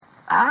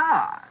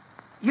Ah,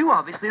 you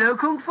obviously know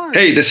Kung Fu.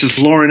 Hey, this is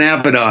Loren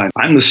Avedon.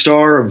 I'm the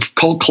star of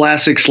cult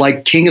classics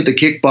like King of the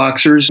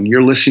Kickboxers, and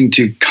you're listening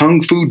to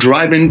Kung Fu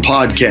Drive-In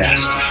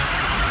Podcast.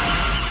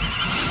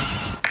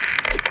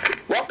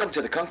 Welcome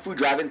to the Kung Fu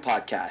Drive-In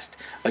Podcast.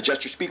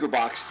 Adjust your speaker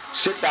box,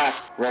 sit back,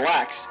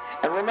 relax,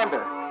 and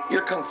remember,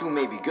 your Kung Fu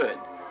may be good,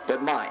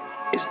 but mine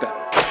is better.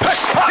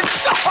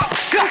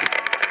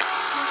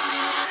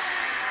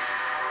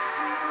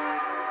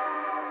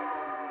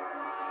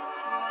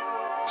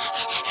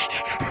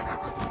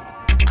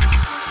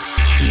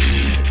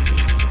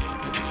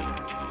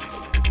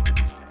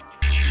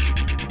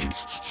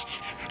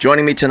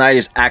 Joining me tonight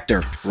is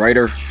actor,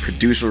 writer,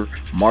 producer,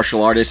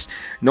 martial artist,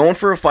 known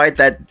for a fight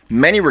that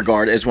many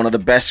regard as one of the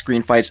best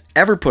screen fights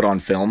ever put on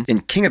film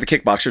in King of the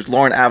Kickboxers,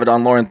 Loren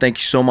Avedon. Loren, thank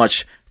you so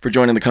much for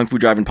joining the Kung Fu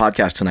Drive-In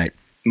Podcast tonight.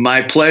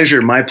 My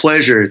pleasure, my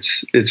pleasure.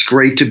 It's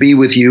great to be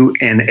with you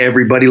and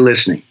everybody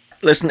listening.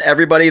 Listen,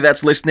 everybody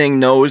that's listening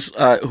knows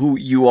who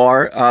you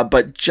are,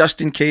 but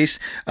just in case,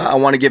 I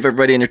want to give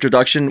everybody an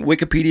introduction.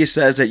 Wikipedia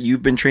says that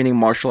you've been training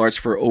martial arts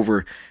for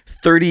over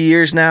 30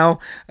 years now,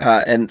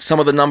 and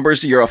some of the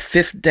numbers, you're a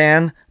 5th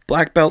Dan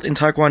black belt in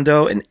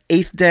Taekwondo, an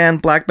 8th Dan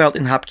black belt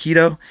in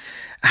Hapkido.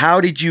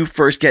 How did you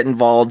first get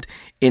involved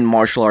in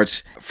martial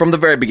arts from the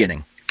very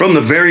beginning? From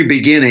the very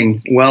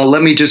beginning, well,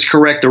 let me just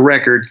correct the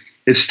record.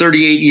 It's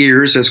 38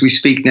 years as we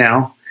speak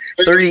now.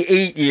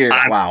 38 years,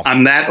 wow.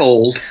 I'm that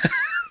old.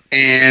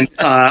 And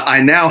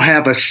I now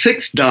have a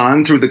 6th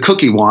Dan through the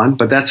Cookie Wand,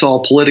 but that's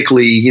all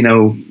politically,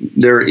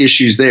 there are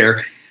issues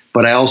there.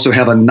 But I also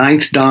have a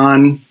 9th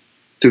Dan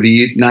through the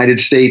United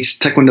States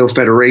Taekwondo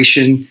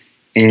Federation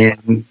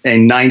and a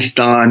 9th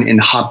Dan in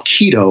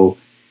Hapkido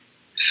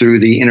through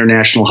the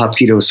International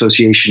Hapkido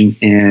Association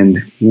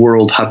and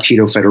World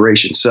Hapkido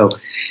Federation. So,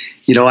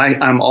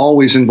 I'm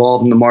always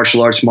involved in the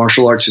martial arts.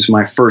 Martial arts is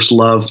my first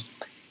love.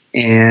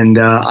 And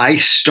I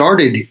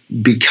started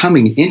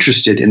becoming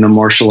interested in the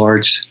martial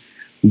arts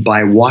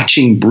by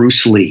watching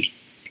Bruce Lee.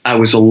 I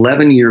was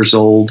 11 years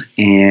old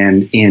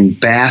and in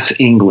Bath,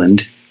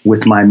 England,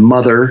 with my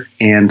mother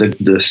and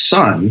the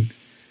son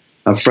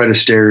of Fred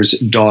Astaire's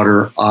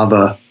daughter,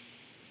 Ava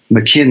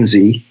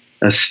McKenzie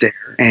Astaire.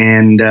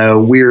 And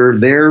we're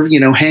there,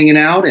 hanging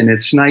out, and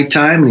it's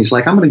nighttime. And he's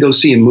like, I'm going to go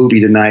see a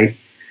movie tonight,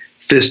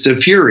 Fist of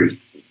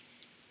Fury.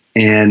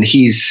 And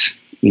he's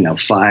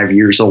 5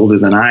 years older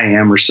than I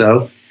am or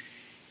so.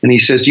 And he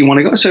says, do you want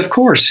to go? I said, of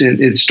course.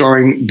 It's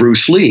starring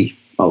Bruce Lee.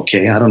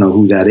 Okay, I don't know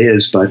who that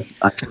is, but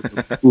I've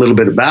heard a little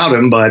bit about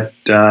him, but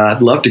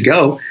I'd love to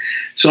go.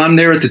 So I'm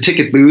there at the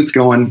ticket booth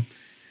going,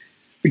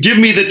 give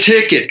me the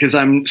ticket, because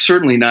I'm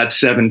certainly not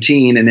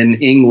 17. And in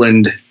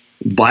England,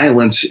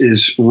 violence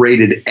is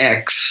rated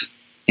X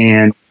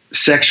and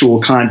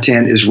sexual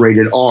content is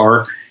rated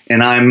R.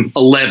 And I'm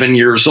 11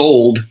 years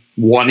old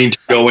wanting to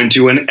go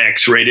into an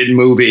X-rated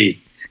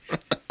movie.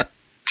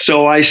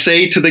 So I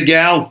say to the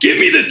gal, give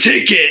me the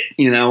ticket,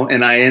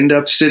 and I end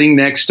up sitting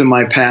next to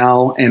my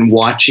pal and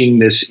watching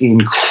this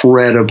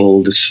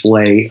incredible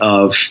display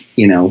of,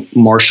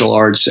 martial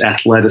arts,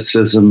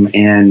 athleticism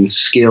and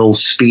skill,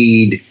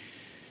 speed.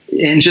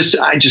 And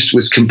I just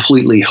was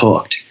completely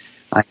hooked.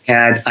 I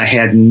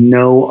had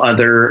no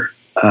other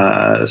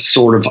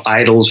sort of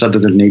idols other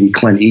than maybe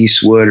Clint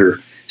Eastwood or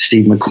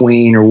Steve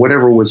McQueen or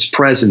whatever was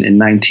present in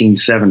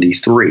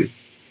 1973.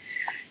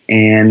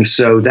 And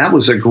so that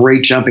was a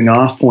great jumping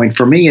off point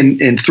for me.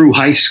 And through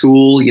high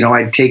school,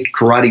 I'd take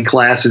karate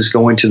classes,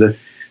 go into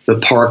the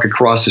park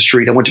across the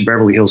street. I went to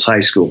Beverly Hills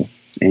High School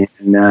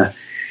and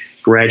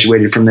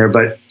graduated from there.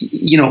 But,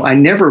 I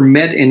never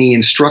met any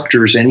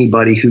instructors,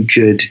 anybody who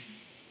could,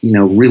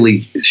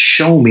 really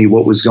show me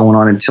what was going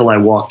on until I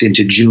walked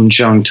into Jun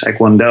Chung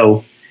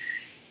Taekwondo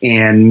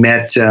and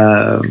met,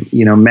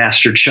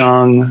 Master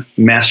Chung,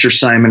 Master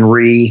Simon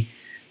Rhee,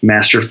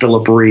 Master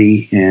Philip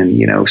Rhee, and,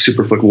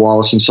 Superfoot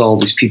Wallace, and saw all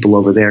these people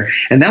over there.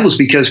 And that was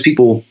because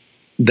people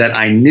that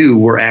I knew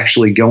were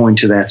actually going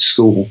to that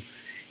school.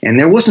 And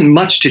there wasn't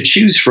much to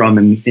choose from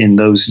in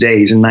those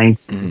days. In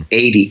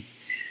 1980,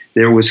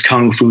 there was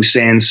Kung Fu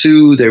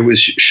Sansu, there was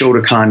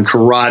Shotokan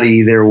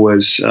Karate, there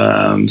was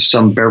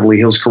some Beverly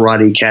Hills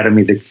Karate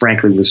Academy that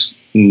frankly was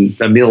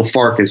Emil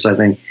Farkas, I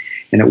think,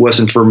 and it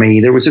wasn't for me.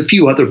 There was a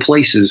few other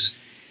places.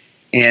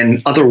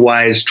 And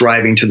otherwise,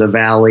 driving to the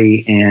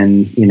valley,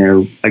 and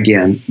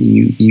again,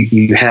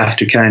 you have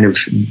to kind of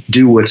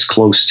do what's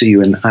close to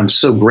you. And I'm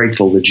so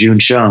grateful that Jun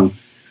Chung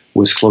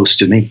was close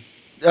to me.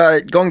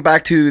 Going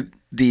back to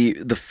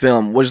the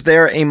film, was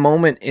there a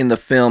moment in the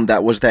film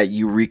that was that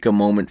eureka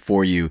moment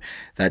for you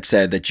that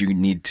said that you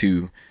need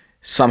to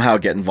somehow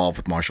get involved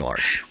with martial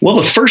arts? Well,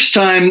 the first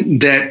time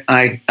that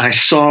I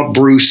saw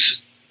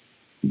Bruce,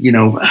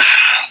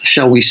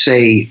 shall we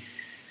say,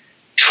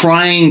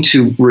 trying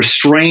to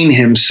restrain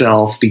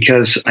himself,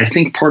 because I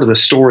think part of the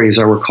story, as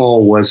I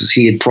recall, was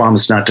he had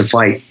promised not to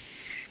fight.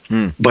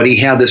 But he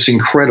had this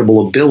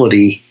incredible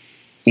ability,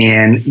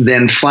 and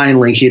then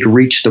finally he had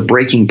reached the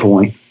breaking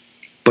point,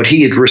 but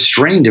he had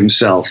restrained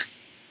himself.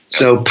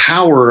 So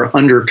power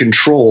under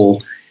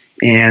control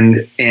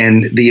and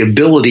the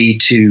ability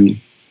to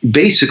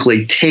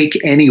basically take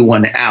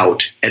anyone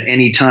out at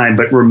any time,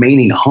 but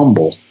remaining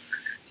humble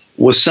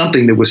was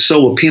something that was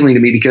so appealing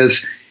to me,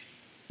 because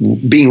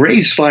being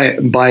raised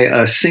by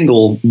a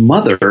single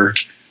mother,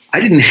 I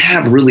didn't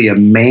have really a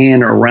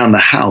man around the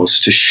house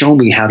to show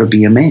me how to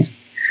be a man.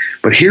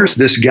 But here's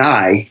this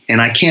guy,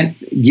 and I can't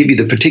give you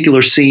the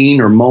particular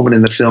scene or moment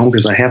in the film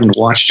because I haven't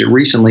watched it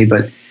recently,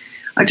 but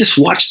I just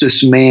watched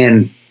this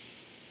man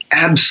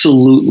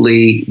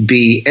absolutely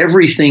be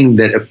everything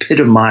that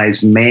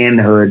epitomized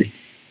manhood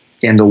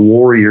and the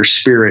warrior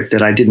spirit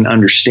that I didn't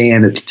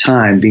understand at the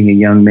time, being a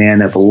young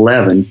man of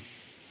 11,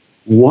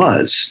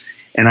 was.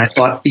 And I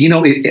thought,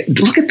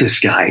 look at this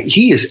guy.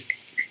 He is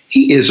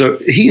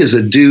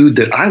a dude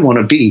that I want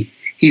to be.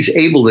 He's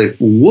able to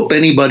whoop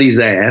anybody's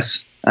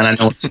ass. And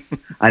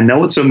I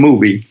know it's a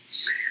movie,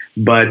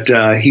 but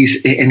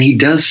he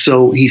does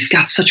so. He's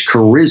got such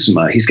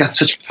charisma. He's got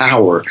such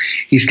power.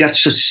 He's got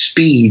such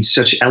speed,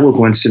 such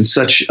eloquence, and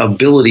such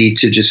ability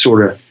to just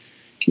sort of,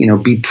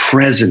 be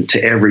present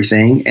to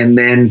everything. And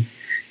then,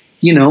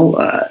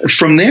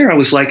 from there, I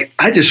was like,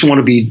 I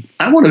want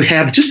to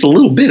have just a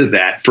little bit of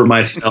that for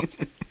myself.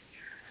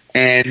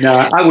 And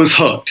I was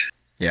hooked.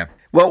 Yeah.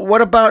 Well,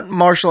 what about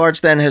martial arts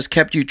then has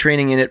kept you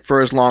training in it for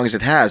as long as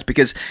it has?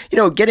 Because,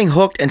 getting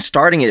hooked and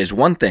starting it is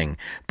one thing,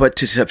 but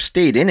to have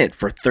stayed in it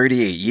for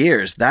 38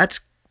 years,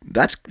 that's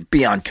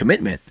beyond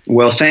commitment.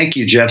 Well, thank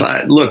you, Jeff.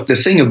 Look,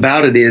 the thing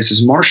about it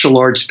is martial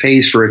arts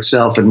pays for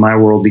itself in my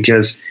world,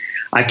 because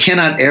I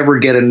cannot ever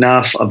get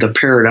enough of the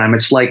paradigm.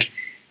 It's like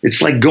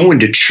going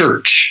to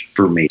church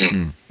for me.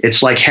 Mm-hmm.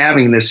 It's like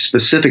having this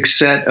specific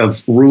set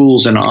of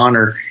rules and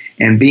honor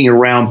and being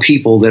around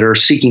people that are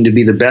seeking to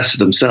be the best of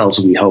themselves,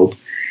 we hope,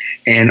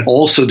 and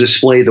also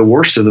display the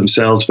worst of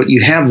themselves. But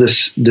you have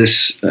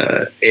this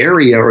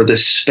area or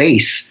this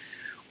space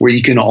where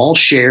you can all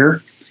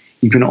share,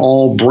 you can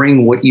all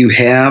bring what you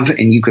have,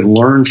 and you can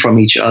learn from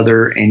each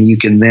other, and you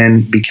can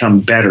then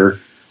become better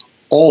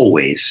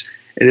always.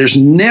 There's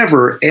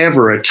never,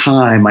 ever a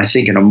time, I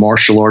think, in a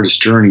martial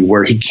artist journey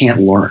where he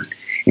can't learn,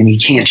 and he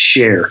can't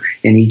share,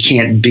 and he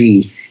can't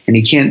be, and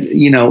he can't,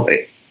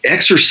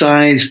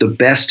 exercise the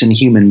best in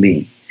human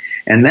being.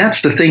 And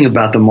that's the thing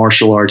about the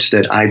martial arts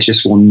that I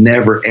just will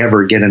never,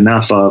 ever get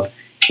enough of.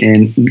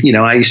 And,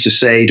 I used to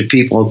say to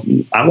people,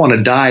 I want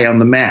to die on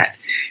the mat,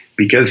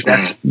 because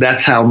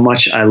that's how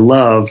much I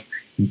love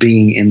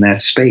being in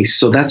that space.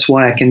 So that's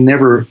why I can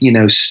never,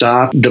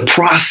 stop the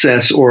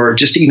process, or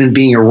just even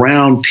being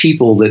around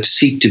people that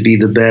seek to be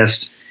the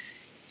best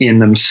in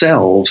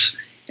themselves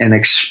and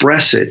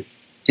express it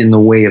in the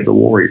way of the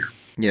warrior.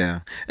 Yeah.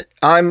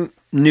 I'm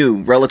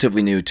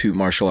relatively new to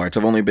martial arts.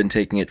 I've only been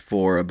taking it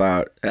for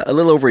about a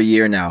little over a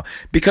year now.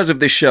 Because of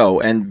this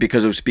show and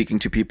because of speaking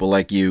to people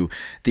like you,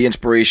 the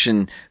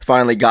inspiration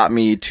finally got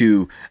me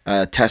to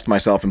test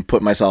myself and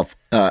put myself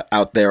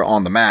out there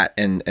on the mat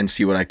and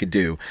see what I could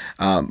do.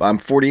 I'm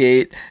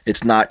 48.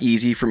 It's not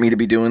easy for me to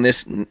be doing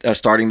this,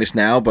 starting this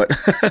now, but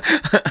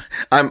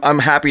I'm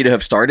happy to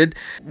have started.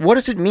 What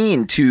does it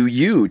mean to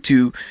you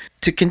to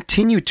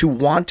continue to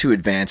want to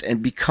advance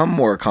and become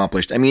more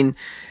accomplished? I mean,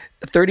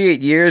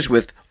 38 years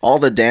with all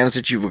the dans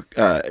that you've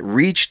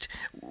reached,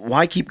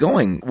 why keep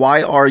going?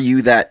 Why are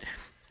you that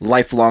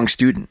lifelong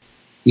student?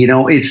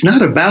 It's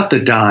not about the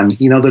dan.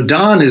 The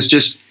dan is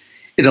just,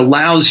 it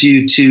allows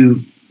you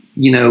to,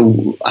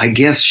 I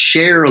guess,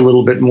 share a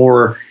little bit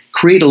more,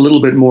 create a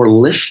little bit more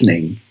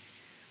listening,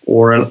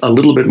 or a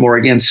little bit more,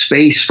 again,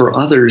 space for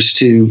others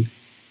to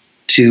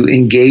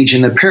engage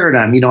in the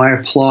paradigm. I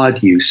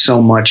applaud you so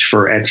much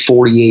for at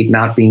 48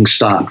 not being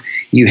stopped.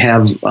 You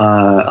have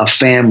a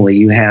family,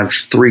 you have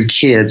 3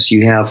 kids,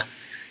 you have,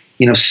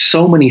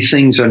 so many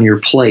things on your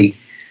plate,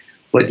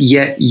 but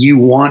yet you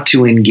want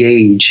to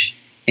engage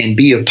and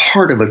be a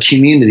part of a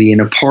community and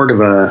a part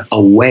of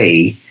a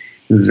way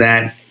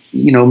that,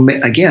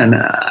 again,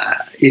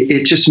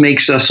 it just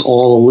makes us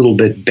all a little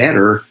bit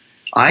better,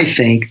 I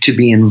think, to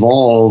be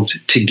involved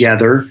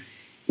together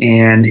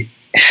and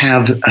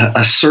have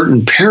a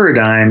certain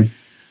paradigm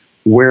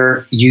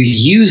where you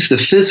use the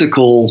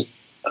physical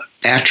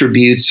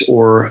attributes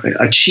or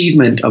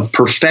achievement of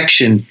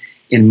perfection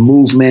in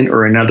movement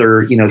or in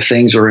other,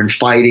 things, or in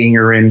fighting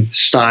or in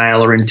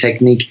style or in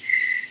technique,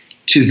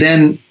 to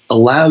then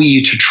allow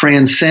you to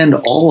transcend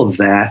all of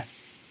that.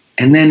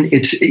 And then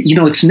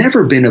it's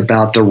never been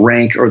about the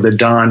rank or the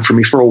dan for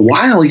me. For a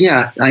while,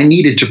 yeah, I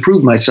needed to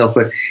prove myself.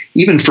 But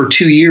even for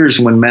 2 years,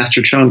 when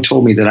Master Chung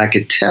told me that I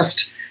could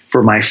test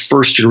for my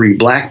first degree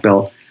black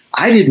belt,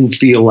 I didn't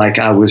feel like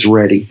I was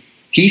ready.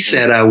 He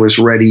said I was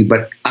ready,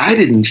 but I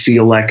didn't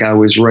feel like I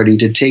was ready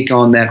to take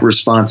on that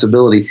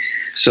responsibility.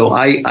 So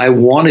I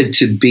wanted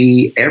to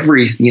be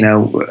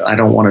I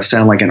don't want to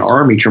sound like an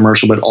army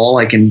commercial, but all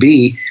I can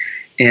be,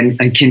 and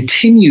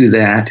continue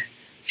that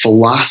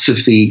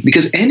philosophy,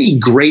 because any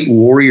great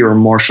warrior or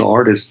martial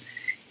artist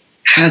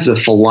has a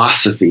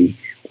philosophy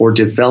or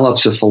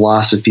develops a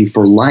philosophy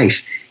for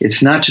life.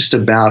 It's not just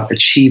about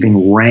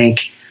achieving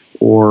rank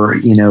or,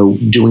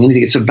 doing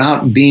anything. It's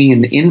about being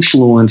an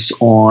influence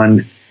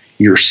on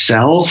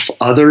yourself,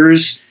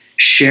 others,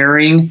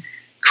 sharing,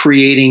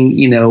 creating,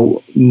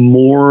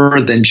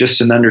 more than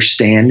just an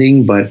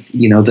understanding, but,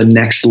 the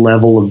next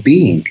level of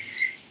being.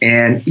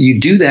 And you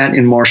do that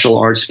in martial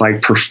arts by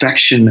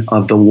perfection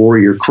of the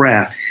warrior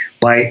craft,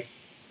 by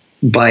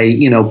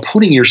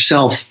putting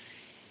yourself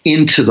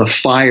into the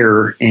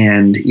fire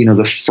and,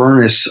 the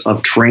furnace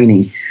of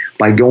training,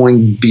 by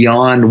going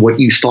beyond what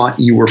you thought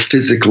you were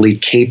physically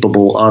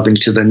capable of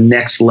into the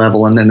next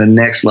level and then the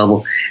next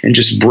level, and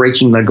just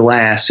breaking the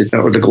glass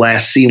or the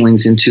glass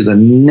ceilings into the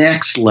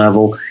next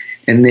level.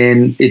 And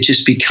then it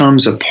just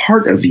becomes a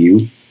part of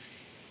you.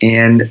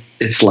 And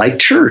it's like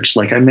church,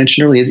 like I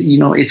mentioned earlier,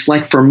 it's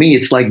like, for me,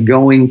 it's like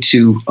going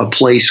to a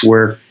place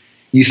where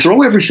you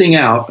throw everything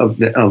out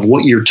of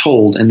what you're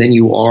told, and then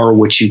you are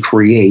what you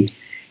create.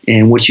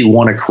 And what you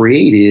want to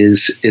create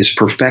is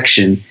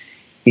perfection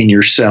in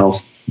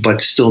yourself,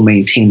 but still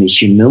maintain the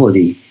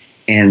humility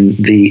and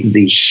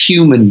the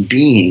human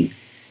being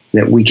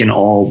that we can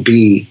all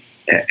be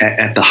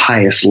at the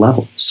highest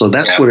level. So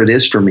that's what it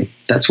is for me.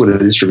 That's what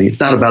it is for me. It's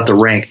not about the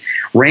rank.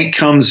 Rank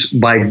comes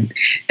by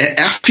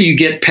after you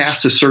get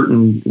past a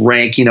certain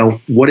rank.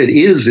 What it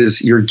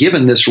is you're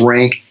given this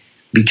rank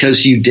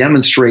because you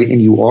demonstrate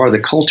and you are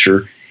the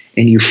culture,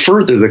 and you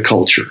further the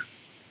culture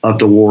of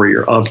the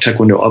warrior, of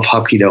Taekwondo, of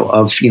Hapkido,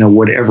 of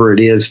whatever it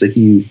is that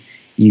you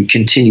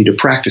continue to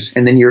practice,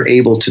 and then you're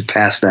able to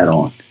pass that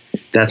on.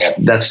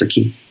 That's the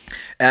key.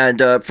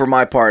 And for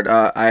my part,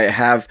 I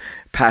have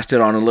passed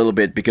it on a little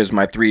bit because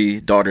my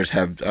 3 daughters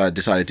have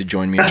decided to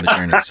join me on the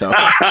journey. So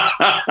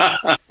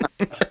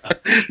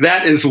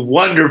that is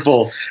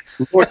wonderful.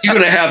 Lord, you're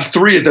going to have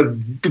 3 of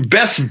the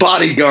best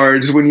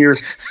bodyguards when you're,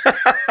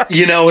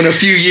 in a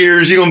few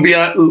years, you're going to be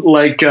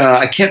like,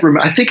 I can't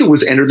remember. I think it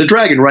was Enter the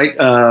Dragon, right?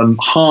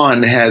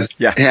 Han has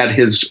had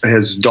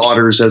his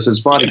daughters as his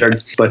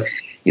bodyguards, but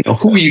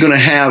who are you going to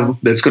have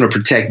that's going to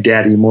protect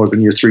daddy more than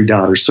your 3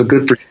 daughters? So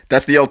good for you.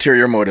 That's the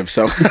ulterior motive.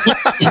 So,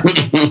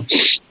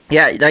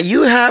 yeah. Now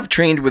you have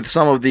trained with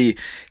some of the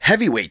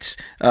heavyweights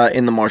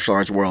in the martial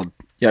arts world.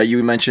 Yeah,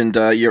 you mentioned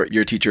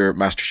your teacher,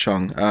 Master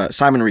Chung,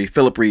 Simon Rhee,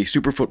 Philip Rhee,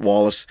 Superfoot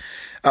Wallace.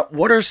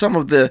 What are some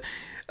of the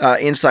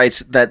insights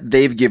that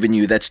they've given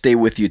you that stay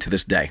with you to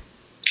this day?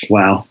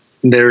 Wow.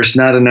 There's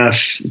not enough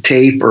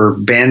tape or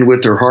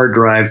bandwidth or hard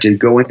drive to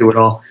go into it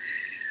all.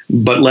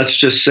 But let's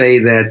just say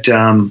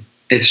that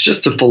it's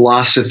just a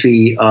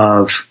philosophy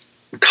of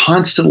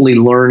constantly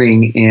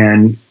learning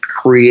and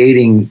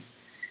creating,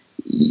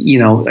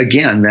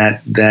 again,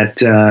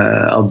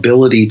 that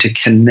ability to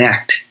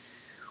connect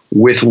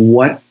with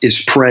what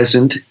is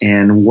present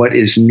and what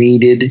is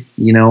needed.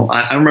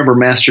 I remember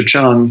Master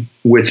Chung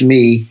with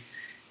me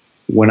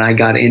when I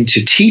got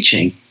into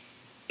teaching.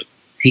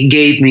 He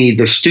gave me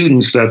the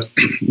students that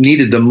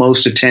needed the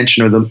most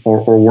attention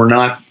or were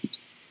not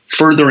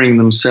furthering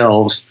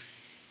themselves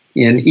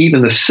in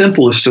even the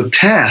simplest of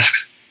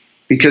tasks,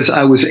 because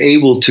I was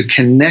able to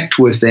connect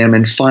with them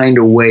and find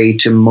a way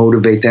to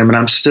motivate them. And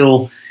I'm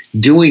still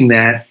doing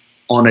that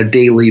on a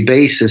daily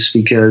basis,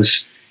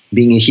 because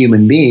being a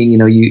human being,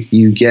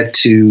 you get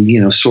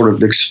to, sort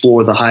of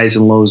explore the highs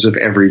and lows of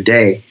every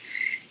day,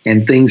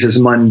 and things as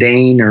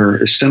mundane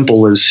or as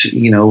simple as,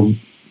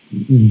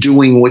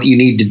 doing what you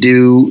need to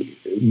do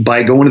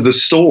by going to the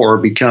store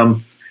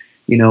become,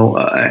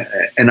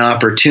 an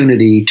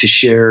opportunity to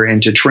share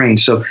and to train.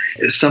 So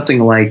something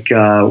like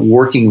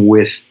working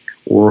with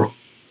or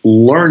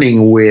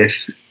learning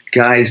with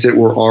guys that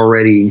were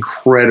already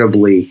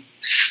incredibly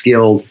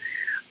skilled.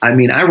 I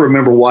mean, I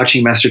remember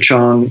watching Master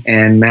Chung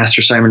and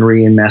Master Simon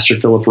Rhee and Master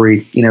Philip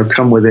Rhee,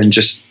 come within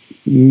just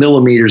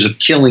millimeters of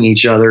killing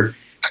each other.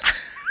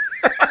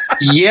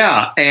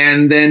 Yeah,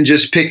 and then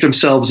just pick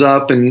themselves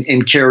up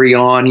and carry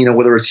on,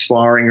 whether it's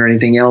sparring or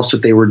anything else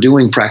that they were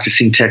doing,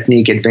 practicing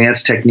technique,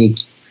 advanced technique,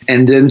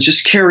 and then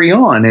just carry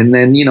on, and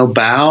then,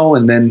 bow,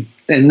 and then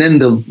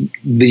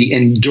the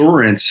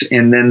endurance,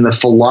 and then the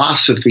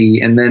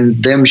philosophy, and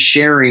then them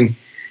sharing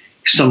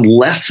some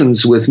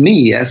lessons with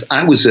me as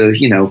I was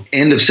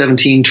end of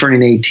 17,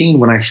 turning 18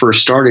 when I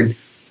first started,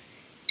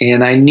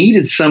 and I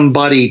needed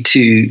somebody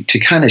to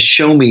kind of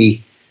show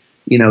me,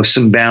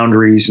 some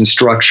boundaries and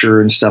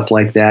structure and stuff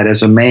like that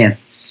as a man.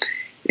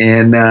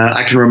 And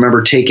I can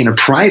remember taking a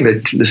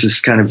private, this is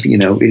kind of,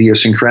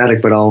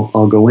 idiosyncratic, but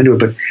I'll go into it.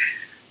 But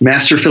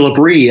Master Philip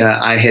Rhee,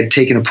 I had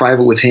taken a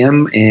private with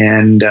him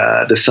and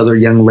this other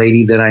young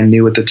lady that I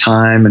knew at the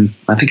time. And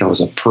I think I was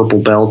a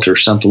purple belt or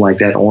something like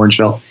that, orange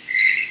belt.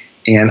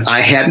 And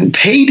I hadn't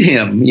paid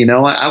him.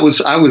 I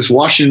was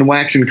washing and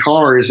waxing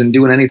cars and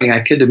doing anything I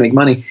could to make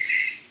money.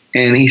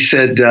 And he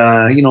said,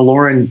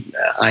 Lauren,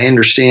 I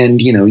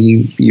understand,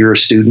 you're a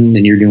student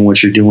and you're doing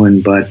what you're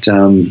doing, but,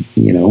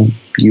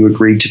 you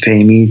agreed to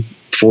pay me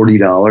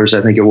 $40,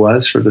 I think it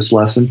was, for this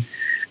lesson.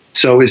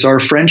 So is our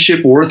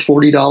friendship worth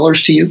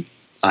 $40 to you?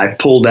 I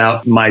pulled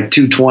out my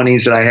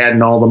 220s that I had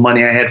and all the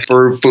money I had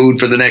for food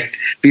for the next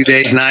few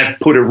days, and I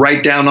put it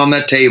right down on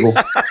that table.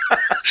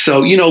 So,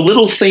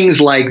 little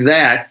things like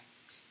that,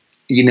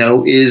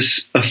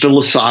 is a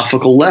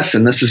philosophical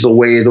lesson. This is the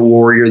way of the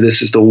warrior.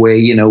 This is the way,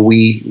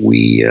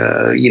 we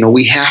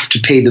have to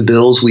pay the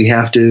bills. We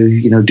have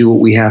to, do what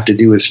we have to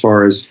do as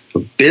far as a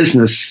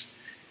business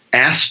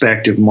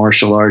aspect of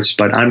martial arts.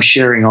 But I'm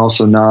sharing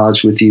also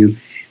knowledge with you,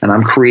 and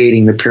I'm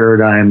creating the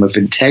paradigm of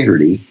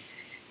integrity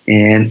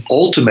and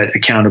ultimate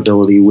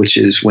accountability, which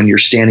is when you're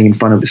standing in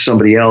front of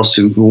somebody else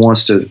who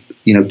wants to,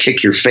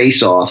 kick your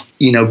face off.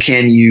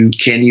 Can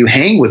you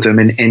hang with them,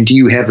 and do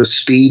you have the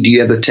speed? Do you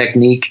have the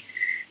technique?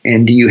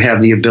 And do you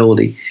have the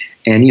ability?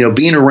 And,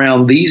 being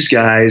around these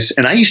guys,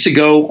 and I used to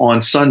go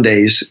on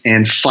Sundays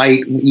and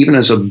fight, even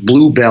as a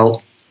blue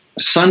belt.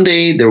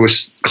 Sunday, there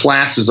was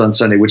classes on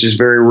Sunday, which is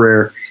very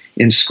rare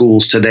in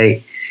schools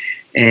today.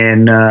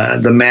 And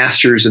the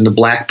masters and the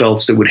black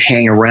belts that would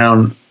hang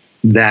around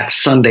that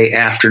Sunday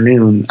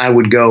afternoon, I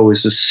would go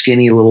as a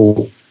skinny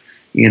little,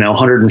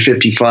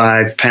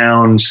 155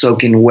 pound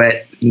soaking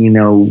wet,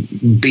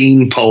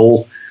 bean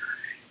pole,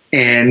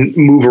 and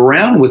move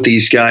around with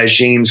these guys,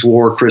 James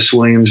War, Chris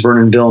Williams,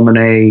 Vernon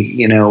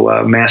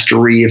Villeminay, Master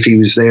Ree, if he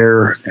was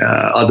there,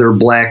 other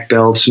black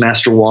belts,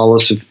 Master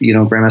Wallace,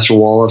 Grandmaster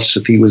Wallace,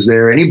 if he was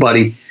there,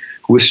 anybody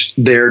who was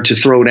there to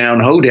throw down,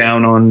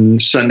 hoedown on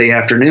Sunday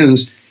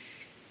afternoons.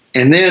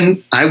 And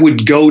then I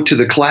would go to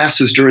the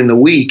classes during the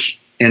week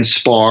and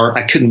spar.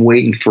 I couldn't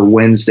wait for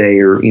Wednesday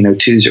or,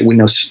 Tuesday,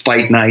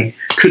 fight night,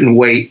 couldn't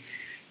wait.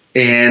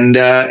 And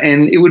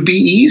it would be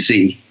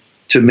easy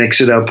to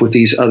mix it up with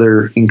these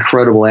other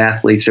incredible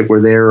athletes that were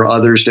there, or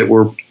others that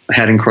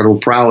had incredible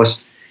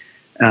prowess,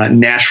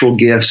 natural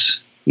gifts,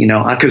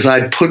 because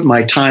I'd put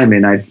my time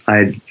in.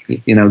 I'd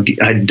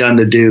done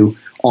the do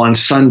on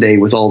Sunday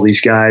with all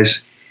these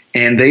guys,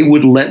 and they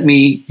would let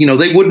me,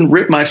 they wouldn't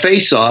rip my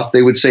face off.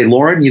 They would say,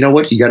 Loren, you know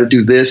what, you got to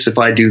do this if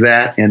I do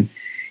that. And,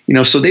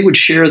 so they would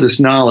share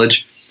this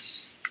knowledge.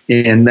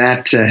 And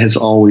that has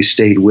always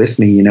stayed with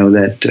me,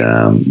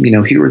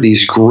 that, here are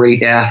these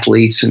great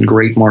athletes and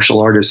great martial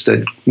artists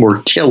that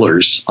were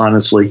killers,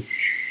 honestly.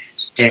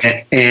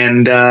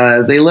 And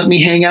they let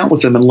me hang out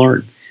with them and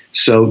learn.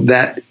 So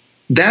that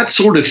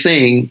sort of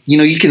thing,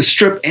 you can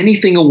strip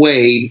anything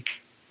away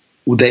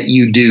that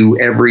you do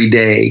every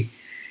day.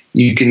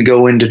 You can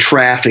go into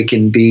traffic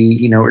and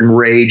be,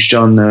 enraged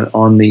on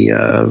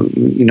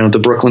the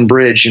Brooklyn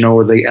Bridge,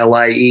 or the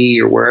LIE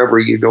or wherever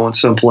you're going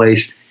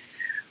someplace.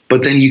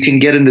 But then you can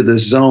get into the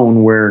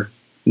zone where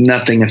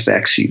nothing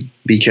affects you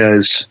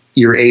because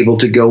you're able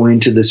to go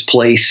into this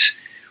place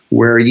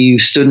where you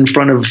stood in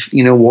front of,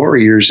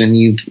 warriors and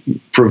you've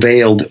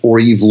prevailed, or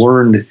you've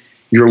learned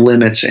your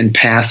limits and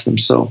passed them.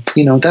 So,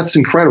 that's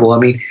incredible. I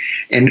mean,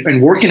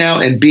 and working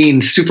out and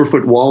being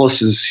Superfoot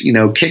Wallace's,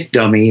 kick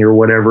dummy or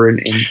whatever,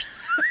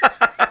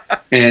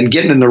 and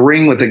getting in the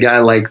ring with a guy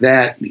like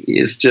that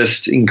is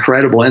just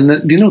incredible. And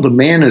the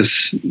man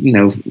is,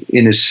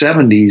 in his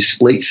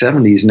 70s, late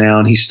 70s now,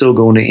 and he's still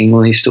going to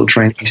England. He's still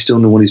training. He still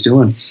knows what he's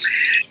doing.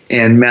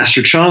 And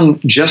Master Chung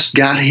just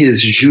got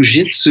his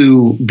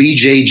Jiu-Jitsu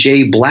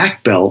BJJ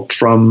black belt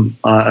from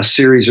a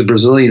series of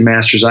Brazilian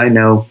masters I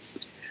know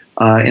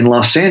in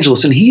Los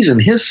Angeles, and he's in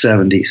his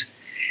 70s.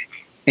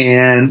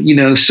 And,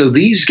 so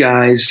these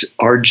guys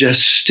are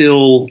just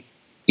still,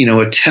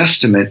 a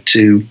testament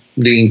to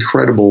the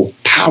incredible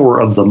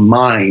power of the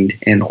mind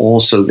and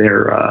also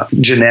their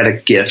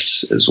genetic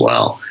gifts as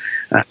well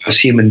as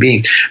human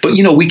beings. But,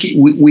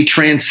 we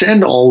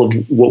transcend all of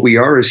what we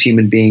are as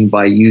human beings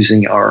by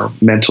using our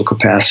mental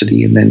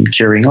capacity and then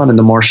carrying on. And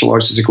the martial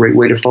arts is a great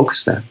way to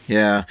focus that.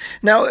 Yeah.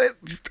 Now,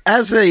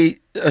 as a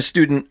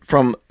student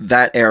from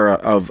that era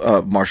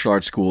of martial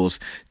arts schools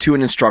to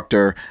an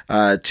instructor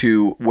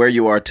to where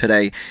you are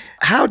today,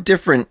 how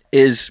different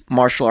is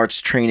martial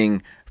arts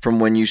training from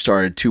when you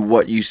started to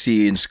what you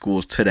see in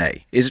schools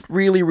today? Is it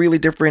really, really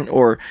different,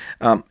 or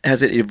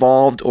has it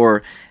evolved,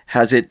 or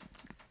has it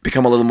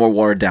become a little more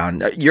watered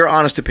down? Your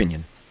honest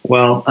opinion.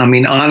 Well, I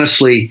mean,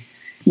 honestly,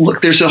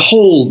 look, there's a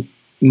whole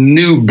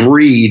new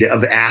breed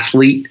of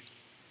athlete.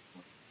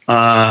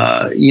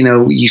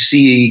 You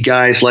see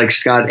guys like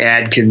Scott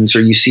Adkins,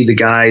 or you see the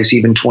guys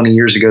even 20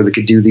 years ago that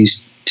could do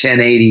these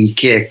 1080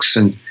 kicks.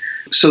 And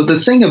so the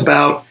thing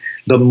about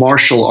the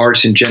martial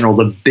arts in general,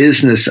 the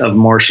business of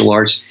martial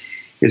arts,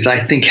 is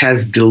I think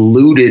has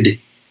diluted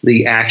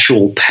the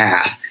actual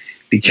path,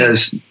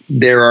 because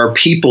there are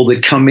people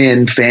that come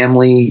in,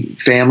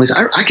 families.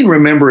 I can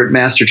remember at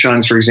Master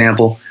Chung's, for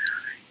example,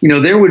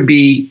 there would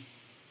be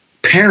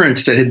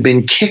parents that had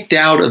been kicked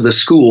out of the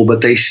school,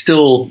 but they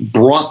still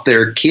brought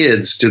their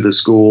kids to the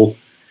school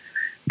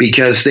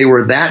because they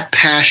were that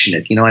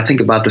passionate. I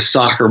think about the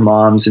soccer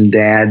moms and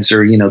dads,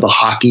 or, the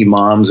hockey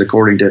moms,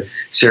 according to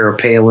Sarah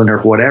Palin or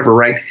whatever,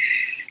 right?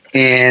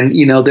 And,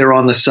 they're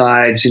on the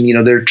sides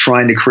and, they're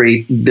trying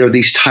to they're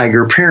these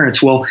tiger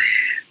parents. Well,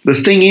 the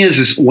thing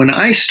is when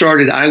I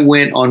started, I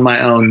went on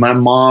my own. My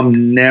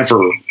mom never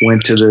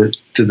went to the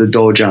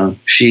dojo.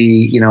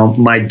 She,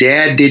 my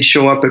dad did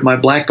show up at my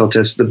black belt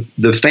test.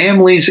 The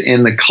families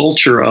and the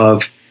culture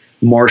of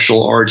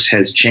martial arts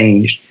has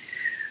changed.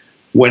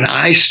 When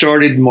I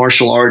started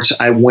martial arts,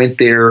 I went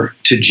there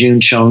to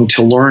Jun Chung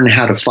to learn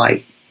how to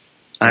fight.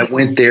 I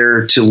went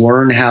there to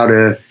learn how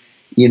to,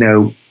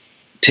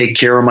 take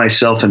care of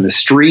myself in the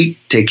street,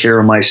 take care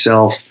of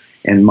myself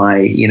and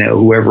my,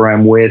 whoever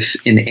I'm with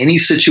in any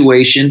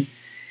situation.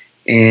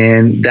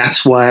 And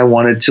that's why I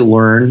wanted to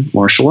learn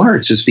martial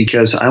arts, is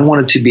because I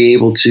wanted to be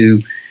able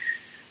to,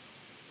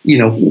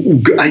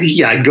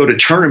 I'd go to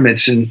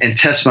tournaments and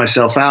test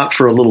myself out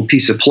for a little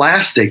piece of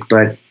plastic,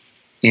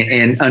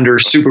 and under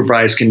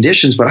supervised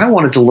conditions, but I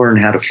wanted to learn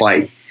how to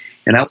fight.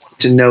 And I wanted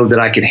to know that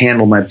I could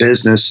handle my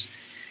business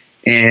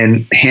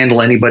and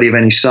handle anybody of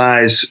any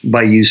size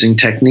by using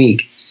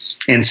technique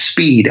and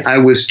speed. I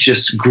was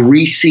just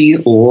greasy,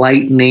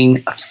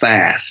 lightning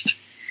fast.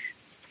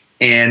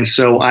 And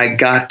so I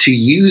got to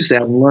use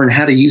that and learn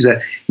how to use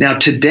that. Now,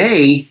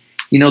 today,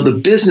 the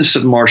business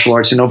of martial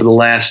arts, and over the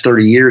last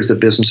 30 years, the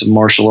business of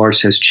martial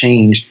arts has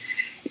changed.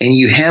 And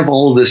you have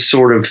all this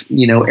sort of,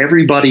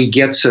 everybody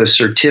gets a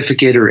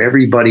certificate or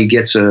everybody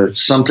gets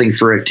something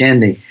for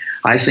attending.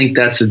 I think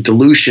that's a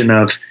dilution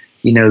of,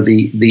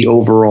 the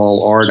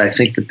overall art. I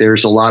think that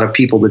there's a lot of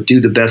people that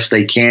do the best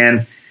they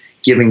can,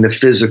 giving the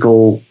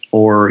physical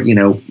or,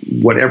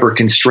 whatever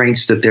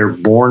constraints that they're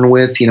born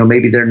with.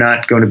 Maybe they're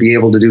not going to be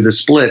able to do the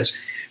splits.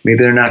 Maybe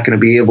they're not going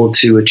to be able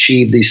to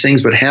achieve these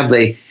things, but have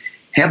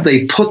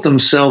they put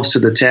themselves to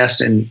the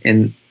test,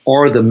 and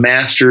are the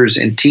masters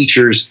and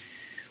teachers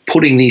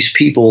putting these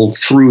people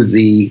through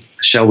the,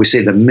 shall we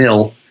say, the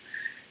mill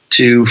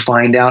to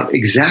find out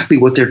exactly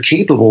what they're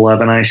capable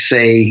of? And I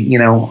say,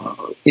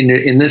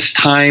 in this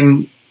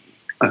time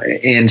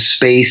and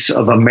space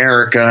of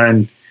America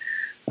and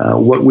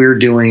what we're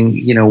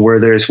doing, where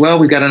there's,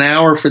 we've got an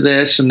hour for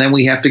this, and then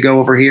we have to go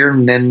over here,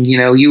 and then,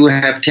 you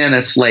have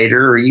tennis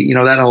later, or,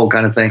 that whole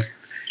kind of thing.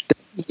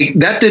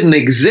 That didn't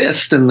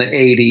exist in the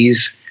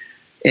 80s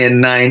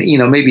and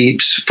 90s, maybe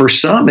for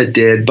some it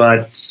did,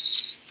 but,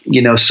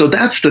 so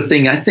that's the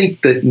thing. I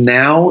think that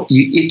now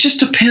it just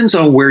depends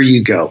on where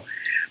you go.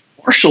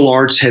 Martial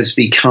arts has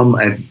become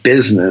a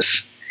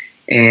business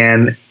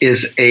and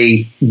is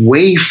a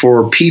way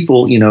for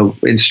people,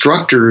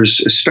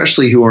 instructors,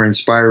 especially who are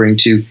inspiring,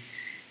 to,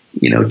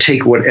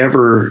 take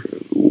whatever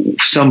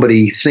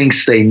somebody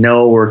thinks they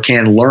know or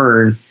can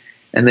learn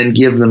and then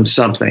give them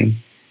something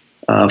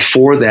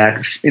for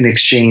that in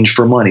exchange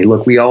for money.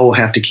 Look, we all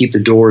have to keep the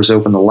doors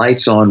open, the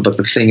lights on, but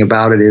the thing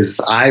about it is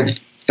I've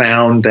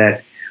found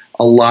that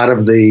a lot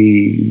of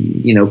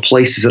the,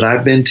 places that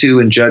I've been to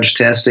and judge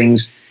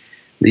testings,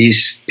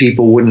 these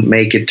people wouldn't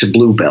make it to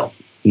blue belt,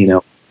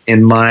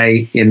 in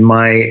my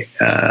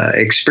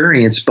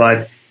experience.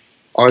 But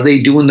are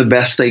they doing the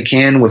best they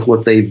can with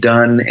what they've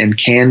done and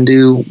can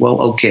do?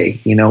 Well,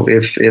 okay.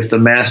 If the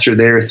master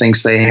there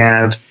thinks they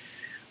have,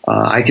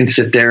 I can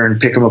sit there and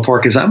pick them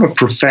apart, because I'm a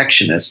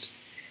perfectionist.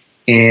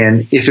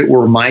 And if it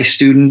were my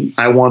student,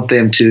 I want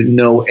them to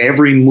know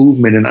every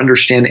movement and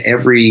understand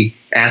every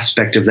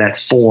aspect of that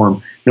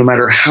form, no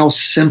matter how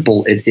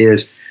simple it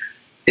is.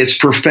 It's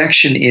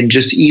perfection in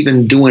just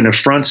even doing a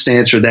front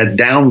stance or that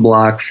down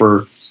block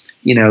for,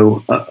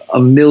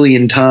 a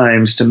million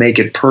times to make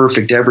it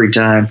perfect every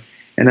time,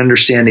 and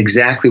understand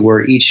exactly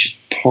where each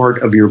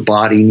part of your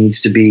body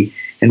needs to be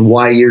and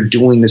why you're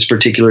doing this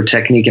particular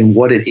technique and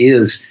what it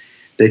is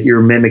that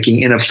you're mimicking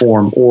in a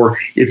form. Or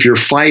if you're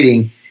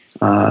fighting,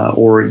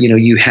 or,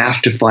 you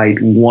have to fight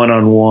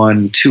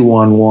 1-on-1,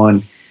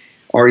 2-on-1,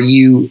 are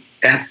you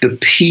at the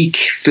peak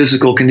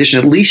physical condition,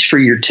 at least for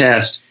your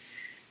test?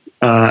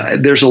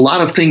 There's a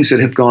lot of things that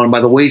have gone by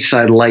the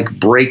wayside, like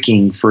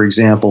breaking, for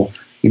example.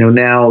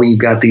 Now you've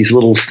got these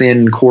little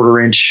thin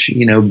 1/4-inch,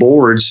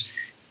 boards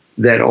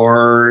that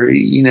are,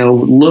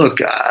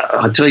 look,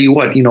 I'll tell you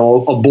what,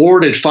 a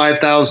board at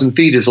 5,000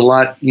 feet is a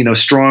lot,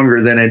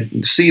 stronger than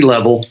at sea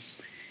level.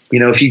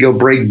 If you go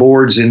break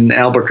boards in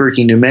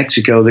Albuquerque, New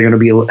Mexico, they're going to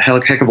be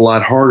a heck of a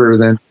lot harder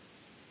than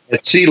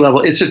at sea level.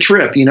 It's a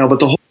trip, but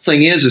the whole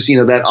thing is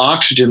that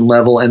oxygen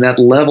level and that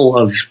level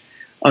of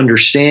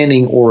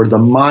understanding, or the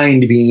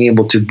mind being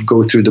able to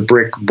go through the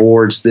brick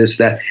boards, this,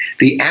 that,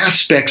 the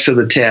aspects of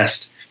the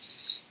test,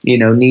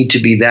 need to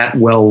be that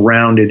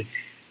well-rounded.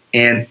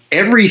 And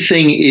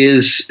everything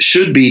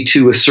should be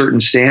to a certain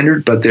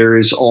standard, but there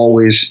is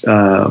always,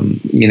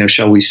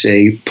 shall we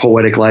say,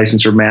 poetic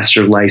license or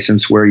master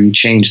license where you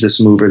change this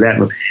move or that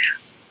move.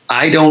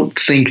 I don't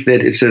think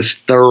that it's as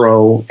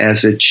thorough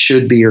as it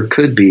should be or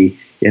could be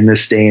in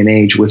this day and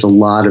age, with a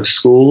lot of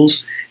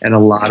schools and a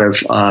lot of,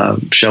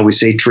 shall we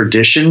say,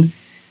 tradition.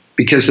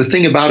 Because the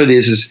thing about it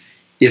is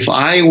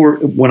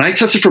when I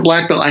tested for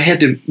black belt, I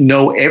had to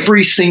know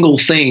every single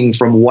thing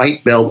from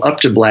white belt up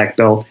to black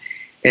belt,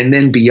 and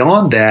then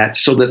beyond that,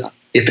 so that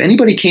if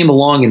anybody came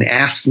along and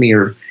asked me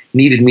or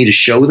needed me to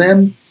show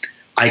them,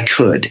 I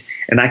could.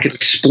 And I could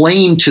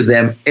explain to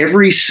them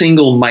every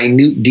single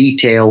minute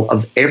detail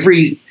of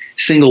every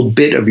single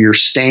bit of your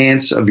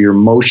stance, of your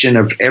motion,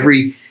 of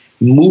every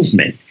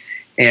movement,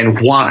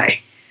 and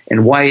why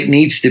it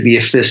needs to be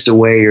a fist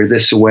away or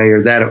this away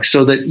or that,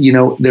 so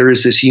that, there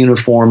is this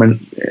uniform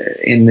and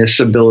in this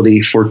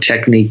ability for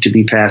technique to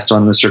be passed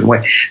on in a certain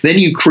way. Then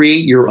you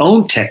create your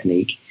own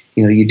technique,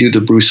 you do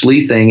the Bruce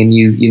Lee thing and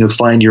you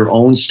find your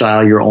own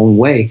style, your own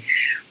way.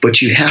 But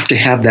you have to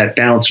have that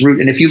balanced route.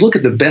 And if you look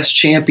at the best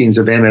champions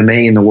of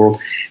MMA in the world,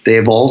 they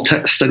have all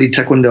studied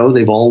Taekwondo.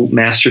 They've all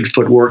mastered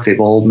footwork. They've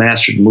all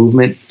mastered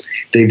movement.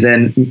 They've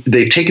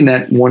taken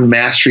that one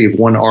mastery of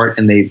one art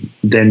and they've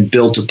then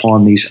built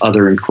upon these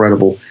other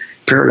incredible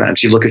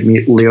paradigms. You look at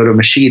Lyoto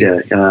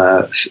Machida,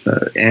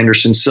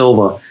 Anderson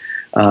Silva,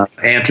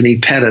 Anthony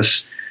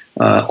Pettis,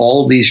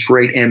 all these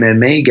great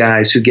MMA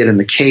guys who get in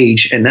the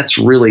cage, and that's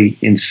really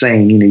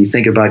insane. You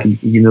think about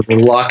they're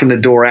locking the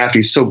door after.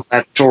 He's so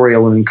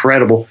gladiatorial and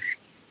incredible,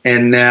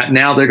 and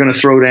now they're going to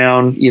throw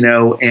down,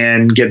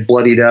 and get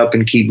bloodied up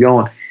and keep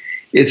going.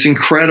 It's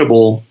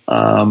incredible,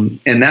 and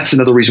that's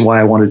another reason why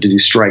I wanted to do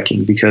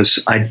striking,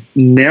 because I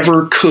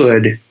never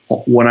could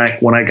when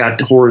I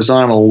got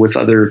horizontal with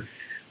other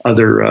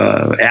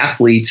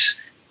athletes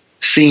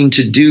seem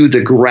to do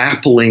the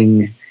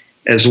grappling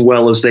as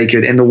well as they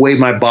could. And the way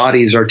my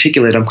body is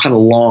articulated, I'm kind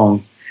of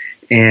long.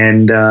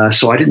 And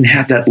so I didn't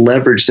have that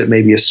leverage that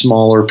maybe a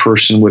smaller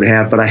person would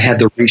have, but I had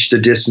to reach the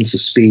distance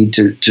of speed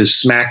to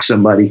smack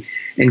somebody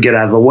and get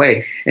out of the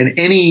way. And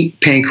any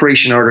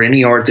pancration art or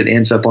any art that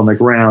ends up on the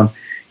ground,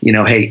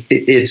 hey,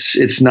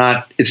 it's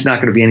not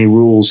going to be any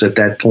rules at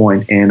that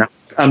point. And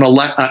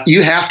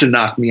you have to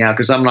knock me out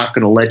because I'm not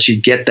going to let you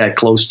get that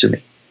close to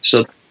me.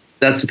 So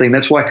that's the thing.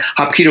 That's why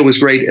Hapkido was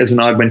great as an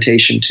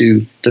augmentation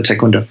to the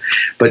Taekwondo.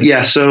 But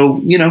yeah, so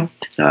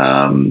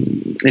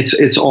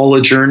it's all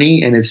a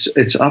journey, and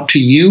it's up to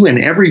you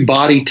and every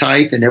body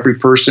type and every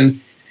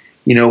person.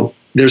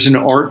 There's an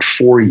art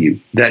for you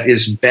that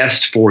is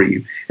best for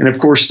you, and of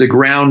course, the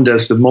ground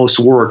does the most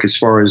work as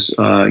far as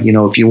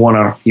if you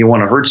want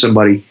to hurt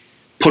somebody,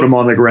 put them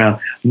on the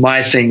ground.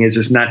 My thing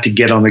is not to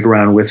get on the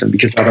ground with them,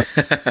 because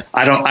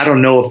I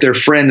don't know if their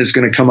friend is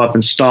going to come up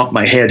and stomp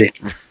my head in.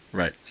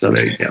 Right. So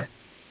there you go.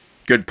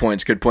 Good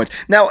points.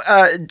 Now,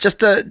 just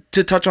to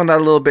touch on that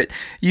a little bit,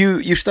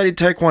 you studied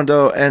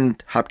Taekwondo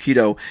and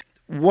Hapkido.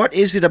 What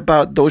is it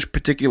about those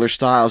particular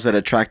styles that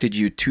attracted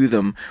you to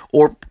them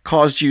or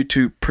caused you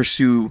to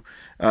pursue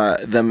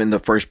them in the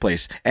first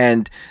place?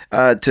 And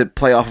to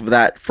play off of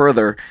that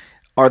further,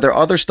 are there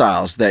other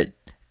styles that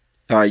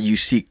you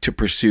seek to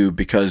pursue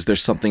because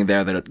there's something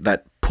there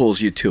that pulls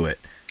you to it?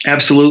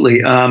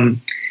 Absolutely.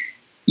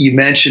 You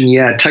mentioned,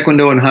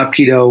 Taekwondo and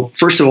Hapkido.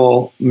 First of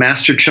all,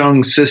 Master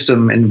Chung's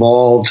system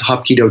involved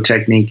Hapkido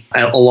technique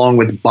along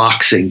with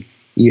boxing.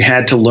 You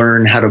had to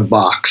learn how to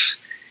box.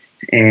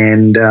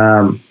 And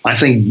I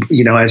think,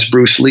 as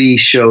Bruce Lee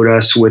showed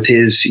us with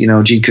his,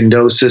 Jeet Kune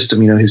Do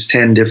system, his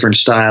 10 different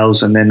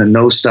styles and then the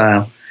no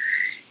style,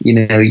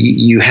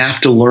 you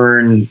have to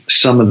learn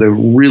some of the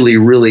really,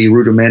 really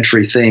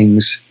rudimentary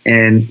things.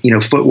 And,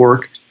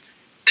 footwork,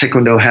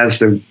 Taekwondo has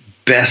the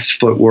best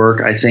footwork,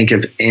 I think,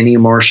 of any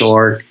martial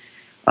art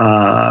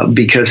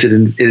because it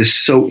is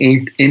so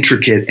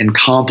intricate and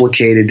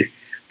complicated,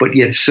 but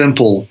yet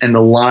simple. And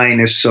the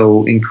line is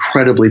so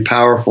incredibly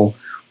powerful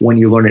when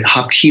you learn it.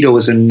 Hapkido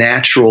is a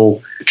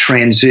natural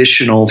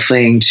transitional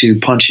thing to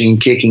punching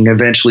and kicking.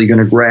 Eventually you're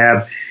going to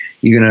grab,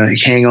 you're going to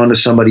hang on to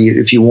somebody.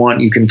 If you want,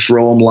 you can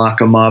throw them, lock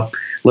them up,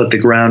 let the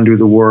ground do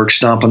the work,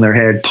 stomp on their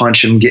head,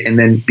 punch them, and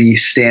then be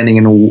standing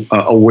and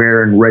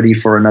aware and ready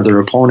for another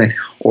opponent,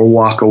 or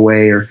walk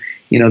away, or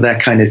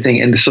that kind of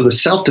thing. And so the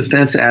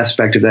self-defense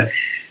aspect of that.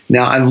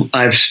 Now,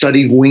 I've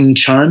studied Wing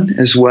Chun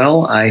as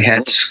well. I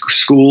had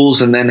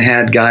schools and then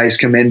had guys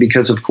come in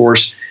because, of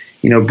course,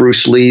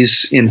 Bruce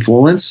Lee's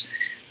influence.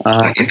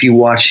 If you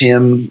watch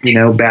him,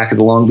 back at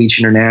the Long Beach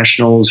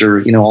Internationals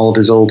or, all of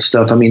his old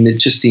stuff,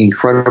 just the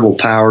incredible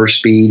power,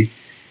 speed,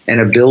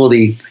 and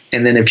ability.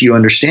 And then if you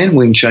understand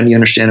Wing Chun, you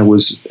understand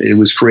it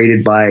was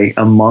created by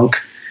a monk,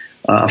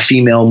 a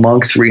female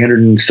monk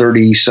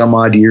 330 some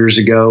odd years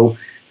ago,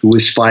 who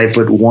was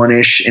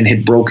 5'1" and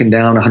had broken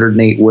down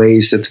 108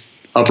 ways that the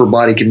upper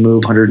body can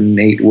move,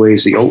 108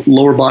 ways the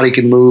lower body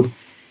can move,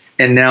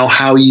 and now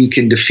how you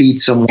can defeat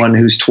someone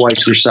who's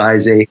twice their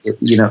size,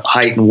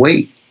 height and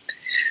weight.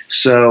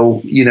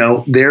 So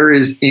there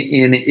is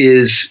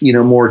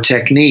more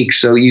technique.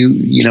 So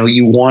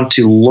you want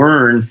to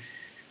learn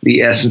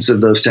the essence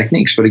of those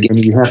techniques, but again,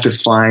 you have to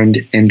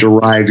find and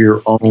derive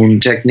your own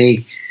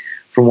technique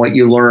from what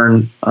you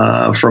learn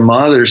from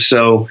others.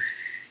 So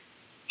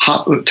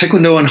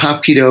Taekwondo and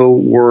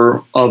Hapkido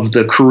were of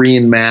the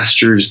Korean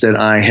masters that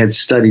I had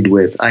studied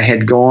with. I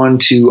had gone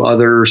to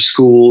other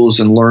schools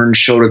and learned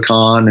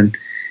Shotokan, and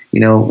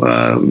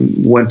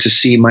went to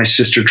see my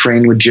sister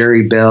train with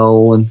Jerry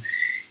Bell, and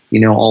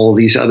all of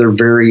these other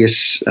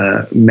various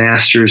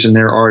masters in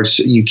their arts,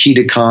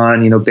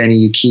 Ukita-kan,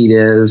 Benny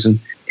Ukitas,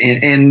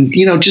 and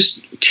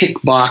just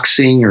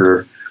kickboxing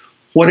or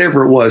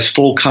whatever it was,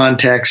 full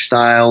contact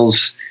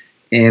styles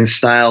and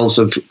styles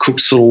of Kuk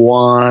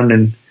Sool-won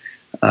and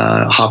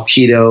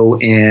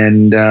Hapkido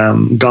and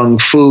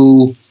Gung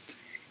Fu.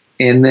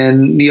 And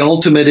then the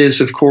ultimate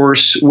is, of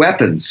course,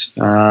 weapons.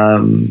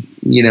 Once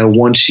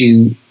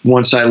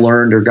I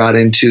learned or got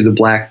into the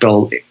black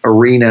belt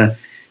arena,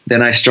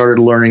 then I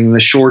started learning the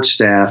short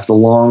staff, the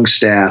long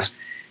staff,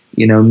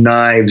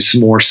 knives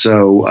more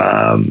so.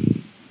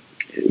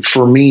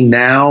 For me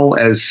now,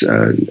 as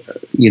in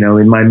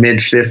my mid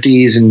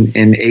 50s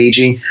and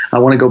aging, I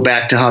want to go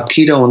back to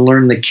Hapkido and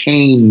learn the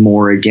cane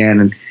more again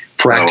and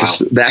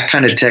practice that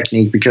kind of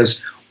technique,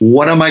 because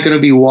what am I going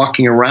to be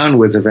walking around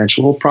with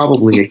eventually? Well,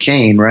 probably a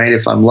cane, right,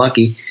 if I'm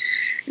lucky.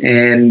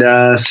 And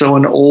so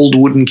an old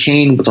wooden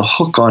cane with a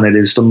hook on it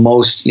is the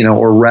most,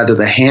 or rather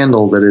the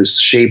handle that is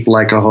shaped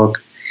like a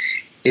hook,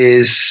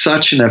 is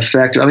such an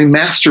effective. I mean,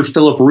 Master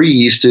Philip Ree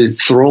used to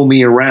throw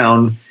me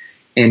around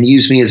and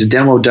use me as a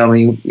demo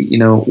dummy,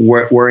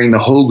 wearing the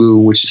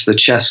hogu, which is the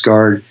chest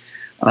guard,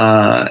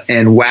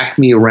 and whack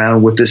me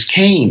around with this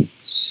cane.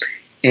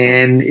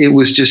 And it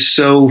was just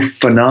so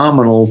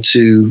phenomenal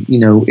to,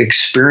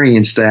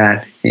 experience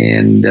that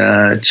and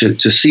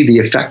to see the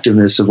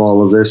effectiveness of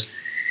all of this,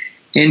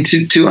 and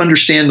to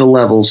understand the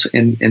levels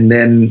and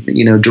then,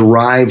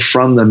 derive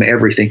from them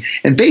everything.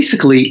 And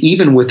basically,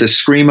 even with the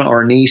Eskrima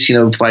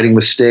Arnis, fighting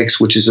with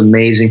sticks, which is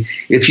amazing,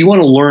 if you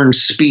want to learn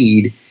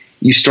speed,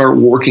 you start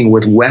working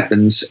with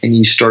weapons and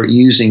you start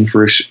using,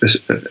 for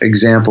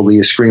example, the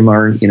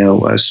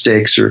Eskrima,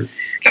 sticks, and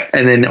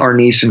then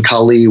Arnis and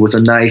Kali with a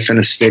knife and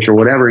a stick or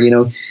whatever,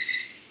 you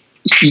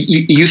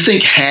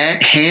think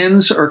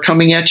hands are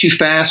coming at you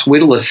fast. Wait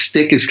till a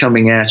stick is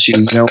coming at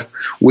you,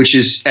 which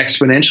is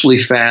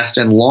exponentially fast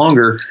and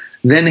longer.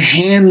 Then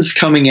hands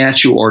coming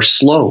at you are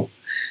slow.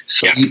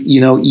 So,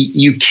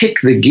 you kick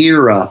the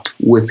gear up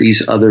with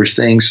these other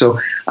things. So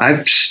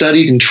I've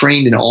studied and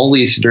trained in all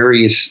these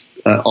various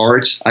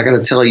arts. I got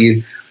to tell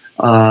you,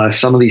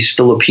 some of these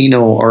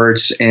Filipino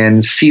arts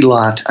and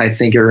silat, I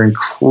think, are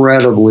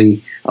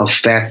incredibly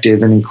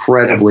effective and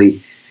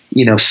incredibly,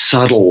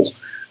 subtle.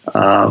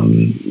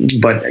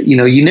 But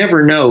you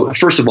never know.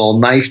 First of all,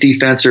 knife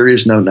defense, there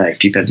is no knife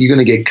defense. You're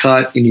going to get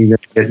cut and you're going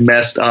to get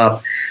messed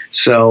up.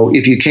 So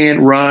if you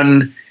can't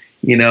run,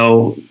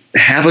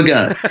 have a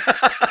gun.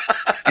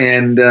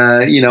 And,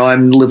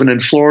 I'm living in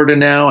Florida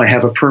now. I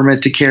have a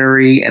permit to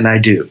carry, and I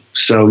do.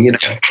 So,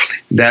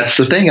 that's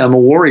the thing. I'm a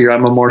warrior.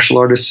 I'm a martial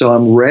artist, so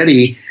I'm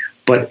ready.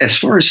 But as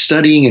far as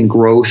studying and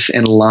growth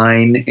and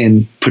line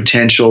and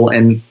potential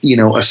and,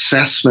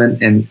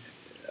 assessment and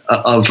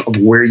of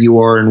where you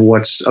are and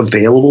what's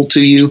available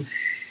to you,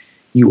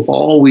 you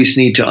always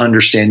need to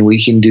understand what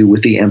you can do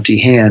with the empty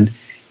hand,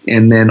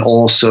 and then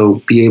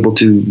also be able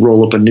to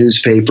roll up a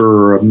newspaper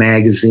or a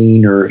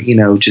magazine or,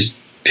 just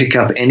pick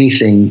up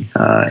anything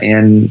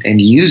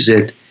and use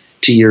it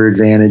to your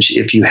advantage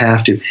if you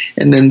have to.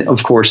 And then,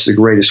 of course, the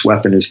greatest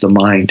weapon is the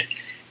mind.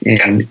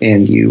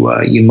 And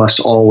you must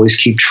always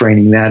keep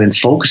training that and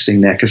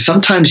focusing that, because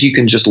sometimes you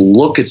can just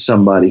look at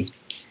somebody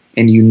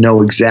and you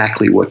know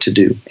exactly what to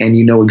do and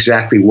you know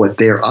exactly what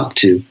they're up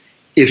to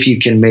if you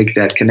can make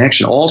that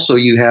connection. Also,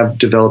 you have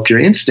developed your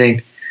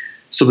instinct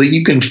so that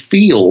you can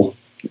feel,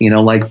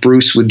 like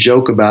Bruce would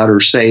joke about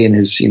or say in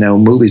his,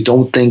 movies,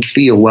 don't think,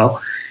 feel.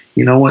 Well,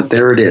 you know what?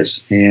 There it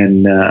is.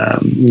 And,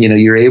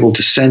 you're able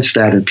to sense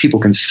that, and people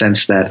can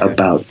sense that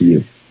about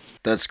you.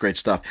 That's great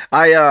stuff.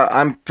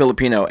 I'm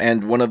Filipino,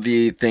 and one of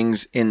the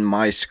things in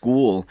my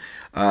school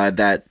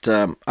that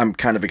I'm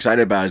kind of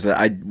excited about is that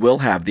I will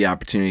have the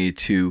opportunity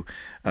to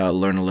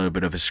learn a little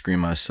bit of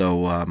Eskrima.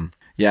 So,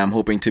 I'm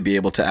hoping to be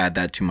able to add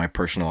that to my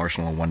personal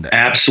arsenal one day.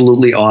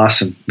 Absolutely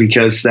awesome,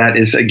 because that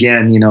is,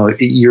 again,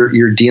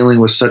 you're dealing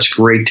with such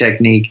great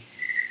technique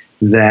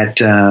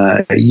that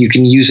you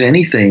can use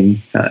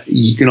anything.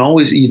 You can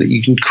always,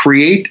 you can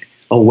create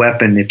a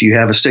weapon if you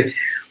have a stick.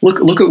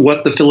 Look at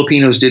what the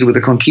Filipinos did with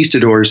the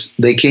conquistadors.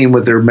 They came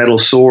with their metal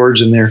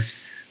swords and their,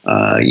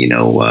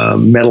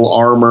 metal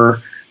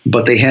armor,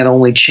 but they had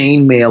only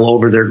chainmail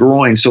over their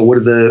groin. So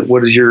what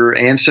did your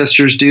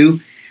ancestors do?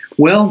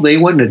 Well, they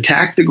wouldn't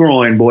attack the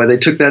groin, boy. They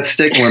took that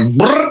stick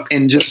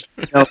and just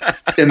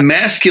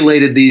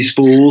emasculated these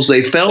fools.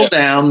 They fell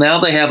down. Now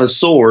they have a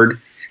sword,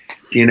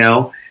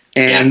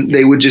 and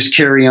they would just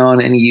carry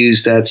on and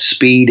use that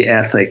speed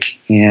ethic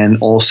and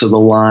also the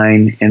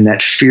line and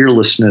that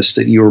fearlessness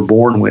that you were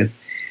born with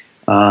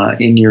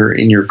in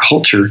your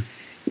culture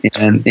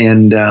and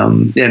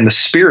the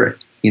spirit,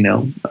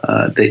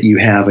 that you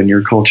have in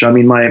your culture. I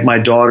mean, my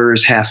daughter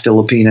is half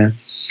Filipina.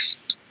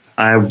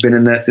 I've been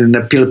in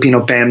the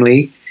Filipino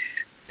family.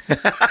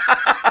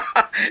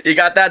 You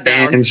got that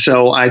down. And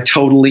so I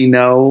totally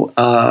know,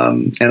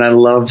 and I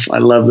love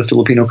the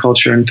Filipino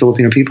culture and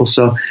Filipino people.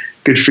 So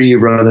good for you,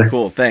 brother.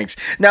 Cool, thanks.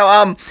 Now,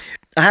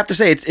 I have to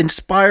say, it's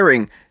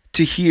inspiring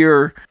to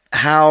hear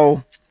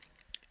how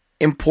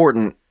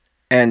important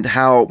and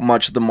how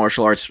much the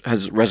martial arts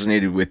has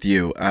resonated with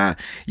you.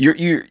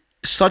 You're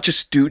such a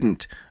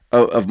student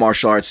of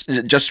martial arts.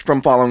 Just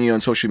from following you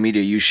on social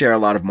media, you share a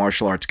lot of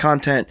martial arts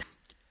content.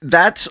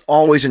 That's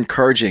always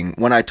encouraging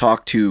when I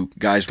talk to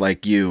guys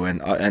like you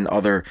and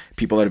other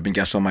people that have been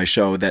guests on my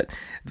show, that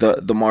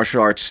the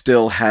martial arts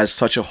still has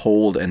such a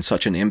hold and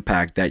such an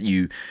impact that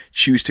you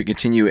choose to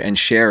continue and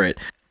share it.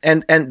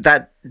 And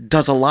that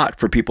does a lot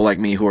for people like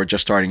me who are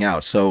just starting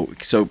out. So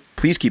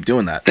please keep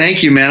doing that.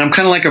 Thank you, man. I'm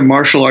kind of like a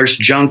martial arts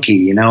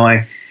junkie.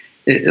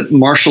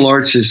 martial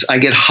arts is, I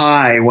get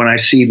high when I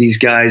see these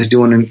guys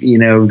doing,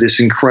 this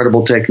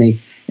incredible technique,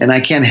 and I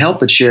can't help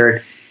but share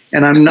it.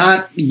 And I'm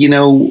not,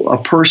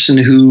 a person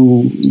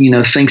who,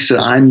 thinks that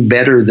I'm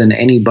better than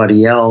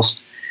anybody else.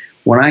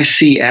 When I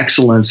see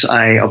excellence,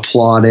 I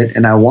applaud it,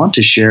 and I want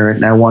to share it,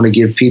 and I want to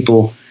give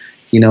people,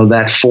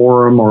 that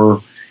forum,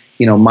 or,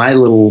 my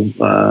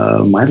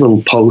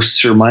little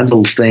posts or my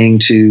little thing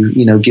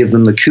to, give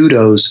them the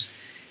kudos.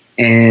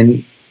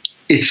 And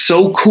it's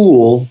so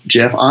cool,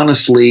 Jeff,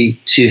 honestly,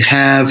 to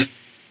have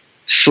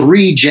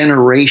 3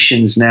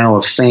 generations now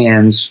of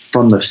fans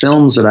from the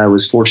films that I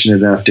was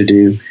fortunate enough to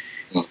do.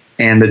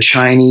 And the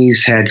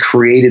Chinese had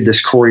created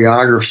this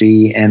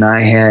choreography, and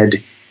I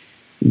had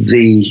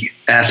the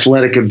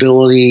athletic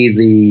ability,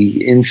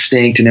 the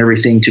instinct, and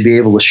everything to be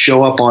able to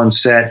show up on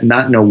set,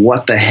 not know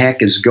what the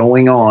heck is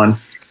going on,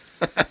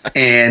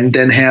 and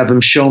then have them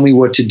show me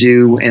what to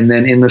do, and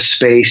then in the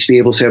space be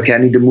able to say, okay, I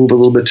need to move a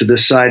little bit to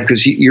this side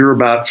because you're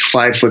about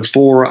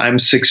 5'4", I'm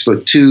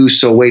 6'2",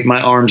 so wait, my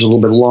arm's a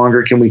little bit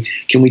longer. Can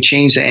we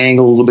change the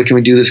angle a little bit? Can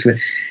we do this?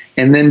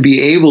 And then be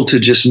able to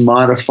just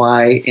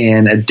modify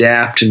and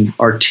adapt and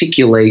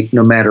articulate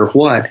no matter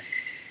what.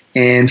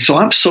 And so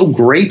I'm so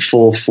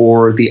grateful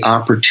for the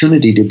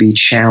opportunity to be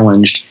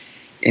challenged.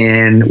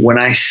 And when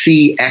I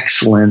see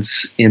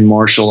excellence in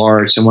martial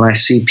arts, and when I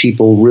see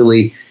people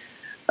really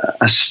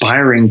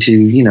aspiring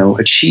to,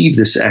 achieve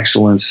this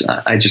excellence,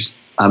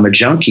 I'm a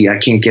junkie. I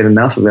can't get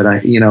enough of it.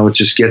 It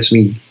just gets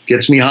me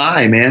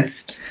high, man.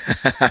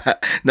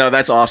 No,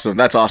 that's awesome.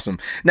 That's awesome.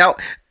 Now,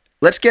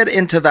 let's get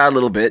into that a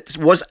little bit.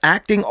 Was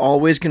acting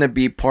always going to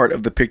be part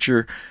of the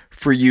picture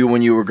for you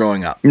when you were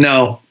growing up?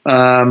 No.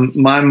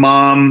 My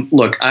mom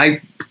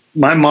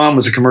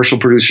was a commercial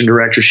producer and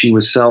director. She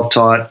was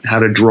self-taught how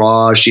to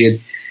draw. She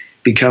had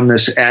become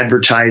this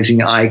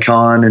advertising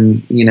icon.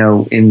 And,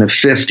 in the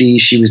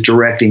 50s, she was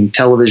directing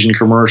television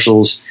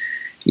commercials,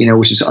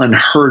 which is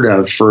unheard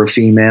of for a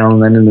female.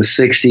 And then in the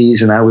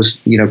 60s, and I was,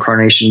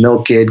 Carnation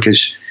Milk Kid,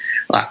 because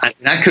I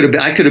could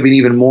have been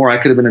even more.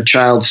 I could have been a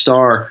child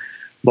star.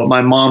 But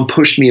my mom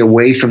pushed me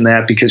away from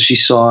that because she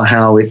saw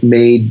how it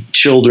made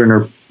children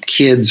or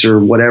kids or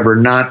whatever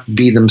not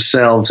be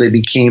themselves. They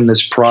became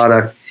this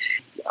product.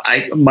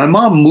 My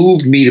mom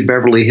moved me to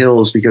Beverly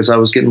Hills because I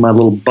was getting my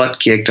little butt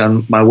kicked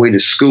on my way to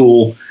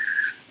school,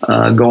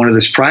 going to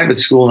this private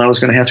school, and I was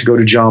going to have to go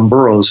to John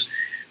Burroughs,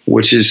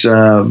 which is,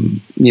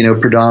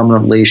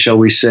 predominantly, shall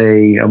we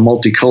say, a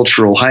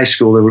multicultural high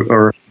school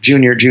or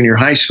junior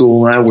high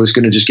school, and I was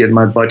going to just get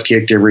my butt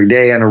kicked every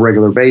day on a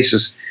regular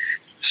basis.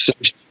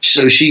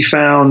 So she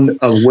found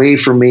a way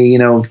for me,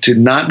 to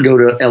not go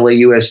to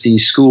LAUSD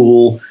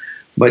school,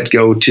 but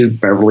go to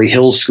Beverly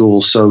Hills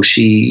school. So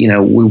she,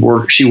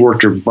 she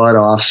worked her butt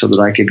off so that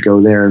I could go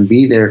there and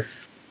be there.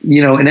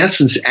 In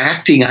essence,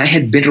 acting, I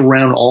had been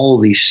around all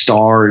of these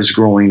stars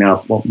growing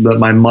up that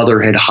my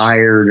mother had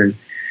hired. And,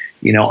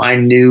 I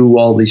knew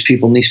all these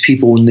people, and these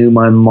people knew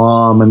my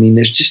mom. I mean,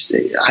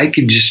 I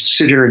could just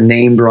sit here and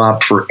name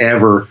drop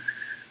forever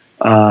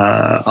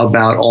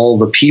about all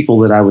the people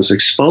that I was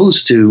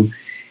exposed to.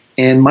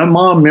 And my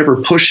mom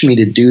never pushed me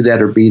to do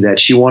that or be that.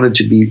 She wanted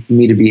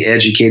me to be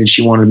educated.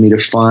 She wanted me to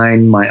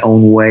find my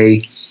own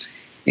way.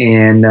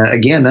 And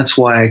again, that's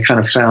why I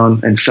kind of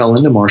found and fell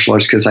into martial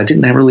arts, because I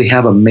didn't really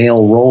have a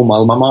male role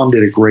model. My mom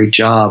did a great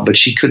job, but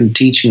she couldn't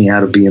teach me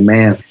how to be a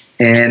man.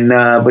 And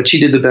but she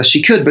did the best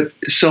she could. But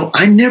so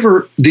I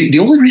never. The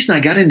only reason I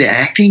got into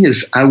acting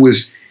is I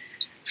was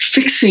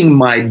fixing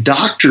my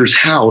doctor's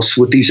house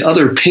with these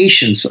other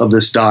patients of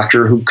this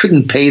doctor who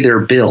couldn't pay their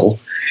bill.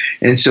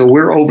 And so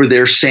we're over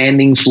there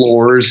sanding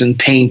floors and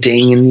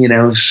painting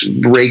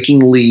and, raking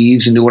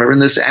leaves and doing whatever.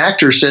 And this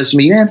actor says to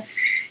me, man,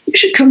 you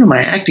should come to my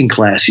acting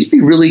class. You'd be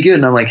really good.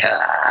 And I'm like,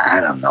 I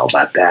don't know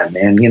about that,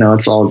 man.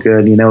 It's all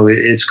good.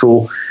 It's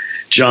cool.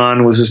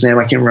 John was his name.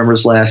 I can't remember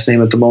his last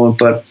name at the moment.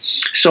 But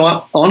so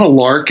on a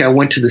lark, I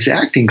went to this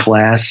acting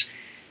class,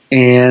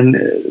 and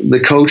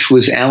the coach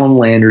was Alan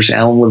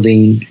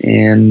Levine,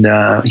 and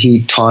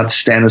he taught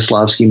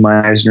Stanislavski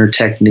Meisner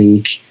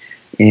technique.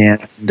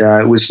 And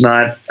it was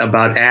not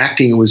about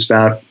acting. It was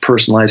about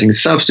personalizing and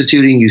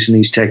substituting, using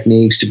these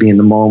techniques to be in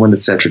the moment,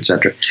 et cetera, et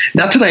cetera.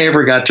 Not that I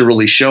ever got to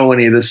really show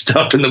any of this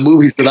stuff in the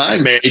movies that I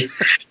made,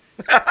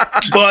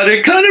 but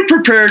it kind of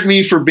prepared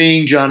me for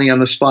being Johnny on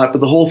the spot. But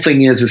the whole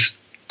thing is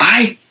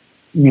I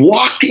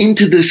walked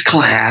into this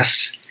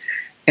class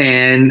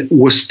and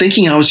was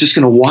thinking I was just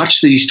going to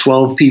watch these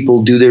 12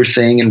 people do their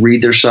thing and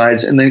read their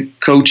sides. And the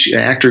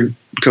actor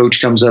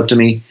coach comes up to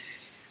me,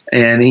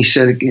 and he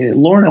said,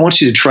 Lauren, I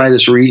want you to try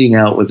this reading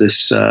out with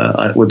this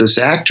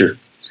actor.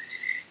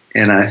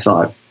 And I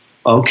thought,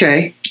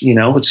 okay,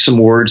 it's some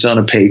words on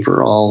a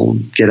paper. I'll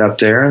get up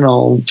there and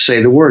I'll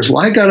say the words.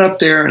 Well, I got up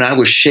there and I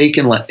was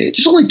shaking.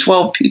 There's only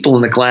 12 people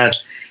in the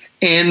class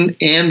and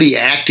the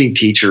acting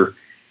teacher.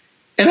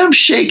 And I'm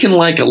shaking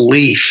like a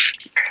leaf.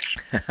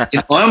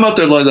 I'm up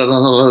there like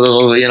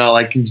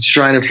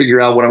trying to figure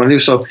out what I'm going to do.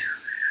 So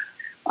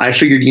I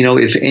figured,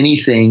 if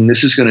anything,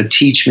 this is going to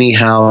teach me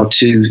how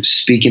to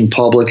speak in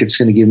public. It's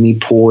going to give me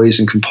poise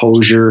and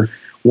composure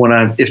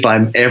if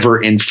I'm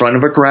ever in front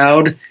of a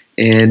crowd,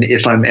 and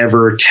if I'm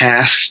ever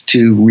tasked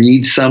to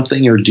read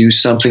something or do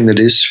something that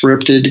is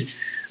scripted,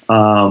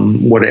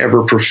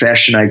 whatever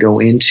profession I go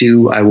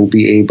into, I will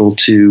be able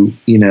to,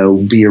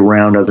 be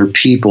around other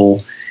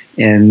people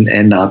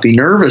and not be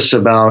nervous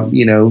about,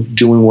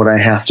 doing what I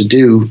have to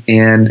do.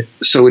 And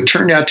so it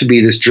turned out to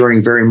be this journey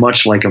very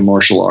much like a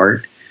martial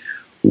art,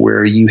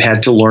 where you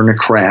had to learn a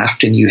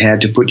craft and you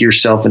had to put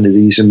yourself into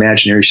these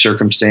imaginary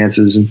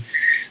circumstances and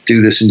do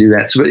this and do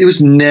that. So it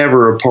was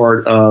never a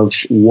part of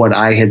what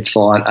I had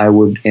thought I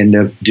would end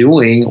up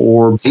doing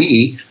or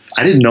be.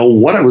 I didn't know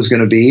what I was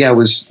going to be. I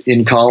was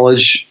in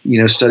college,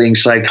 studying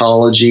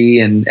psychology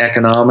and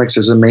economics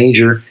as a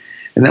major.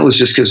 And that was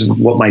just because of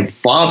what my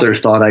father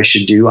thought I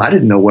should do. I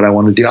didn't know what I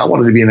wanted to do. I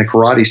wanted to be in a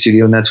karate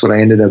studio, and that's what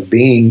I ended up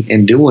being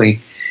and doing.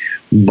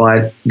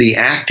 But the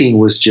acting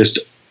was just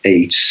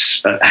a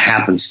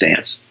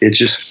happenstance. It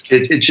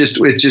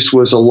just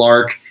was a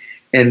lark.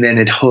 And then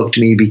it hooked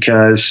me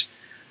because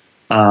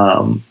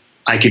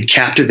I could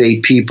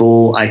captivate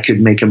people. I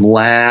could make them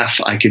laugh.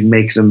 I could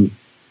make them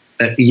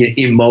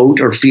emote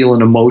or feel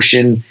an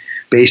emotion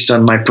based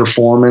on my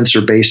performance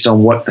or based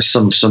on what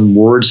some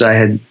words I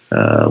had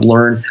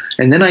learned.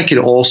 And then I could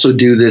also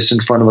do this in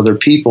front of other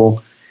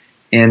people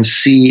and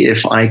see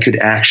if I could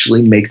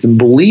actually make them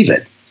believe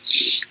it.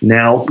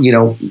 Now,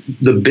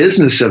 the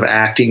business of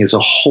acting is a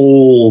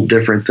whole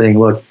different thing.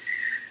 Look,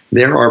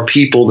 there are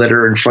people that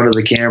are in front of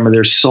the camera.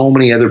 There's so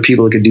many other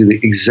people that could do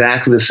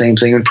exactly the same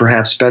thing and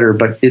perhaps better,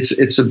 but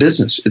it's a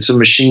business. It's a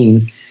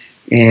machine.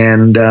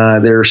 And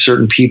there are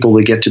certain people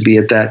that get to be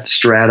at that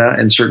strata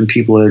and certain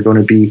people that are going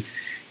to be,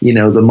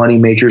 the money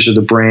makers or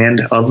the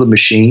brand of the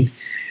machine.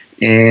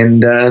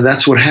 And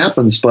that's what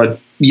happens. But,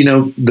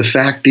 the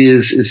fact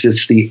is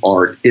it's the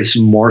art. It's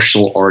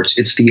martial arts.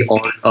 It's the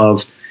art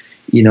of,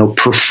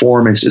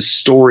 performance. It's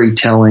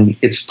storytelling.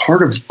 It's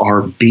part of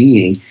our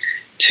being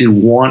to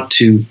want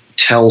to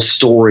tell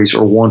stories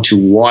or want to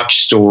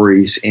watch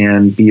stories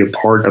and be a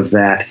part of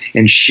that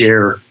and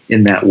share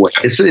in that way.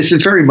 It's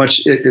very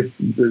much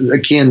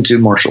akin to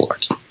martial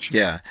arts.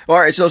 Yeah. All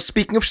right. So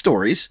speaking of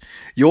stories,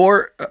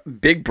 your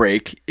big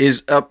break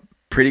is a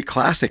pretty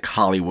classic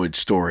Hollywood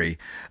story.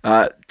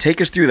 Take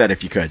us through that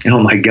if you could. Oh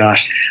my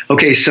gosh.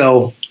 Okay.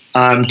 So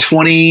I'm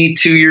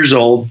 22 years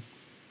old.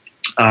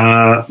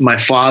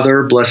 My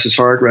father, bless his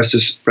heart, rest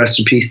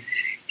in peace.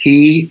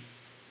 He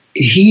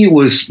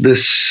was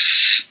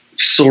this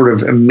sort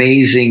of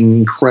amazing,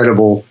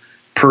 incredible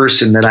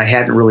person that I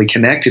hadn't really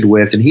connected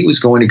with, and he was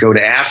going to go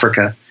to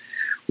Africa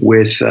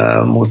with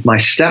my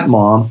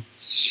stepmom.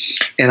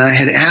 And I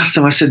had asked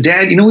him, I said,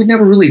 Dad, we've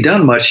never really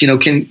done much,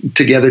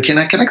 together. Can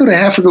I go to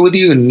Africa with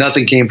you? And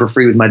nothing came for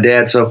free with my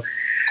dad. So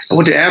I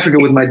went to Africa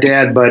with my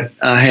dad, but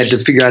I had to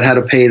figure out how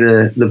to pay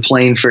the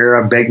plane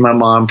fare. I begged my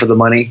mom for the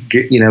money,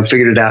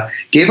 figured it out,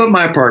 gave up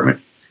my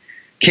apartment,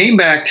 came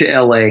back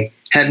to LA,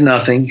 had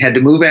nothing, had to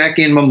move back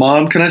in. My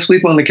mom, can I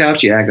sleep on the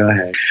couch? Yeah, go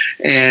ahead.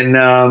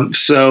 And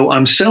so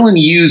I'm selling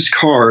used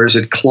cars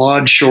at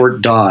Claude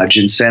Short Dodge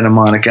in Santa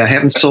Monica. I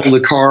haven't sold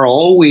a car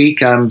all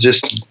week. I'm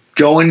just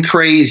going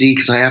crazy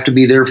because I have to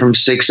be there from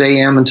 6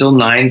 a.m. until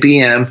 9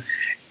 p.m.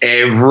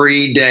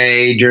 every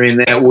day during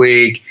that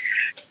week.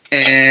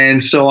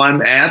 And so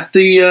I'm at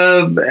the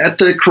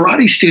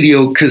karate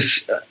studio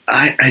because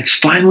it's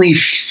finally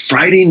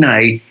Friday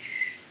night.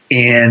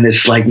 And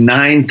it's like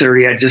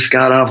 9:30. I just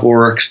got off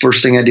work.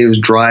 First thing I did was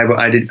drive.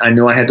 I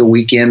knew I had the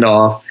weekend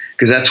off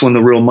because that's when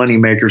the real money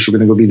makers were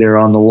going to go be there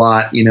on the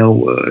lot.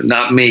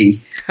 Not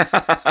me.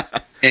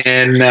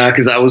 And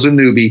because I was a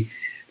newbie,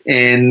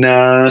 and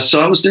so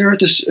I was there at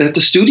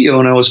the studio,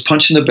 and I was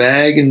punching the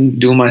bag and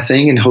doing my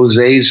thing. And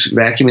Jose's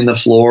vacuuming the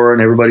floor,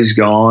 and everybody's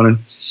gone.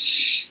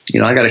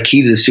 And I got a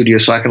key to the studio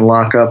so I can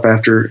lock up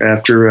after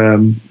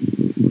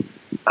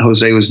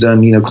Jose was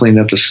done. Cleaning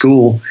up the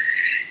school.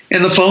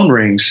 And the phone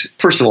rings.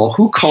 First of all,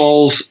 who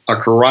calls a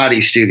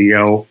karate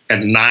studio at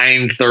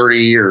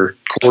 9:30 or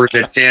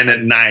 9:45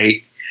 at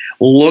night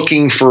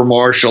looking for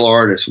martial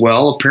artists?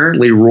 Well,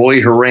 apparently Roy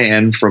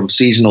Horan from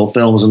Seasonal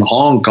Films in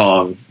Hong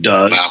Kong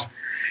does. Wow.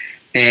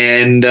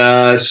 And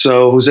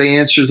so Jose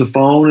answers the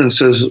phone and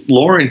says,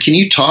 Lauren, can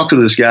you talk to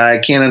this guy? I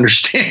can't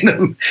understand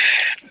him.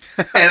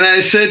 And I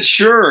said,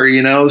 sure,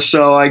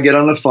 so I get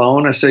on the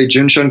phone. I say,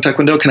 Junsheng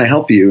Taekwondo, can I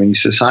help you? And he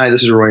says, hi,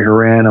 this is Roy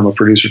Horan. I'm a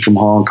producer from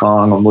Hong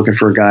Kong. I'm looking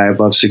for a guy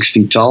above 6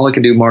 feet tall that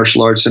can do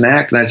martial arts and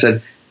act. And I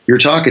said, you're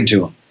talking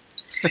to him.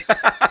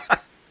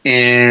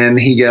 And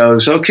he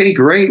goes, okay,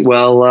 great.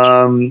 Well,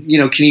 can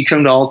you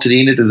come to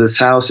Altadena to this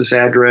house, this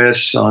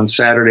address on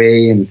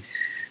Saturday? And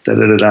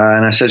da-da-da-da.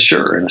 And I said,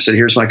 sure. And I said,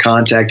 here's my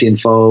contact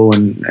info,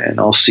 and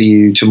I'll see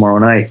you tomorrow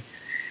night.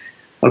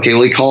 Okay,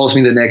 well, he calls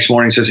me the next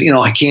morning and says,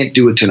 I can't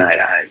do it tonight.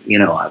 I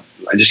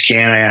just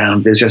can't.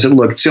 I'm busy. I said,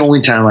 look, it's the only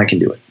time I can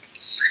do it.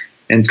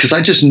 And because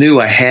I just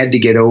knew I had to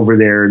get over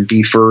there and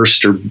be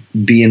first or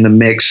be in the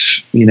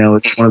mix.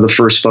 It's one of the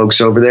first folks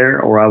over there,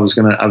 or I was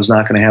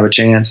not going to have a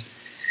chance.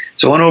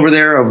 So I went over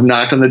there, I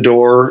knocked on the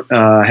door,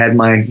 had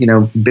my,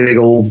 big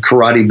old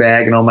karate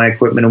bag and all my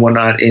equipment and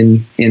whatnot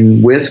in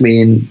with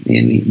me.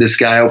 And this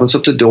guy opens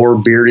up the door,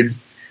 bearded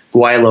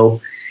Guilo,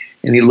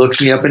 and he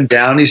looks me up and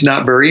down. He's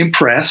not very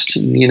impressed.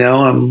 And,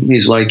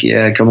 he's like,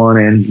 yeah, come on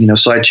in.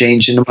 So I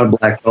changed into my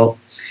black belt.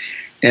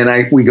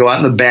 And we go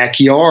out in the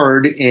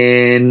backyard,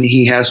 and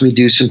he has me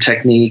do some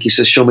technique. He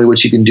says, show me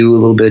what you can do a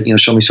little bit.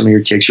 Show me some of your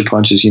kicks, your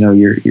punches,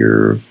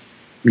 your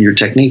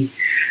technique.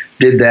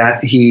 Did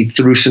that. He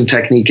threw some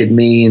technique at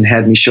me and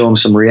had me show him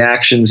some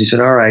reactions. He said,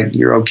 all right,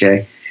 you're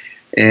okay.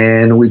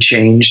 And we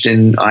changed,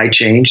 and I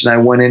changed, and I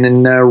went in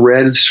and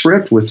read a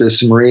script with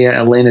this Maria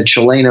Elena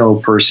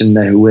Chileno person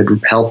who had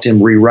helped him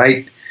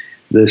rewrite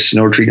this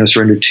No Retreat, No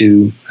Surrender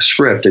 2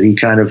 script that he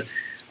kind of,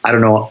 I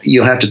don't know,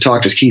 you'll have to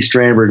talk to Keith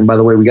Strandberg. And by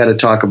the way, we got to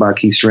talk about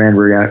Keith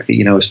Strandberg,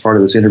 as part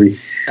of this interview.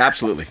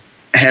 Absolutely.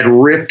 Had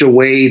ripped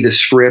away the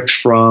script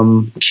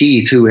from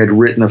Keith, who had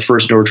written the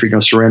first No Retreat, No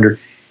Surrender,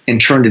 and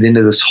turned it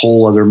into this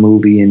whole other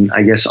movie, and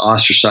I guess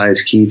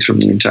ostracized Keith from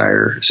the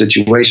entire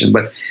situation.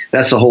 But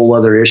that's a whole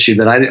other issue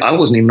that I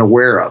wasn't even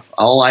aware of.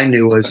 All I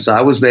knew was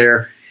I was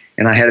there,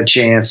 and I had a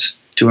chance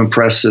to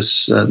impress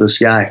this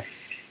guy.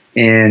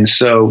 And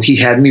so he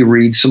had me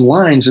read some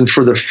lines, and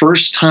for the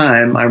first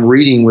time, I'm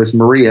reading with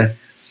Maria,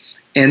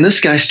 and this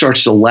guy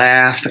starts to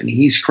laugh, and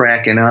he's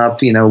cracking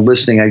up,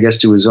 listening, I guess,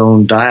 to his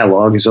own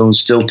dialogue, his own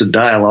stilted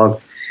dialogue.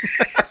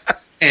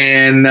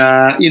 And,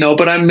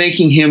 but I'm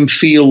making him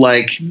feel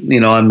like,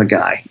 I'm the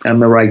guy.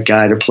 I'm the right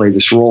guy to play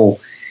this role.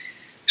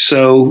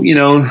 So,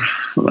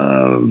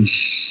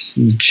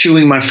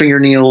 chewing my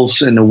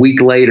fingernails, and a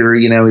week later,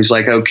 he's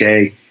like,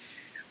 okay,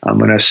 I'm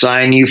going to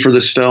assign you for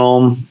this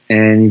film,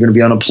 and you're going to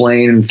be on a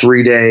plane in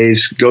 3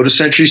 days. Go to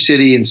Century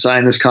City and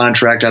sign this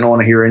contract. I don't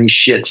want to hear any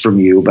shit from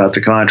you about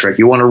the contract.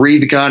 You want to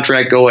read the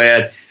contract, go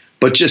ahead,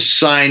 but just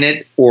sign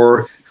it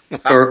or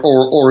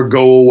go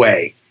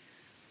away.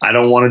 I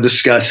don't want to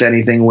discuss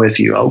anything with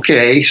you.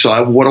 Okay,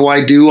 so what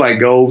do? I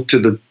go to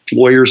the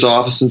lawyer's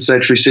office in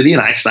Century City and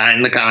I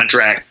sign the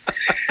contract.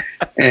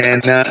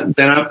 And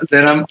then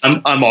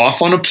I'm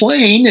off on a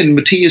plane. And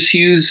Matthias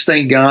Hues,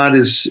 thank God,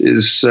 is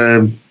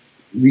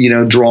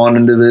drawn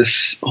into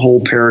this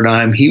whole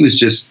paradigm. He was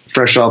just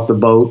fresh off the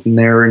boat and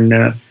there in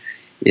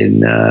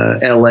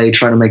L.A.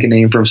 trying to make a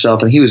name for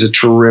himself, and he was a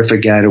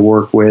terrific guy to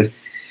work with.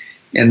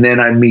 And then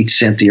I meet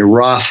Cynthia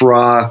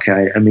Rothrock.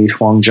 I meet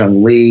Huang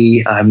Jung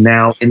Lee. I'm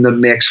now in the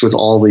mix with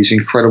all these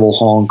incredible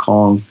Hong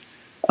Kong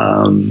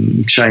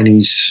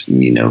Chinese,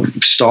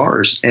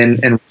 stars.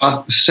 And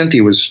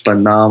Cynthia was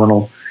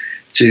phenomenal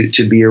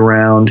to be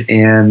around.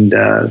 And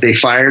they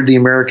fired the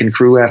American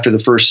crew after the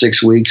first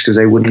 6 weeks because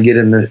they wouldn't get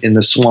in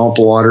the swamp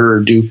water or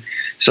do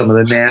some of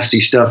the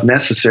nasty stuff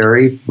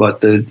necessary.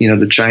 But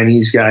the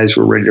Chinese guys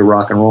were ready to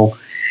rock and roll.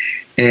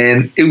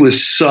 And it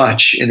was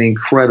such an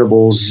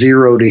incredible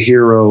zero to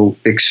hero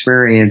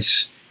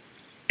experience.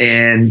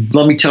 And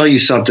let me tell you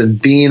something,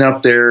 being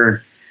up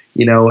there,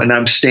 and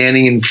I'm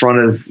standing in front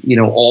of,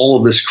 all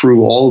of this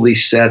crew, all of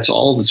these sets,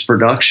 all of this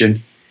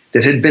production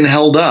that had been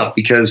held up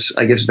because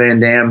I guess Van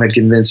Damme had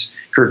convinced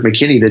Kurt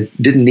McKinney that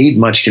didn't need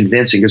much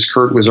convincing because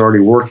Kurt was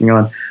already working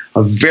on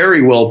a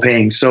very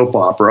well-paying soap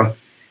opera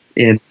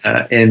in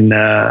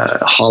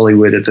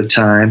Hollywood at the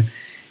time.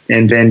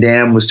 And Van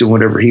Damme was doing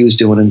whatever he was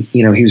doing, and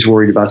he was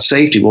worried about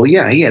safety. Well,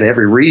 yeah, he had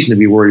every reason to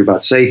be worried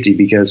about safety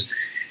because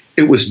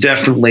it was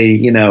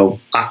definitely,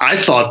 I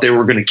thought they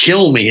were going to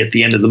kill me at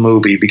the end of the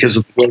movie because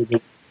of the way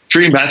they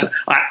treated me.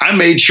 I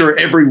made sure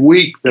every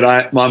week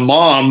that my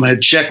mom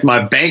had checked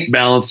my bank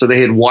balance so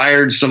they had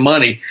wired some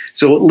money,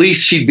 so at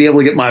least she'd be able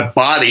to get my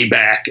body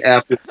back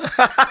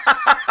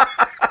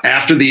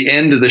after the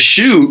end of the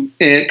shoot,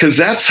 because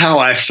that's how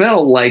I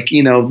felt like,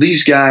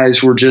 these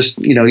guys were just,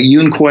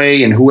 Yuen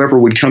Kwai and whoever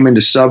would come in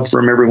to sub for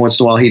him every once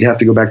in a while. He'd have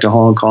to go back to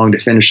Hong Kong to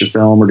finish the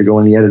film or to go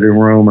in the editing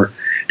room or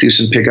do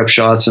some pickup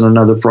shots in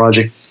another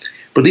project.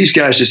 But these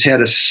guys just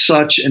had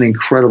such an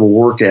incredible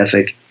work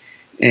ethic,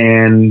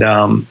 and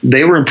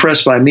they were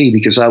impressed by me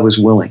because I was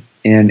willing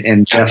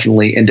and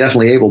definitely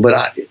able.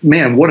 But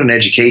man, what an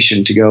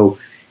education to go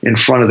in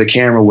front of the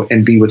camera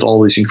and be with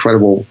all these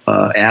incredible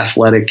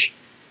athletic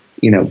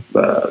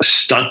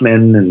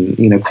stuntmen and,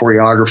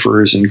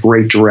 choreographers and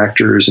great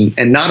directors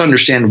and not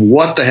understand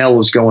what the hell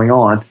is going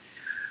on,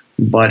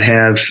 but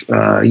have,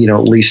 at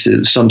least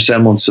some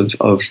semblance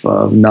of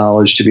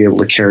knowledge to be able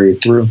to carry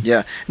it through.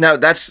 Yeah. Now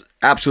that's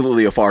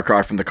absolutely a far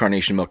cry from the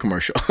Carnation Milk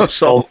commercial.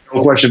 So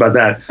no question about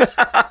that.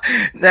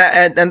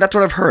 and that's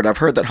what I've heard. I've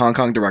heard that Hong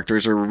Kong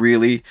directors are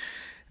really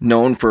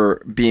known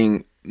for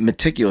being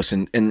meticulous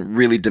and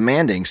really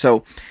demanding.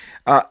 So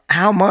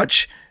how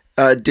much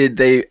did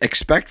they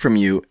expect from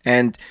you,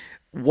 and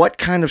what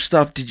kind of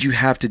stuff did you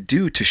have to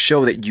do to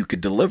show that you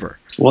could deliver?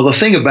 Well, the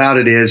thing about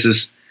it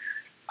is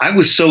I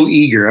was so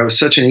eager. I was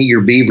such an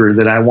eager beaver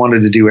that I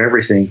wanted to do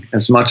everything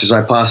as much as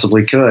I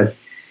possibly could.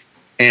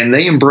 And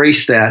they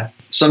embraced that.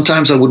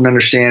 Sometimes I wouldn't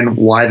understand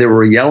why they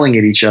were yelling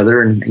at each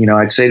other. And,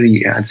 I'd say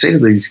to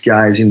these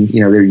guys, and,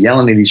 they're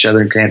yelling at each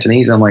other in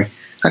Cantonese. I'm like,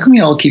 how come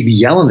y'all keep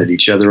yelling at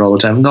each other all the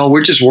time? No,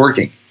 we're just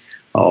working.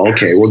 Oh,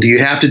 okay. Well, do you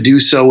have to do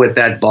so at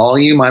that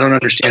volume? I don't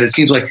understand. It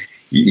seems like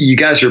you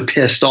guys are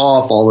pissed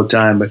off all the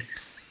time, but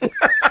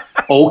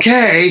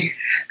okay.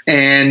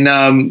 And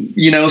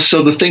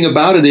so the thing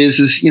about it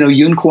is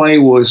Yun Kuei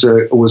was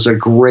a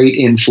great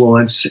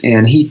influence,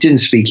 and he didn't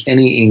speak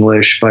any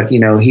English, but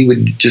he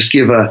would just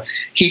give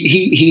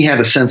he had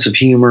a sense of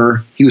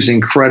humor. He was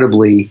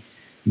incredibly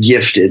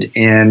gifted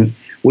and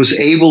was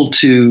able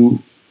to,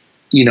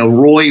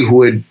 Roy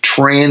would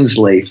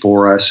translate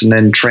for us and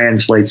then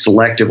translate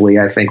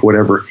selectively, I think,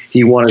 whatever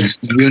he wanted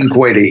Yun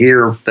Kuei to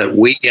hear that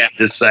we had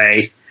to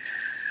say.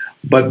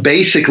 But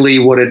basically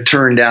what it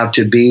turned out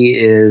to be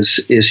is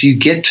you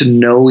get to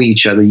know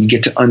each other. You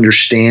get to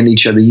understand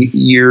each other.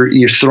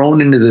 You're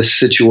thrown into this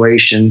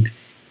situation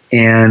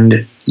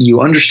and you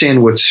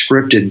understand what's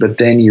scripted, but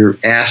then you're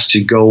asked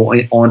to go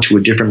onto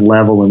a different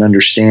level in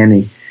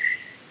understanding.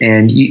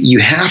 And you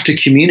have to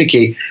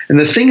communicate. And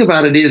the thing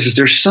about it is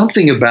there's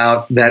something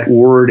about that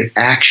word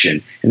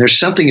action, and there's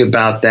something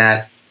about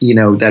that,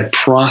 that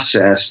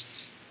process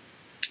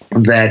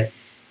that,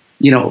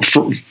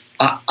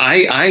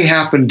 I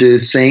happen to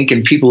think,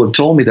 and people have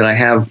told me that I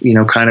have,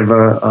 kind of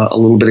a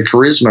little bit of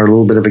charisma or a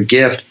little bit of a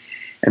gift.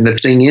 And the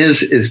thing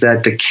is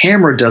that the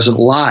camera doesn't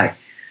lie.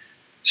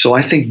 So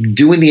I think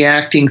doing the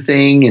acting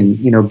thing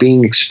and,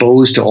 being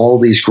exposed to all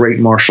these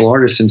great martial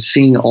artists and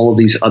seeing all of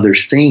these other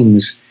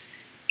things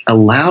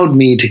allowed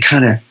me to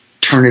kind of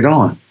turn it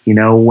on,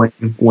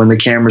 when the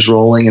camera's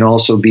rolling, and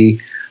also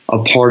be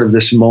a part of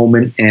this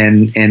moment.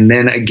 And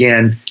then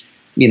again,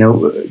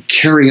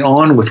 carry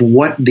on with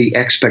what the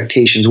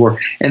expectations were.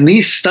 And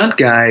these stunt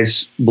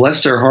guys,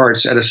 bless their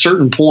hearts, at a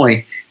certain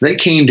point, they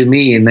came to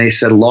me and they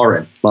said,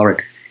 Lauren,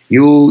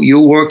 you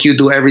work, you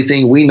do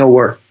everything. We know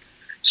work.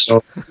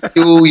 So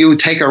you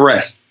take a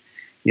rest,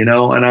 and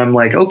I'm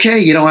like,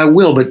 okay, I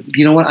will, but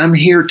you know what? I'm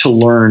here to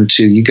learn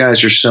too. You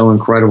guys are so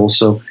incredible.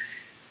 So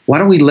why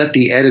don't we let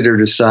the editor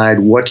decide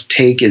what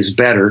take is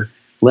better?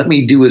 Let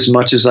me do as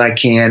much as I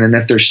can. And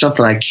if there's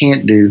something I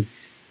can't do,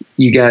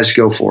 you guys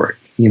go for it.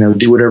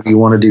 Do whatever you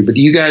want to do. But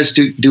you guys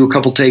do a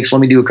couple takes. Let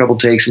me do a couple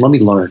takes and let me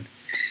learn.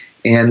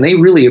 And they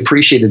really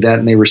appreciated that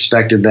and they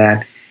respected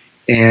that.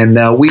 And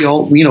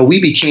we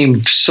became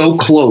so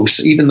close,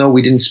 even though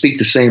we didn't speak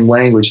the same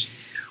language.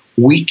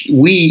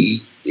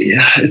 We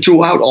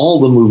throughout all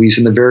the movies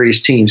and the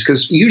various teams,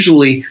 because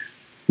usually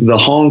the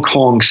Hong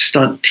Kong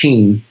stunt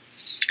team,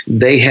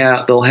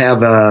 they'll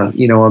have a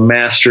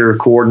master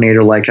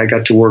coordinator. Like I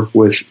got to work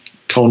with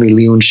Tony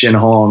Leung Shin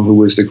Hong, who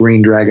was the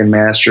Green Dragon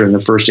master in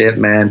the first Ip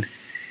Man.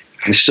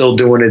 He's still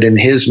doing it in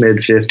his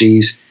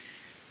mid-50s.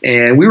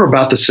 And we were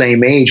about the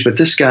same age, but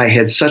this guy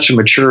had such a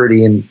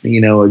maturity and,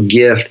 a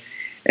gift.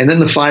 And then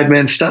the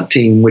 5-man stunt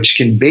team, which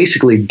can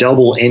basically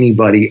double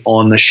anybody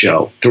on the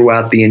show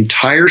throughout the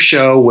entire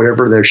show,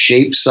 whatever their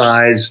shape,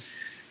 size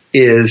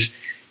is,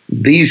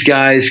 these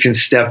guys can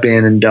step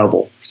in and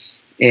double,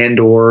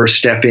 and or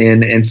step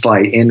in and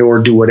fight, and or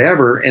do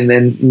whatever, and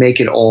then make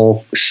it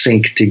all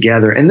sync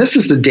together. And this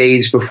is the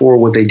days before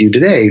what they do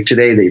today.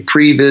 Today they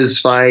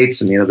previs fights,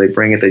 and they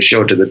bring it, they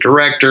show it to the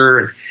director,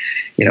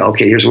 and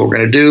okay, here's what we're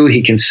going to do.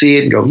 He can see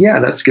it and go, yeah,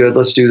 that's good.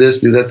 Let's do this,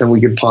 do that. Then we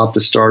could pop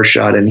the star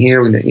shot in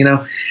here.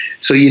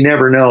 So you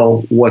never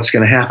know what's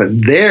going to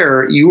happen.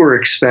 There, you were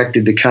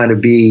expected to kind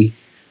of be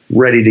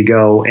ready to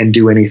go and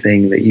do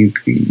anything that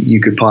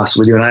you could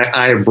possibly do, and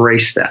I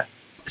embraced that.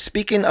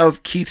 Speaking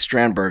of Keith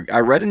Strandberg, I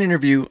read an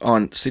interview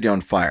on City on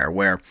Fire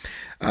where,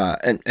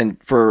 and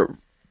for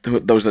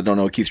those that don't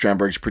know, Keith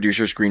Strandberg's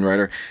producer,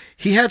 screenwriter,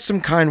 he had some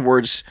kind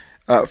words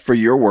for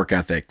your work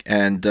ethic.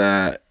 And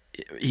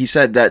he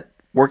said that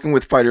working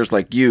with fighters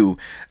like you,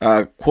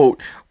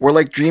 quote, were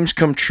like dreams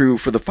come true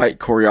for the fight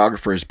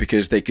choreographers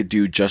because they could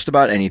do just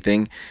about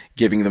anything,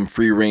 giving them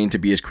free rein to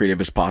be as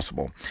creative as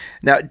possible.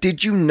 Now,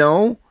 did you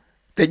know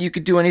that you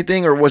could do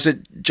anything, or was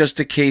it just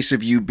a case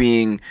of you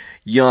being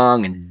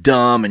young and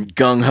dumb and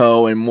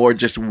gung-ho and more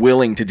just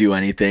willing to do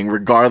anything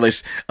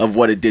regardless of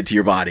what it did to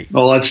your body?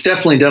 Well, it's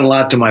definitely done a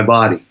lot to my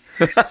body.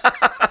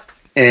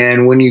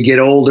 And when you get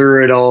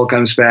older, it all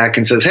comes back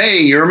and says, hey,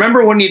 you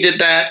remember when you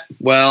did that?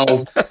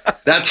 Well,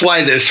 that's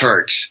why this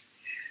hurts.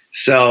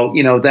 So,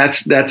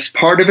 that's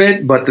part of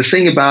it. But the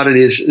thing about it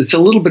is it's a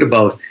little bit of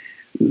both.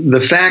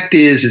 The fact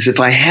is if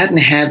I hadn't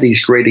had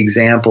these great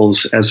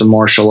examples as a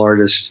martial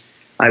artist,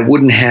 I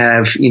wouldn't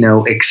have,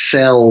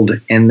 excelled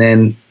and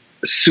then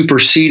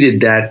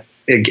superseded that,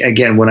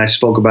 again, when I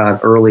spoke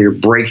about earlier,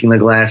 breaking the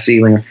glass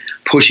ceiling,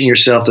 pushing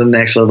yourself to the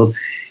next level,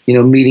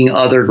 meeting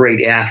other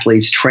great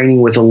athletes,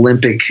 training with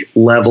Olympic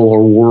level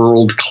or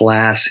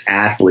world-class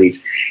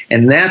athletes.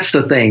 And that's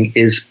the thing,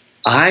 is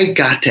I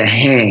got to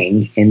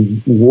hang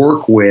and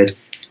work with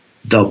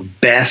the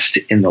best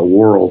in the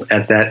world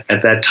at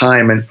that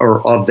time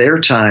or of their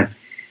time.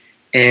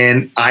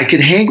 And I could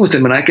hang with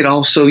them, and I could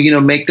also,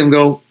 make them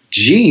go,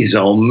 geez,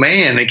 oh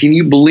man, can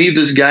you believe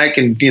this guy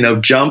can,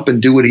 jump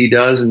and do what he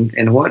does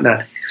and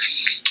whatnot.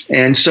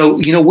 And so,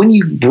 when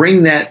you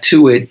bring that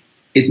to it,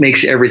 it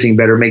makes everything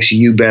better. It makes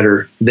you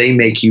better. They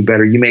make you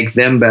better. You make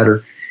them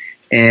better.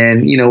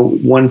 And,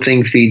 one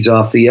thing feeds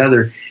off the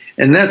other.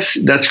 And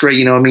that's great.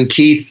 You know, I mean,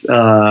 Keith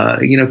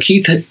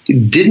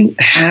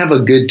didn't have a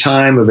good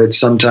time of it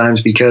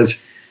sometimes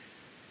because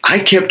I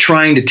kept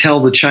trying to tell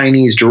the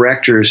Chinese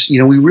directors, you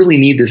know, we really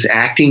need this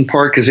acting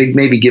part, because they'd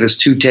maybe give us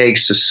 2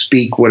 takes to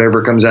speak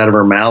whatever comes out of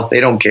our mouth. They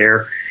don't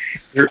care.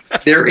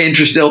 They're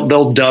interested.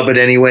 They'll dub it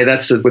anyway.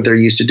 That's what they're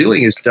used to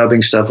doing, is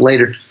dubbing stuff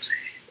later.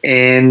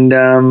 And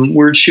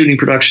we're shooting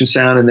production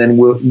sound, and then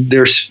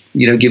they're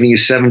giving you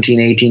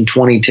 17, 18,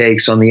 20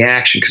 takes on the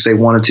action because they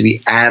want it to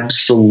be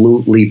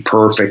absolutely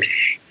perfect.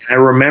 I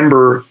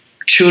remember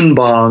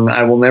chunbong.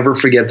 I will never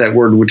forget that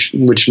word,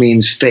 which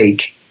means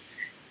fake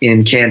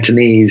in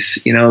Cantonese.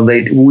 You know,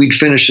 we'd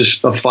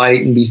finish a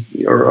fight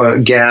or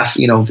a gaff,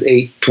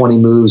 8, 20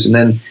 moves, and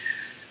then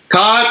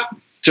cut,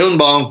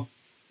 chunbong.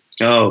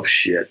 Oh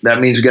shit! That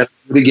means we got to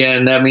do it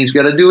again. That means we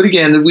got to do it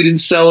again. We didn't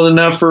sell it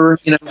enough for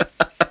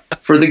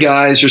for the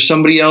guys or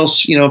somebody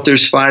else. You know, if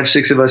there's 5,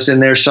 6 of us in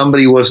there,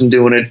 somebody wasn't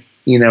doing it,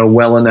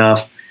 well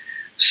enough.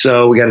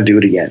 So we got to do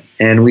it again.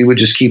 And we would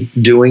just keep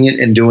doing it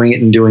and doing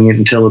it and doing it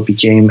until it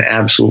became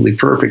absolutely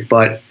perfect.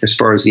 But as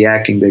far as the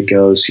acting bit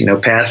goes,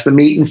 pass the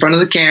meat in front of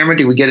the camera.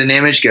 Do we get an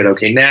image? Good.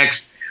 Okay,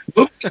 next.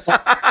 Oops.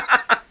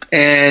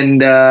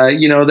 And,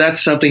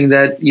 that's something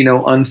that,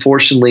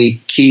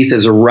 unfortunately, Keith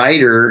as a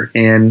writer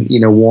and,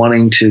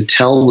 wanting to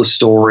tell the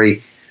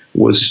story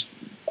was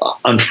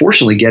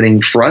unfortunately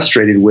getting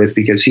frustrated with,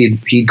 because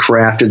he'd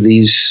crafted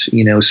these,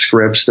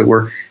 scripts that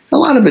were, a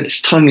lot of it's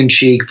tongue in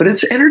cheek, but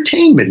it's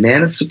entertainment,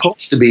 man. It's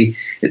supposed to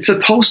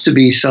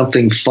be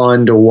something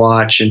fun to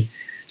watch and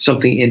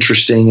something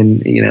interesting.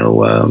 And,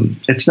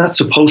 it's not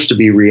supposed to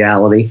be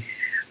reality.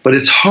 But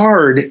it's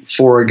hard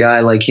for a guy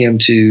like him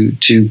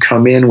to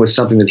come in with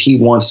something that he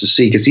wants to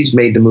see, because he's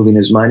made the movie in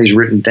his mind, he's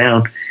written it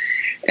down,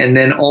 and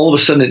then all of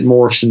a sudden it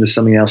morphs into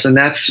something else, and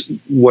that's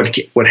what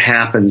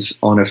happens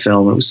on a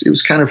film. It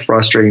was kind of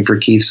frustrating for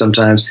Keith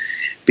sometimes,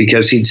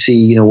 because he'd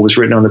see what was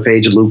written on the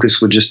page, and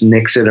Lucas would just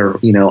nix it, or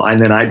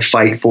and then I'd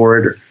fight for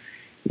it,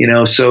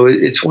 or So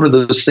it's one of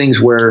those things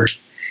where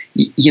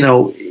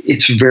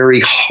it's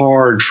very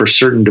hard for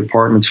certain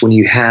departments when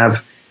you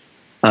have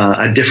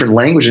a different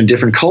language and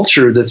different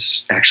culture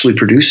that's actually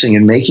producing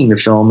and making the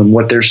film, and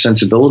what their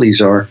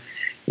sensibilities are.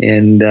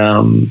 And,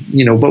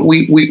 but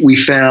we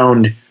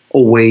found a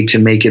way to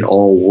make it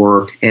all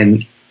work.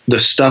 And the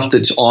stuff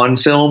that's on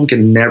film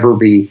can never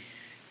be,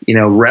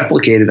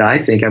 replicated, I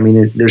think. I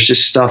mean, there's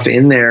just stuff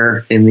in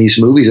there in these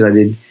movies that I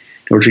did,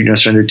 No Retreat, No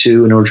Surrender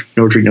 2, and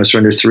No Retreat, No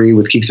Surrender 3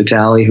 with Keith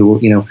Vitale, who,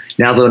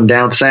 now that I'm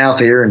down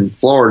south here in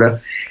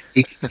Florida,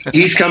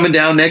 he's coming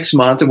down next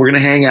month, and we're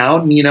going to hang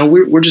out, and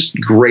we're just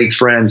great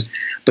friends.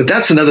 But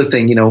that's another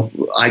thing.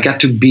 I got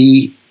to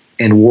be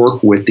and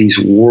work with these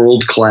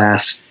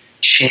world-class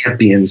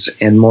champions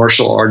and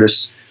martial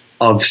artists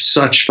of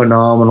such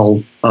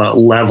phenomenal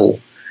level.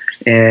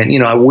 And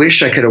I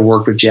wish I could have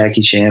worked with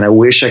Jackie Chan. I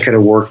wish I could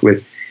have worked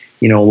with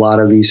a lot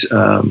of these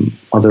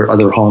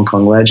other Hong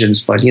Kong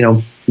legends. But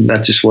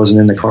that just wasn't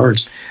in the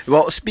cards.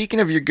 Well, speaking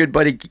of your good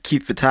buddy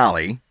Keith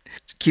Vitale,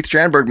 Keith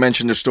Strandberg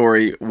mentioned a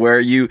story where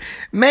you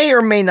may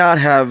or may not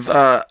have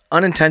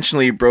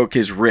unintentionally broke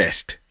his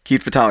wrist.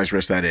 Keith Vitale's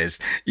wrist, that is.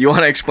 You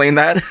want to explain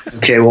that?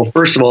 Okay, well,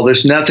 first of all,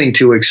 there's nothing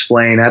to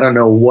explain. I don't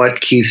know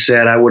what Keith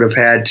said. I would have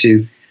had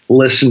to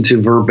listen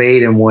to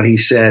verbatim what he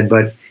said,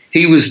 but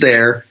he was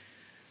there.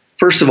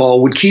 First of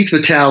all, would Keith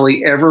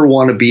Vitale ever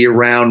want to be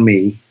around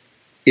me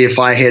if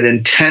I had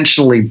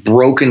intentionally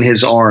broken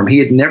his arm? He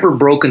had never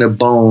broken a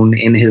bone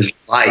in his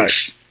life.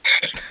 Right.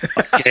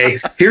 Okay,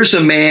 here's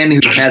a man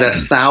who had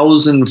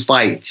 1,000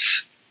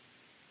 fights,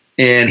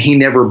 and he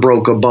never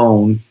broke a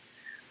bone.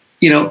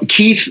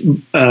 Keith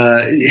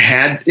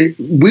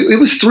it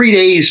was 3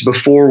 days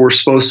before we're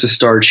supposed to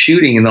start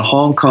shooting, and the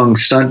Hong Kong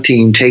stunt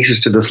team takes us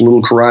to this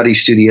little karate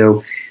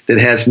studio that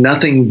has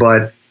nothing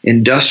but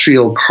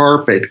industrial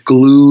carpet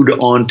glued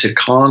onto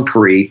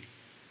concrete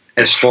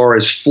as far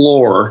as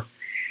floor.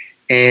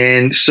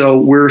 And so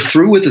we're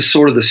through with the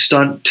sort of the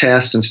stunt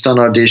tests and stunt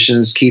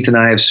auditions. Keith and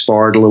I have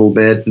sparred a little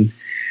bit, and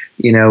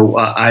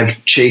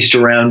I've chased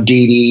around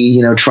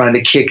Dee, trying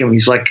to kick him.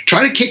 He's like,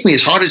 try to kick me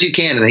as hard as you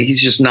can, and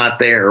he's just not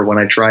there when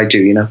I try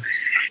to,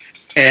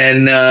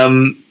 And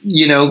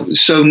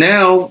so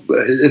now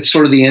it's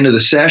sort of the end of the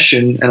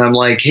session, and I'm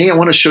like, hey, I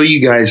want to show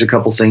you guys a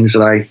couple things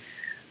that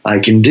I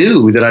can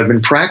do that I've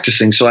been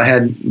practicing. So I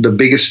had the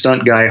biggest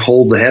stunt guy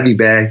hold the heavy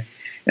bag.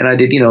 And I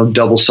did,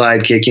 double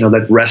side kick,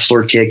 that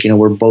wrestler kick,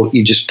 where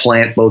you just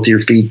plant both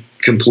your feet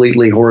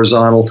completely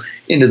horizontal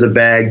into the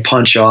bag,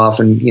 punch off,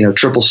 and,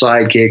 triple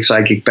side kick,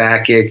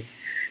 back kick,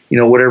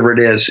 whatever it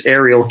is,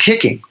 aerial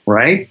kicking,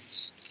 right?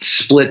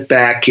 Split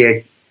back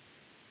kick,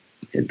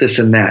 this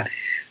and that.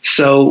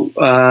 So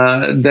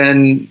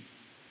then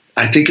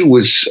I think it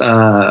was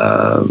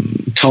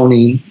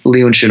Tony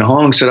Leon Shin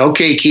Hong said,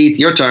 okay, Keith,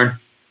 your turn.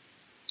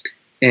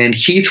 And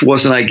Keith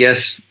wasn't, I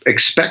guess,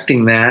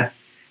 expecting that.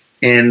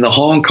 And the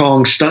Hong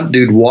Kong stunt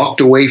dude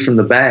walked away from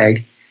the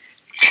bag,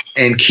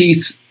 and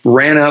Keith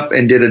ran up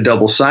and did a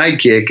double side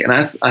kick. And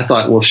I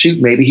thought, well,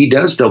 shoot, maybe he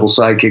does double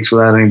side kicks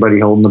without anybody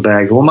holding the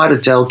bag. Who am I to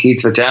tell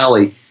Keith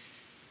Vitale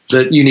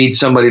that you need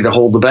somebody to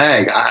hold the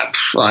bag.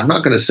 I'm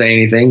not going to say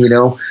anything,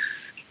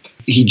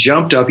 He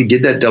jumped up, he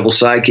did that double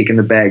side kick, and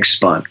the bag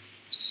spun.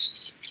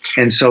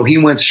 And so he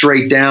went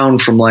straight down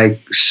from like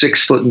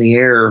 6 foot in the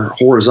air,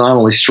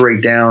 horizontally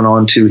straight down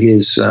onto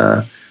his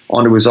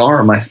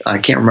arm. I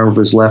can't remember if it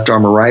was left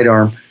arm or right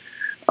arm,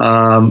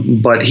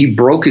 but he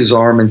broke his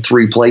arm in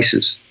 3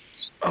 places.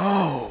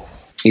 Oh.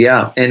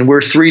 Yeah, and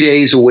we're 3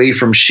 days away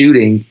from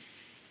shooting,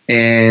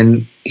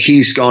 and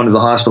he's gone to the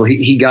hospital.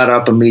 He got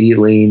up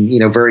immediately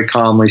and, very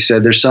calmly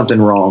said, "There's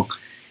something wrong."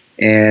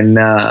 And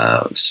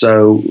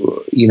so,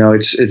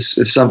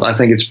 it's something. I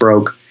think it's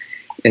broke.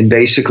 And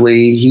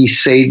basically, he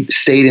stayed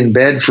in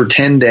bed for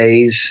 10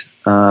 days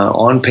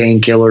on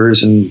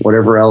painkillers and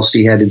whatever else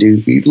he had to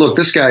do. Look,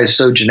 this guy is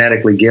so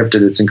genetically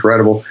gifted; it's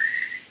incredible.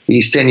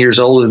 He's 10 years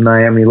older than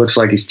I am, and he looks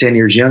like he's 10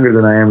 years younger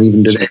than I am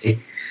even today.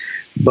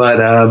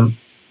 But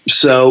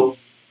so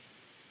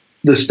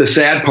the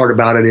sad part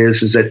about it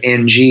is that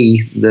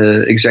NG,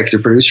 the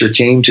executive producer,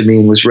 came to me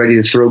and was ready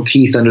to throw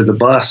Keith under the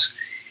bus.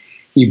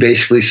 He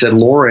basically said,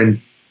 "Lauren,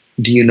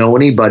 do you know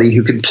anybody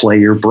who can play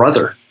your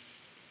brother?"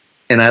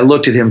 And I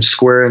looked at him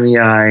square in the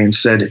eye and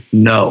said,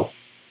 "No."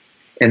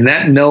 And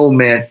that no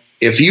meant,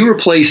 if you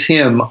replace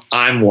him,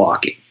 I'm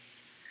walking.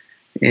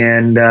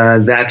 And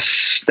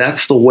that's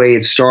the way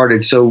it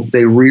started. So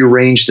they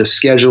rearranged the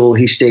schedule.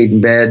 He stayed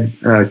in bed.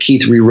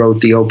 Keith rewrote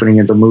the opening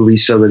of the movie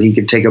so that he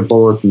could take a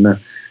bullet in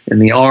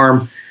the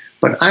arm.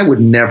 But I would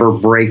never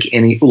break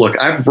any. Look,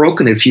 I've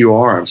broken a few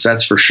arms,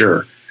 that's for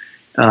sure.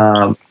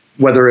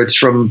 Whether it's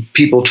from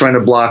people trying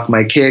to block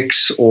my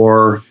kicks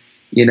or,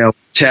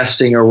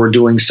 testing, or we're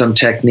doing some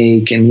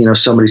technique and,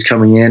 somebody's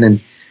coming in and,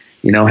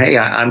 "Hey,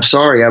 I'm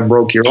sorry, I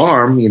broke your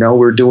arm."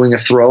 We're doing a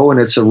throw and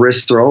it's a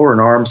wrist throw or an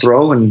arm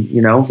throw, and,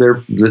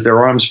 their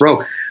arms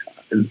broke.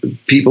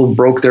 People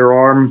broke their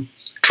arm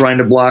trying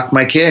to block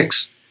my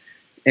kicks.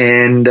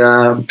 And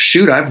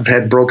I've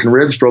had broken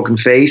ribs, broken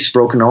face,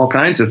 broken all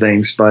kinds of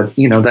things. But,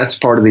 that's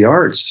part of the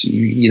arts.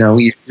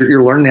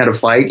 You're learning how to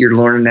fight. You're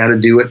learning how to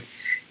do it.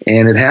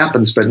 And it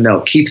happens. But no,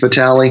 Keith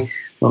Vitale,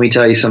 let me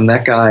tell you something.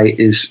 That guy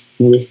is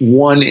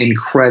one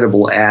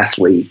incredible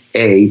athlete,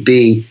 A.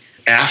 B,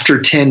 after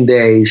 10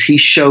 days, he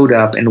showed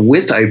up and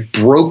with a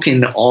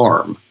broken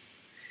arm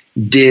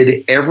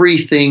did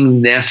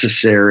everything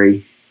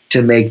necessary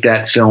to make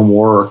that film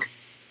work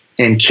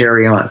and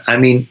carry on. I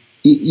mean,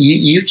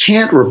 you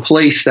can't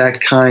replace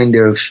that kind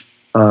of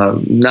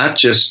not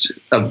just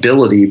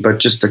ability, but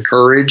just the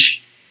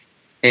courage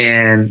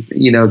and,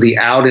 the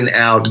out and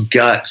out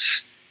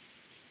guts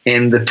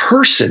and the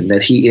person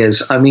that he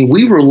is. I mean,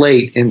 we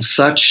relate in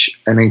such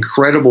an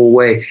incredible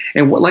way.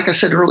 And like I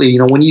said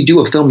earlier, when you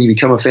do a film, you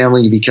become a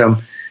family, you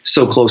become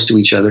so close to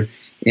each other.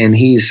 And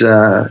he's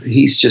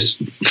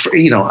just,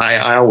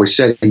 I always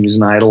said he was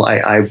an idol.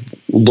 I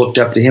looked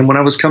up to him when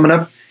I was coming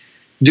up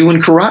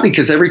doing karate,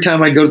 because every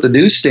time I'd go to the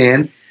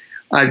newsstand,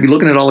 I'd be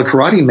looking at all the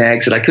karate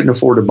mags that I couldn't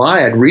afford to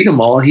buy. I'd read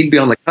them all. He'd be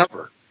on the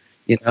cover,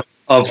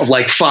 of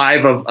like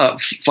 5 out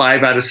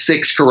of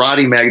 6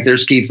 karate mags.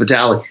 There's Keith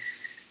Vitale.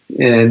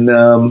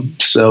 And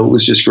so it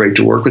was just great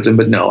to work with him.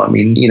 But no, I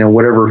mean,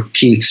 whatever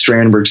Keith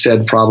Strandberg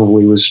said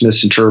probably was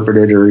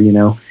misinterpreted, or,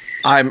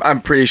 I'm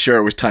pretty sure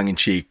it was tongue in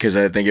cheek, because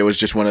I think it was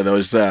just one of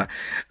those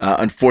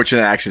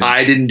unfortunate accidents.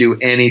 I didn't do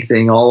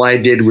anything. All I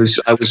did was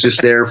I was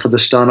just there for the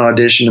stunt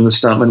audition, and the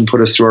stuntman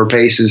put us through our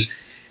paces,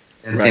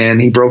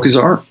 and he broke his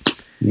arm.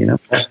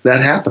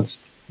 That happens.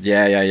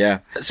 Yeah.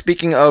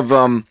 Speaking of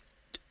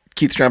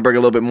Keith Strandberg a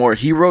little bit more,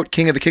 he wrote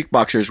King of the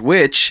Kickboxers,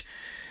 which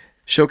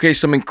showcased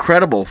some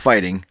incredible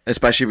fighting,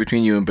 especially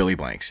between you and Billy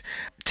Blanks.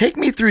 Take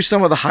me through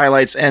some of the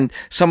highlights and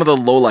some of the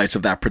lowlights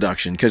of that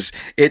production, because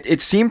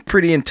it seemed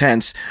pretty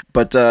intense,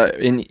 but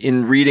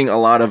in reading a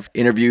lot of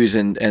interviews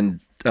and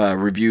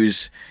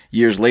reviews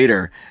years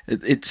later,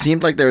 it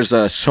seemed like there's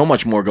so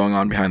much more going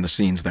on behind the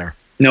scenes there.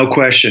 No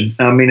question.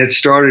 I mean, it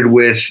started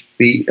with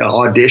the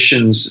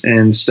auditions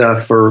and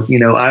stuff for,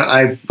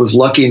 I was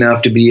lucky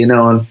enough to be in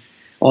on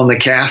the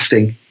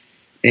casting.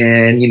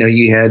 And,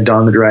 you had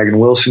Don the Dragon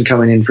Wilson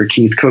coming in for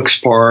Keith Cook's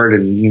part,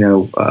 and,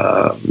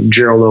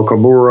 Gerald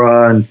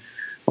Okamura and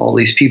all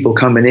these people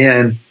coming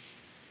in.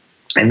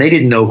 And they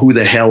didn't know who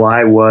the hell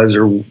I was,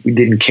 or we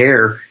didn't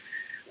care.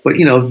 But,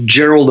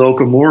 Gerald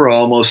Okamura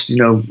almost,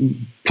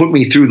 put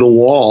me through the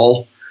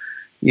wall,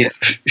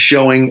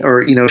 showing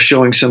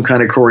some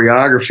kind of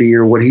choreography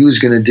or what he was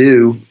going to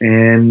do.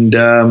 And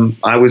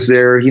I was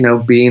there,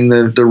 being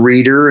the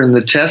reader and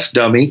the test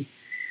dummy.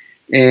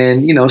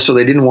 And, so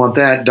they didn't want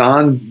that.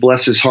 Don,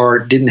 bless his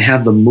heart, didn't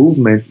have the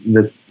movement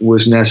that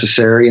was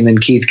necessary. And then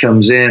Keith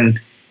comes in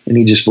and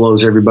he just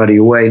blows everybody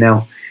away.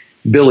 Now,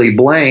 Billy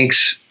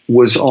Blanks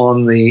was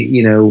on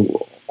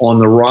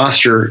the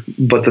roster.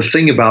 But the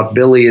thing about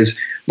Billy is,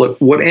 look,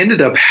 what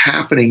ended up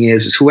happening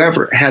is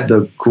whoever had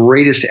the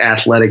greatest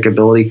athletic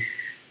ability,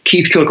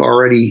 Keith Cook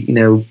already,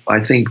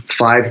 I think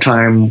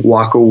 5-time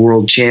WACO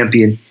world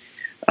champion,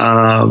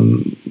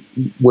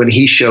 when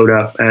he showed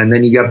up. And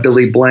then you got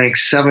Billy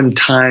Blanks,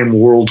 7-time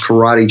world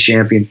karate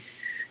champion.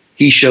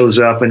 he shows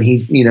up and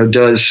he,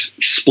 does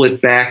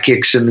split back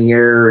kicks in the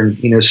air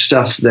and,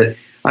 stuff that,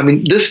 I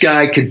mean, this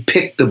guy could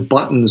pick the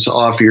buttons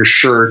off your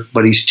shirt,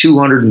 but he's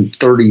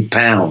 230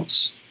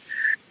 pounds.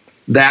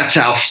 That's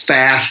how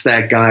fast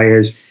that guy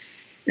is.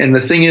 And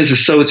the thing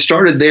is so it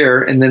started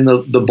there, and then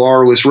the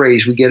bar was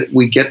raised. We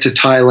get to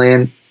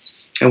Thailand,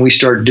 and we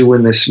start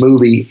doing this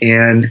movie,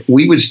 and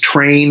we would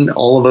train,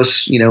 all of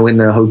us, in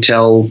the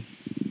hotel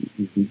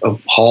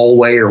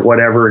hallway or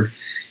whatever,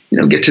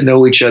 get to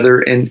know each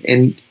other,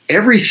 and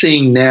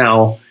everything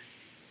now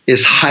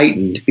is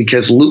heightened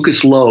because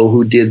Lucas Lowe,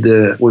 who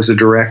was the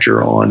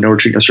director on No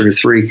Retreat, No Surrender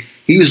 3,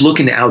 he was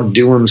looking to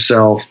outdo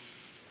himself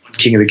on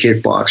King of the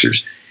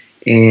Kickboxers.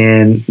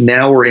 And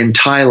now we're in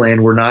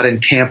Thailand. We're not in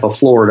Tampa,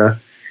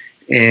 Florida.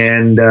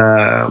 And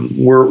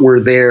we're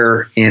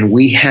there, and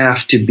we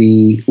have to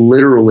be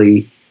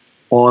literally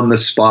on the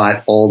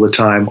spot all the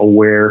time,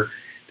 aware.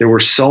 There were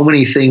so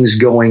many things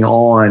going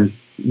on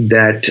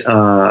that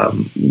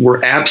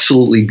were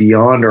absolutely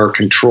beyond our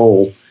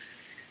control.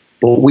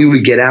 But we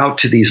would get out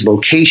to these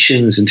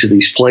locations and to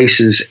these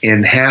places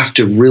and have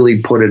to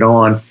really put it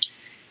on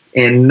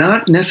and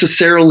not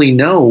necessarily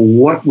know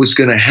what was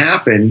going to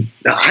happen.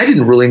 I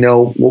didn't really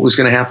know what was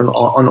going to happen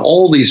on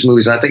all these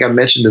movies. I think I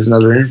mentioned this in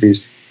other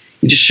interviews.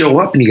 You just show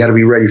up and you got to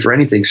be ready for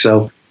anything.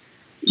 So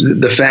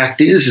the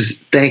fact is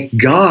thank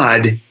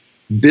God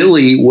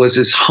Billy was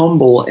as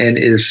humble and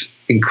as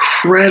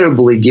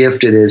incredibly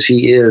gifted as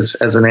he is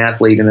as an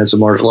athlete and as a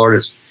martial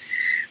artist,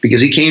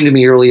 because he came to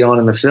me early on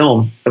in the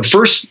film. The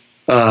first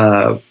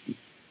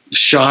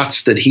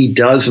shots that he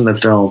does in the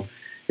film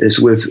is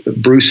with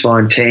Bruce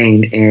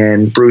Fontaine,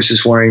 and Bruce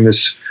is wearing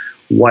this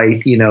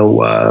white,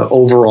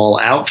 overall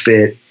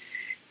outfit.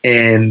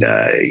 And,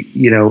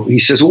 he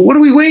says, well, what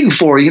are we waiting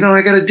for?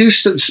 I got to do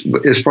stuff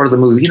as part of the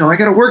movie. I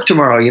got to work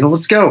tomorrow,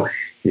 let's go.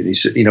 And he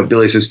said,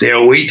 Billy says,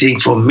 they're waiting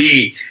for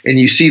me. And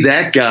you see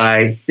that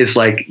guy is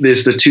like,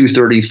 there's the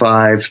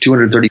 235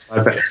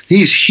 pounds.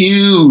 He's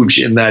huge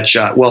in that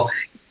shot. Well,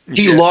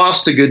 he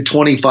lost a good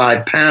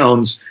 25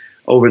 pounds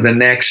over the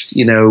next,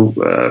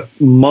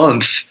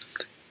 month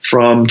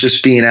from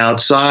just being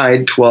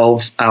outside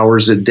 12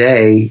 hours a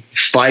day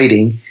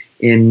fighting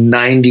in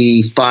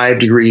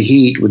 95-degree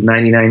heat with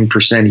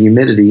 99%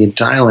 humidity in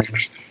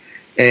Thailand.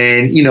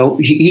 And,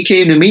 he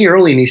came to me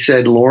early and he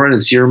said, Lauren,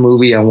 it's your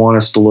movie. I want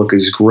us to look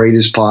as great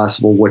as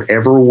possible.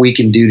 Whatever we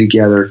can do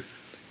together,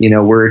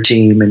 we're a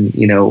team, and,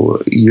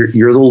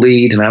 you're the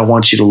lead, and I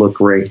want you to look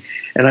great.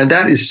 And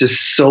that is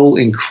just so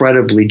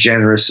incredibly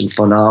generous and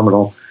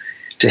phenomenal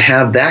to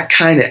have that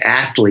kind of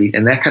athlete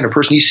and that kind of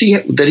person. You see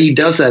that he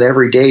does that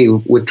every day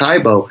with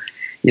Taibo.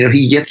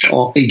 He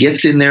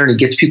gets in there and he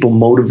gets people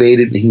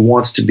motivated, and he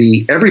wants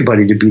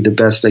everybody to be the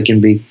best they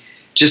can be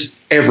just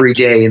every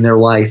day in their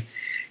life.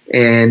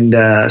 And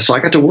so I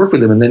got to work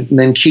with him. And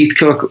then Keith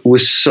Cook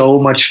was so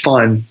much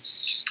fun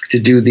to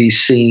do these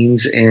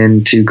scenes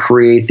and to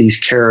create these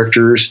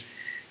characters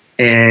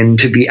and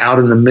to be out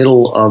in the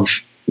middle of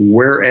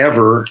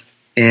wherever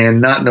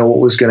and not know what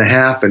was going to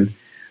happen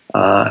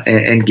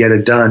and get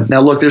it done.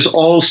 Now, look, there's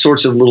all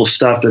sorts of little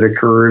stuff that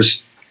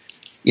occurs,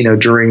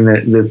 during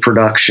the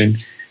production.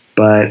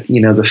 But,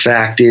 the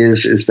fact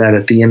is that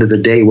at the end of the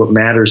day, what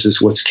matters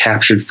is what's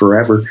captured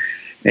forever.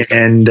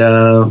 And,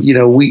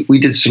 we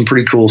did some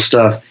pretty cool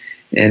stuff.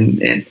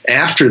 And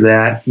after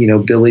that,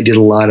 Billy did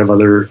a lot of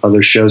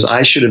other shows.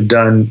 I should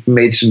have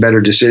made some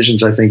better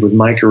decisions, I think, with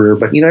my career.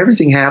 But,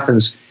 everything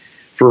happens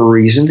for a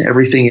reason.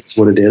 Everything is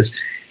what it is.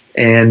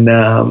 And,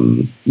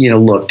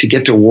 look, to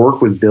get to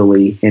work with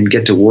Billy and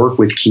get to work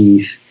with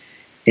Keith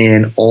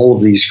and all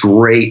of these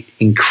great,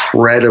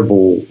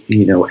 incredible,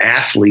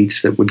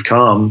 athletes that would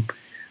come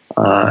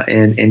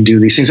and do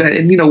these things.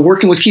 And,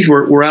 working with Keith,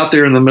 we're out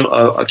there in the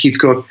middle, Keith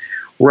Cook,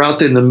 we're out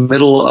there in the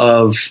middle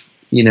of,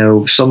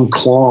 some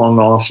klong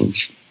off of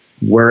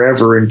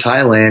wherever in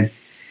Thailand,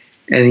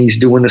 and he's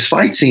doing this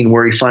fight scene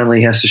where he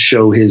finally has to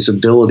show his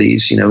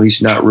abilities.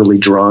 He's not really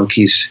drunk.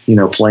 He's,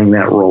 playing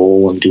that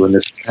role and doing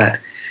this and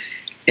that.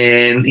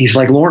 And he's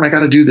like, Lauren, I got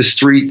to do these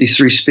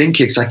three spin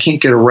kicks. I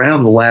can't get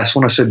around the last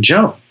one. I said,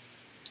 jump.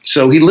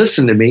 So he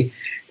listened to me,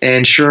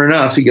 and sure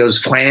enough, he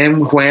goes,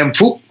 wham, wham,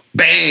 whoop,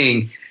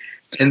 bang.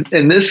 And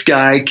this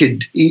guy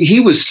he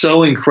was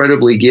so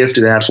incredibly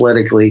gifted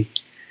athletically.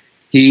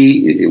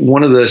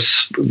 One of the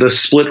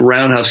split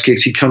roundhouse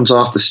kicks, he comes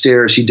off the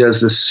stairs, he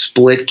does this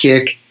split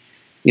kick,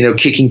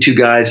 kicking two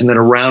guys, and then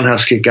a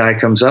roundhouse kick guy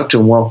comes up to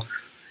him. Well,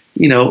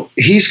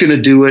 he's going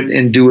to do it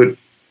and do it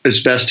as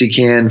best he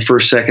can,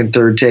 first, second,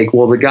 third take.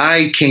 Well, the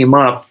guy came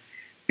up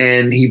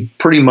and he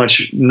pretty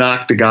much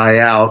knocked the guy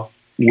out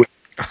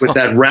with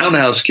that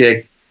roundhouse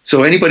kick.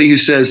 So anybody who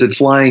says that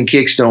flying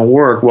kicks don't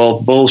work, well,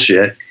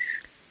 bullshit.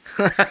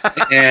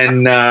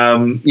 And,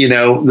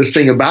 the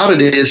thing about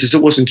it is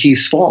it wasn't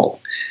Keith's fault.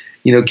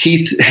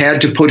 Keith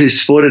had to put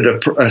his foot at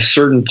a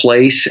certain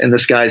place, and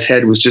this guy's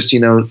head was just,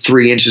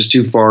 3 inches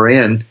too far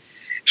in.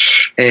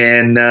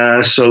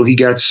 And so he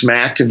got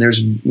smacked, and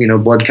there's,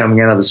 blood coming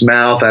out of his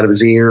mouth, out of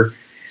his ear.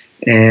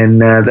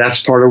 And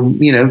that's part of,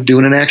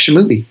 doing an action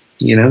movie.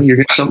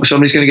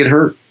 Somebody's going to get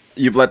hurt.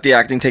 You've let the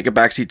acting take a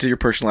backseat to your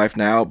personal life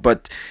now,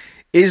 but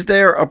is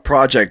there a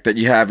project that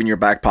you have in your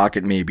back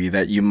pocket maybe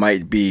that you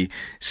might be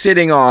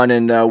sitting on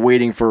and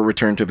waiting for a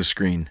return to the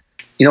screen?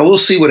 We'll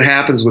see what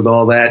happens with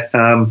all that.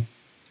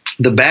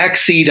 The back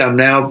seat, I'm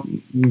now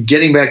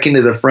getting back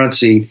into the front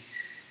seat.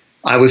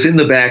 I was in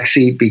the back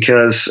seat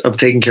because of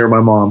taking care of my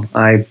mom.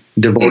 I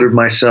devoted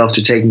myself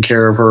to taking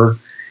care of her,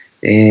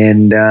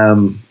 and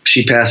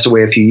she passed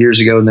away a few years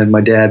ago, and then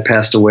my dad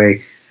passed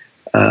away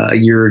a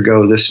year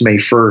ago, this May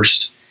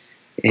 1st.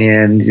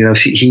 And,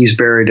 he's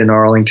buried in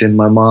Arlington.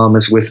 My mom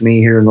is with me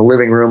here in the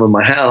living room of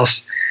my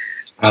house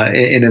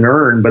in an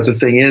urn. But the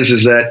thing is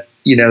that,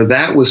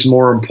 that was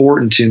more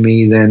important to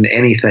me than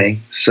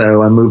anything.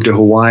 So I moved to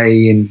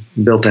Hawaii and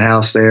built a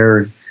house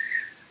there.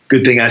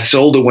 Good thing I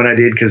sold it when I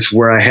did, because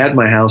where I had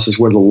my house is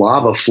where the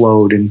lava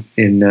flowed in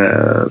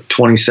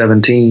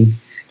 2017.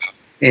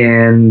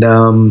 And,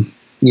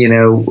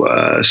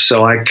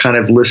 so I kind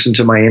of listened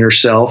to my inner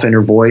self,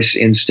 inner voice,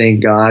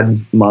 instinct,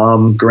 God,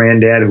 mom,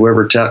 granddad,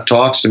 whoever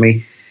talks to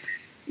me,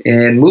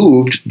 and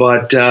moved.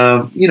 But,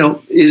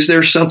 is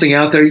there something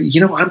out there?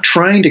 I'm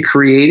trying to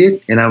create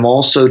it, and I'm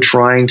also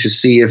trying to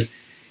see if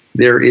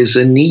there is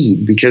a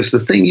need, because the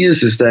thing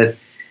is that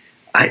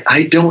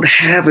I don't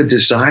have a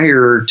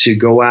desire to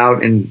go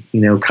out and,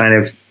 kind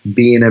of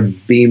be in a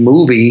B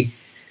movie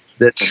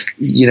that's,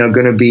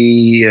 going to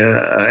be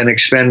an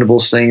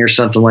Expendables thing or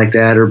something like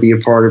that, or be a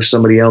part of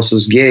somebody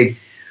else's gig.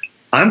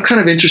 I'm kind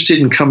of interested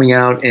in coming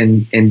out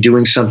and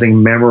doing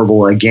something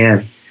memorable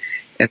again.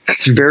 And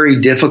that's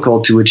very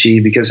difficult to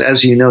achieve because,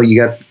 as you know,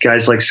 you got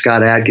guys like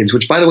Scott Adkins,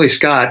 which, by the way,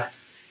 Scott,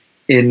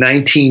 in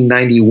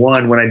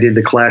 1991, when I did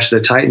the Clash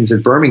of the Titans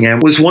at Birmingham,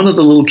 was one of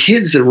the little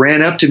kids that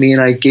ran up to me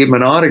and I gave him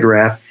an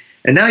autograph.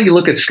 And now you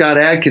look at Scott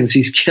Adkins,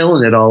 he's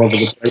killing it all over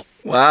the place.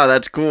 Wow,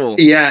 that's cool.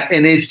 Yeah,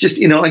 and it's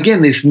just,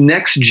 again, this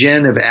next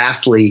gen of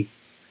athlete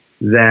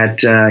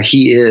that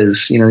he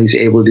is, he's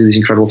able to do these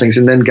incredible things.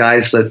 And then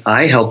guys that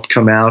I helped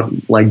come out,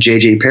 like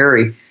J.J.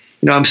 Perry,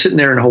 I'm sitting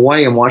there in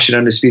Hawaii, I'm watching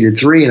Undisputed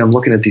 3, and I'm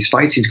looking at these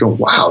fights. He's going,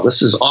 wow,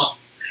 this is awesome.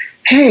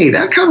 Hey,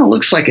 that kind of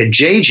looks like a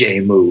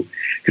JJ move.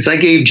 Because I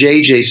gave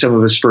JJ some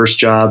of his first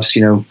jobs,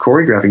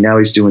 choreographing. Now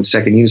he's doing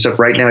second unit stuff.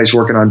 Right now he's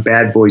working on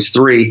Bad Boys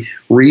 3,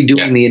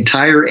 redoing the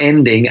entire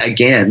ending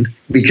again,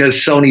 because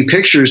Sony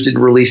Pictures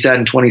didn't release that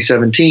in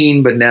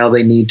 2017, but now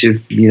they need to,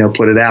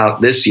 put it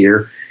out this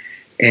year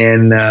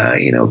and,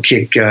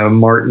 kick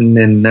Martin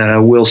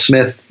and Will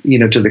Smith,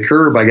 to the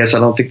curb. I guess I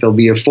don't think there'll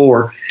be a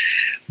 4.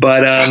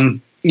 But,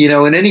 in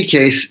any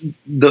case,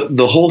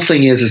 the whole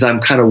thing is I'm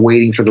kind of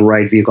waiting for the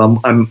right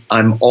vehicle.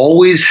 I'm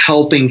always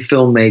helping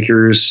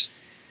filmmakers,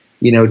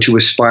 to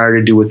aspire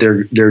to do what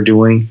they're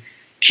doing.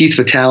 Keith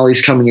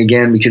Vitale's coming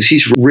again because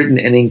he's written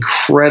an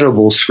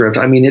incredible script.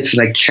 I mean, it's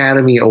an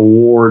Academy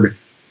Award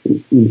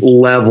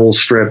level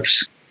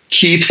script.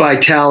 Keith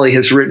Vitale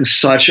has written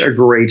such a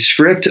great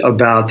script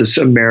about this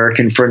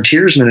American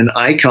frontiersman, an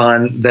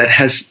icon that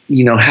has,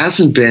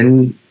 hasn't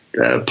been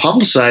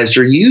publicized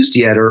or used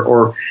yet,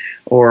 or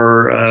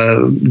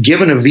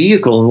given a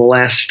vehicle in the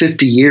last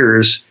 50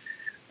 years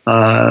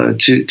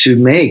to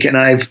make. And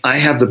I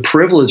have the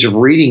privilege of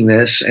reading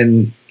this,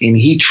 and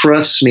he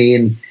trusts me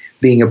in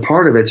being a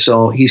part of it.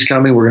 So he's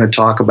coming. We're going to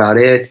talk about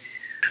it.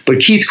 But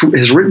Keith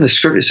has written the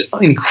script. It's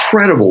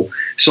incredible.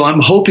 So I'm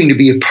hoping to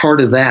be a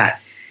part of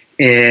that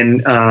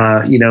and,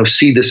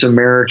 see this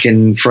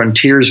American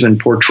frontiersman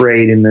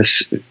portrayed in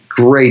this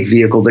great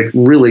vehicle that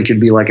really could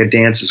be like a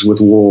Dances with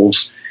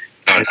Wolves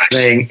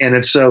thing. And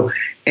it's so,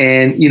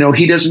 and,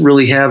 he doesn't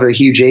really have a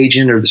huge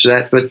agent or this or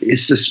that, but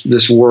it's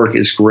this work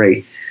is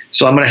great.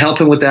 So I'm going to help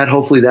him with that.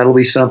 Hopefully that'll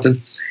be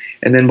something.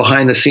 And then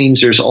behind the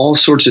scenes, there's all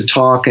sorts of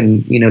talk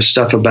and,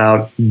 stuff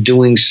about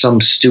doing some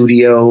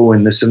studio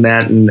and this and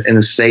that in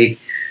the state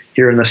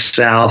here in the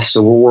South.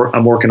 So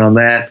I'm working on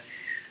that.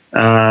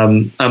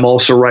 I'm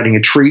also writing a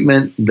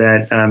treatment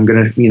that I'm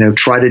going to,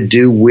 try to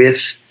do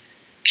with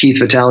Keith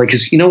Vitale.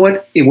 Because you know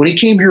what? When he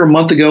came here a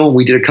month ago and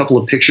we did a couple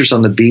of pictures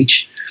on the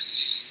beach,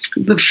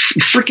 the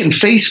freaking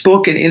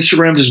Facebook and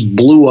Instagram just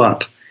blew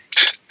up.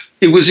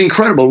 It was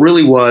incredible, it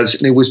really was.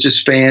 And it was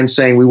just fans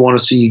saying, we want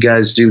to see you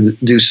guys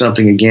do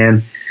something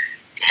again.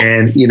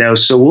 And,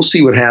 so we'll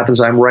see what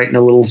happens. I'm writing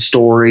a little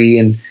story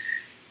and,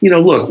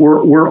 look,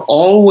 we're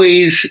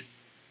always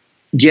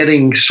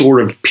getting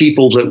sort of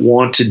people that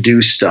want to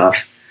do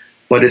stuff,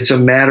 but it's a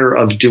matter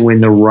of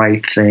doing the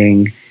right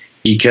thing,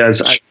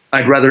 because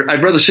I'd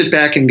rather sit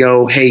back and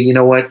go, hey, you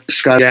know what?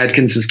 Scott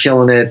Adkins is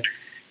killing it.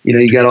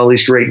 You got all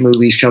these great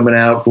movies coming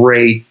out.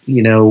 Great.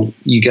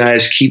 You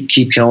guys keep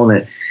killing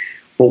it.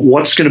 But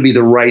what's going to be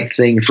the right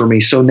thing for me?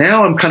 So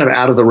now I'm kind of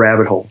out of the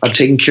rabbit hole. I've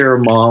taken care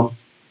of mom,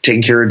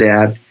 taken care of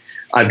dad.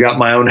 I've got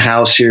my own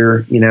house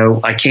here.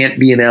 I can't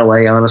be in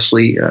LA,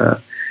 honestly,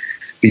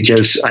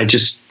 because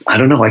I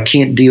don't know. I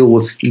can't deal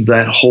with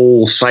that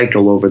whole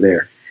cycle over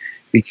there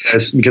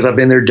because I've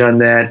been there, done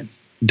that,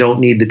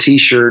 don't need the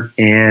t-shirt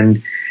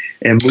and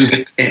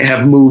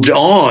have moved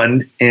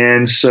on.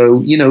 And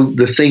so,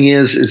 the thing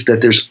is that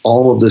there's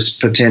all of this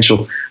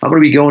potential. I'm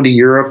going to be going to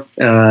Europe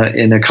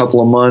in a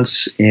couple of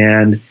months,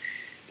 and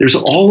there's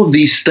all of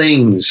these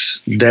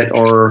things that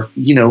are,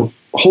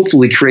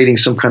 hopefully creating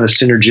some kind of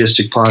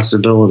synergistic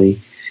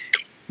possibility.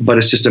 But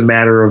it's just a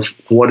matter of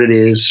what it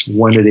is,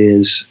 when it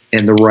is,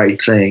 and the right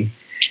thing.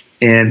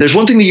 And there's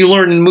one thing that you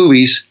learn in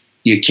movies: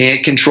 you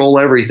can't control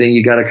everything.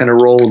 You got to kind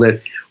of roll with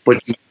it,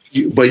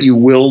 but you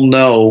will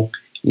know,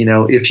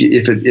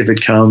 if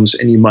it comes,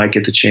 and you might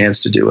get the chance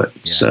to do it.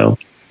 Yeah. So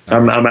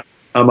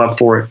I'm up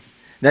for it.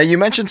 Now, you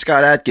mentioned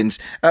Scott Adkins.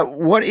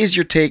 What is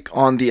your take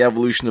on the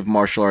evolution of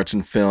martial arts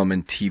in film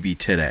and TV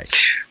today?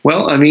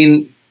 Well,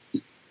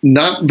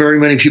 not very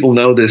many people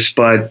know this,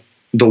 but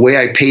the way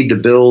I paid the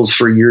bills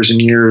for years and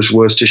years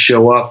was to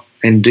show up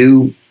and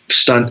do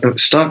stunt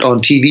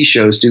on TV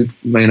shows, do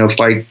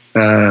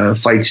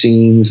fight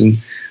scenes and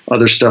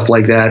other stuff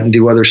like that, and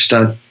do other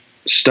stunt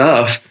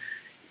stuff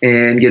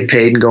and get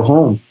paid and go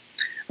home.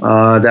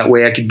 That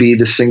way I could be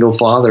the single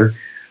father.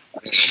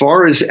 As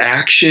far as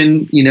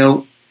action,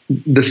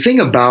 the thing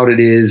about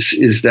it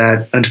is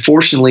that,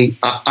 unfortunately,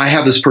 I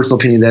have this personal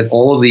opinion that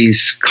all of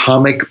these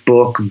comic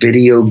book,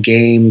 video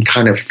game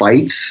kind of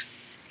fights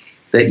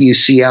that you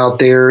see out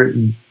there,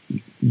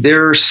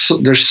 there's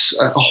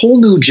a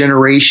whole new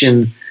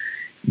generation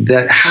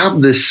that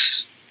have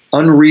this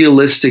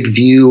unrealistic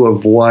view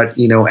of what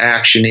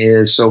action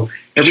is. So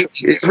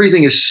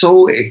everything is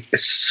so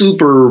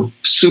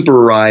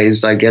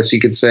superized, I guess you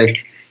could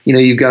say.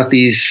 You've got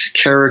these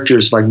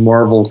characters like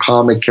Marvel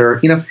comic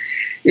characters.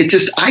 It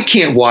just, I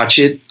can't watch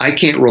it. I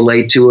can't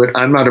relate to it.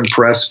 I'm not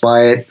impressed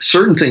by it.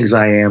 Certain things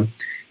I am.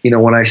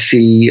 When I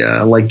see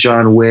like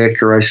John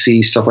Wick, or I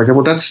see stuff like that,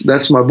 well,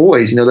 that's my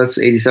boys. That's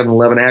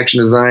 8711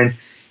 Action Design,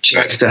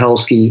 Chad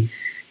Stahelski,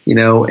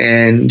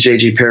 and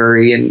J.J.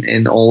 Perry,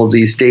 and all of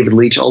these, David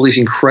Leitch, all these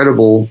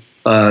incredible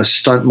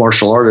stunt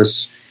martial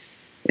artists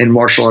and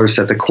martial artists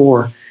at the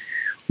core.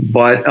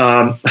 But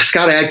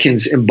Scott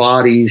Adkins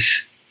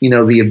embodies,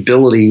 the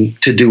ability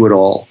to do it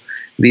all.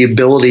 The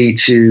ability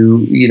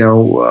to,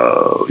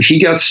 he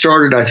got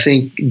started, I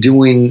think,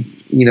 doing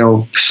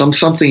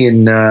something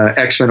in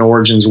X-Men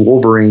Origins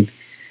Wolverine,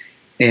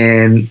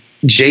 and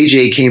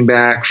JJ came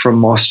back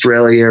from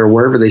Australia or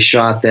wherever they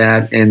shot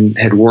that and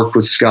had worked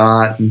with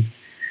Scott, and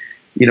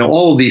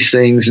all of these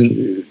things.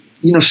 And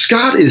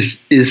Scott is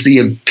the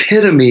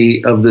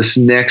epitome of this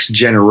next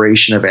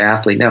generation of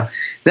athlete. Now,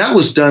 that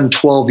was done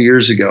 12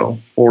 years ago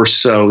or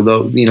so,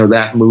 though,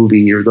 that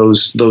movie or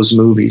those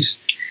movies.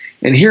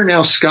 And here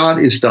now Scott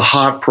is the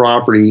hot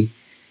property.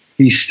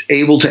 He's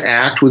able to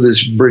act with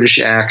his British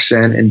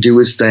accent and do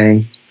his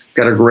thing,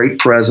 got a great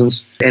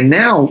presence. And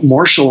now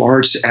martial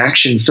arts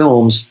action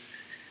films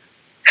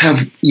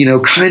have,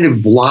 kind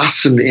of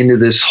blossomed into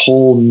this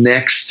whole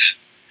next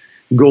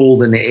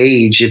golden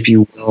age, if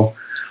you will.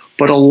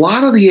 But a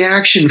lot of the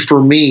action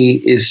for me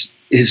is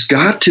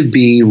got to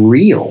be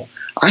real.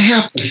 I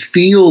have to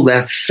feel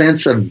that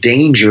sense of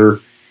danger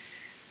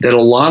that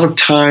a lot of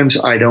times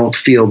I don't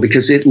feel,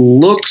 because it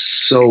looks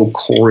so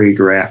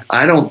choreographed.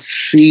 I don't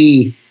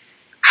see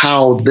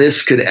how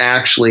this could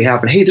actually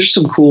happen. Hey, there's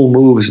some cool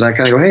moves, and I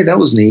kind of go, hey, that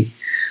was neat.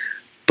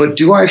 But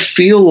do I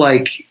feel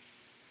like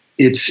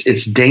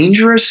it's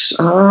dangerous?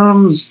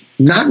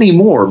 Not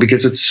anymore,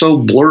 because it's so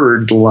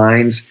blurred, the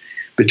lines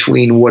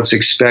between what's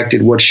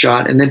expected, what's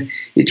shot, and then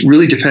it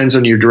really depends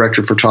on your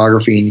director of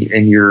photography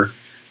and your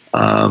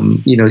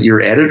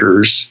your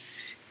editors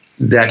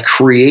that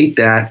create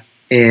that.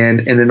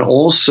 And then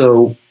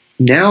also,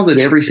 now that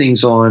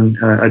everything's on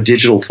a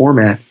digital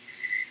format,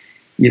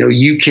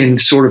 you can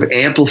sort of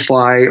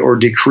amplify or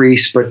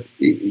decrease, but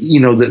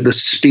the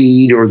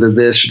speed or the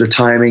this or the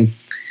timing.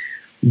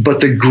 But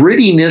the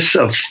grittiness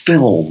of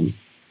film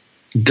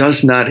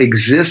does not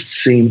exist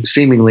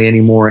seemingly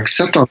anymore,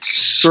 except on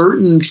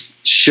certain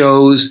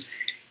shows,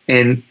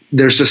 and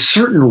there's a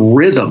certain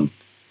rhythm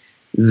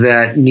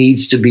that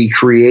needs to be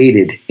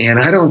created, and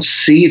I don't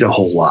see it a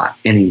whole lot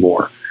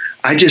anymore.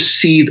 I just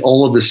see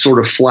all of this sort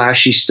of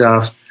flashy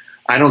stuff.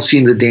 I don't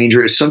see the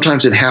danger.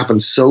 Sometimes it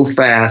happens so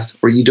fast,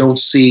 or you don't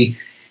see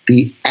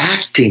the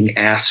acting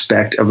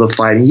aspect of the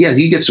fighting. Yeah,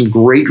 you get some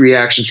great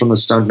reactions from the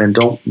stuntmen.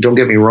 Don't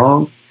get me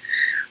wrong,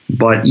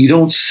 but you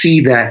don't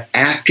see that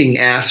acting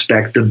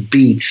aspect, the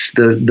beats,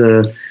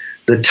 the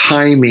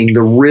timing,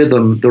 the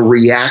rhythm, the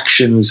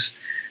reactions,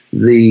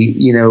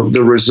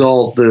 the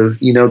result,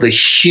 the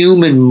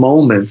human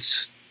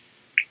moments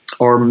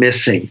are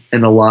missing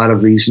in a lot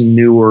of these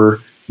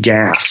newer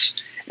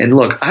gaffes. And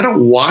look, I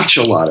don't watch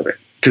a lot of it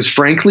because,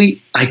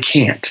 frankly, I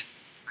can't.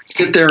 I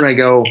sit there and I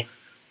go,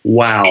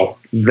 wow,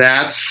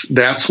 that's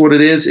what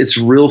it is. It's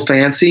real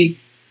fancy,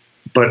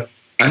 but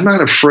I'm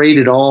not afraid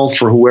at all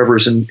for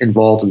whoever's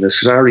involved in this,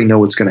 because I already know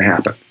what's going to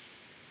happen.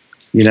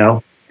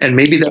 And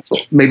maybe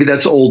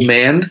that's old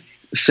man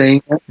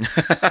saying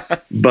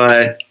that,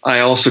 but I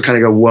also kind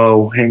of go,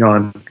 whoa, hang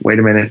on, wait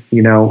a minute,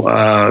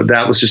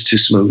 that was just too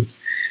smooth.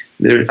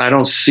 I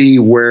don't see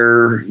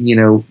where,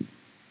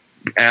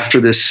 after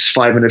this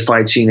 5-minute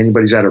fight scene,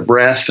 anybody's out of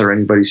breath, or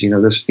anybody's,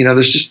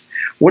 there's just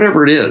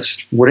whatever it is,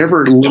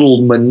 whatever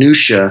little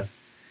minutia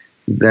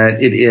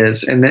that it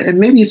is, and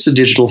maybe it's the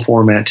digital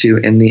format too,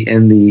 and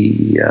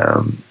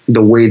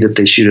the way that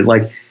they shoot it.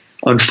 Like,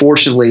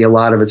 unfortunately, a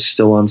lot of it's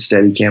still on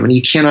Steadicam, and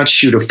you cannot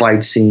shoot a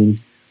fight scene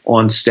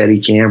on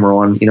Steadicam or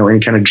on any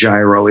kind of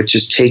gyro. It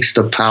just takes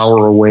the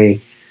power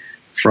away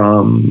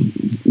from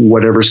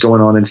whatever's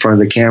going on in front of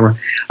the camera.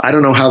 I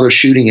don't know how they're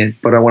shooting it,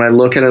 but when I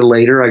look at it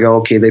later, I go,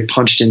 okay, they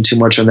punched in too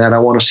much on that. I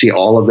want to see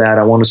all of that.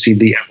 I want to see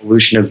the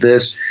evolution of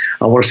this.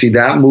 I want to see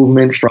that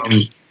movement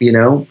from,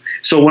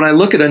 So when I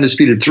look at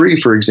Undisputed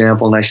 3, for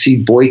example, and I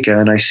see Boyka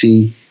and I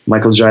see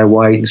Michael Jai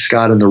White and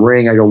Scott in the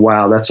ring, I go,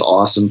 wow, that's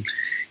awesome.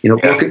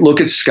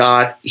 Look at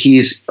Scott.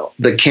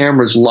 The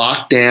camera's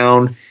locked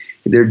down.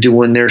 They're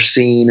doing their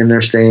scene and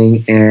their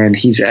thing, and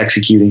he's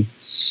executing.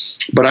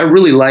 But I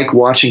really like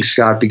watching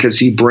Scott because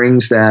he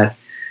brings that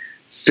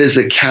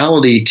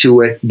physicality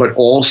to it, but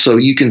also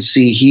you can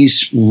see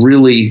he's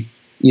really,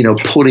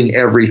 putting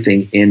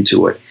everything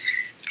into it.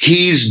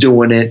 He's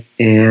doing it,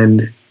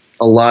 and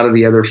a lot of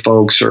the other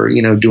folks are,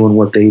 doing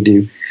what they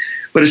do.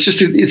 But it's just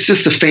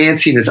the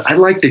fanciness. I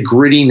like the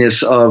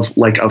grittiness of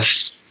like a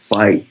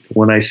fight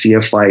when I see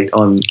a fight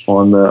on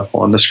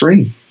the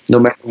screen, no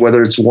matter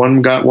whether it's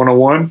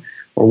 1-on-1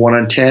 or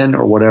 1-on-10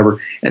 or whatever.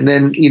 And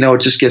then,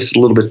 it just gets a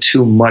little bit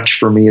too much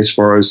for me as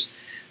far as,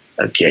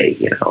 okay,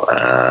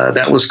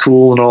 that was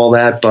cool and all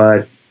that,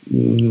 but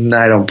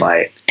I don't buy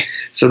it.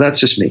 So that's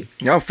just me.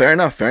 No, fair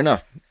enough.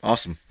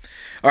 Awesome.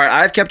 All right,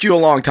 I've kept you a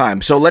long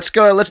time, so let's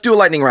go. Let's do a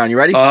lightning round. You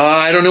ready?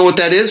 I don't know what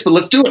that is, but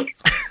let's do it.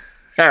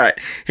 All right,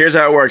 here's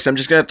how it works. I'm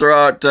just going to throw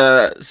out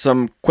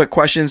some quick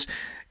questions.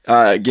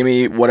 Give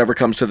me whatever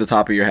comes to the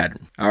top of your head.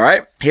 All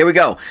right, here we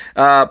go.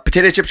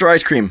 Potato chips or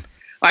ice cream?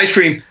 Ice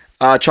cream.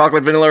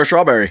 Chocolate, vanilla, or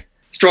strawberry?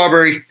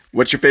 Strawberry.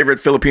 What's your favorite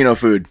Filipino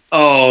food?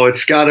 Oh,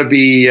 it's got to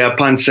be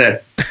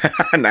pancit.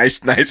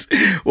 Nice.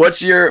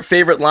 What's your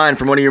favorite line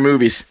from one of your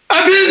movies?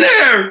 I've been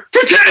there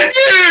for 10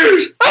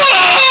 years!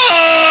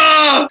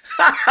 Ah!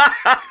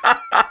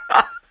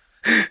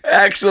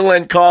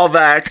 Excellent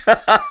callback.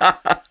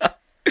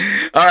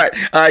 All right,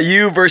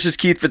 you versus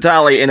Keith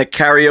Vitale in a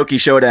karaoke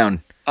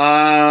showdown.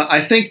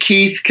 I think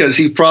Keith, because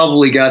he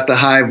probably got the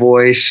high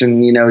voice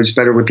and, he's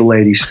better with the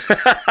ladies.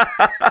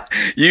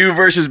 You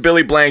versus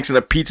Billy Blanks in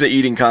a pizza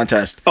eating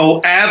contest.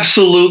 Oh,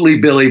 absolutely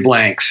Billy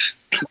Blanks.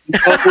 No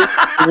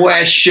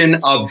question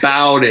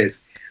about it.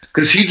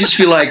 Because he'd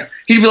be like,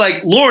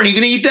 Lauren, you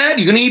going to eat that?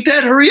 You going to eat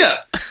that? Hurry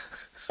up.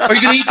 Are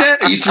you going to eat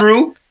that? Are you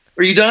through?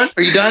 Are you done?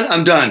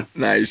 I'm done.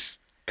 Nice.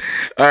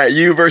 All right,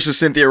 you versus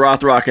Cynthia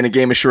Rothrock in a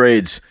game of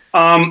charades.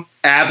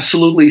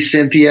 Absolutely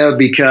Cynthia,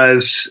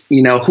 because,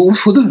 who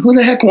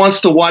the heck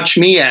wants to watch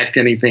me act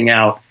anything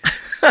out?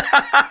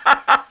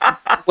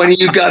 When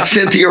you got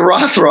Cynthia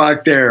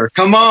Rothrock there.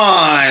 Come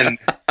on.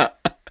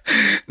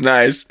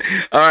 Nice.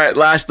 All right,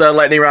 last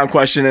lightning round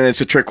question, and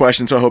it's a trick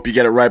question, so I hope you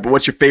get it right. But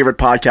what's your favorite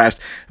podcast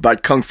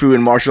about kung fu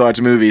and martial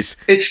arts movies?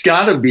 It's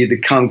got to be the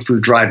Kung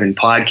Fu Drive-In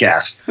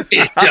podcast.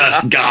 It's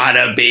just got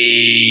to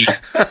be.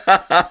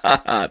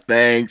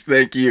 Thanks.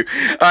 Thank you.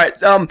 All right,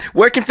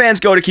 where can fans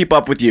go to keep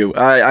up with you?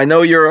 I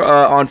know you're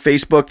on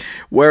Facebook.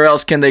 Where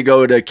else can they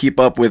go to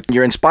keep up with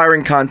your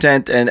inspiring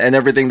content and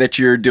everything that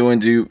you're doing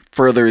to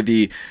further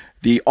the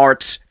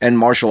arts and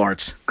martial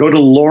arts? Go to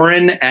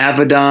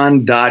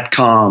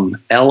LorenAvedon.com,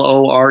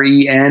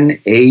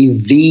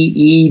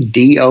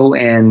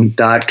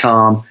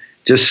 LorenAvedon.com.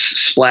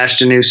 Just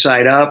splashed a new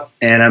site up,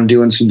 and I'm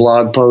doing some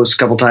blog posts a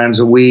couple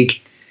times a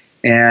week,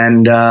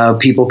 and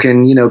people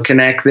can,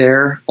 connect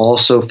there.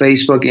 Also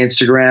Facebook,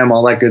 Instagram,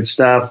 all that good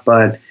stuff.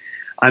 But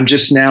I'm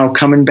just now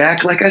coming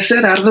back, like I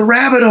said, out of the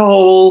rabbit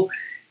hole.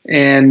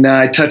 And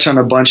I touch on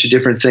a bunch of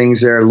different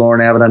things there at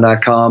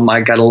LorenAvedon.com. I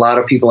got a lot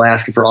of people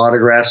asking for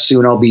autographs.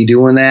 Soon I'll be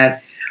doing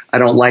that. I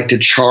don't like to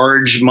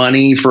charge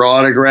money for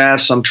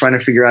autographs. So I'm trying to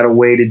figure out a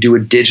way to do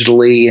it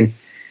digitally and,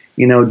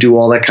 do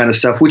all that kind of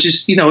stuff, which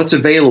is, it's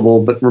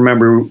available. But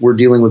remember, we're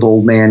dealing with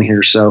old man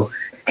here. So,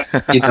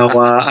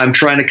 I'm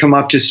trying to come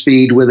up to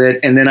speed with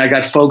it. And then I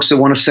got folks that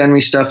want to send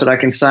me stuff that I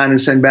can sign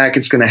and send back.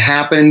 It's going to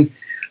happen.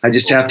 I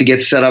just have to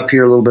get set up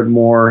here a little bit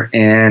more,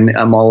 and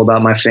I'm all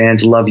about my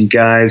fans. Love you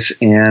guys,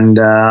 and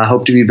I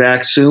hope to be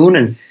back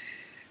soon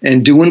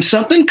and doing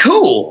something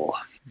cool.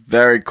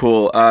 Very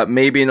cool.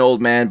 Maybe an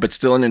old man, but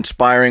still an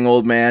inspiring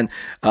old man.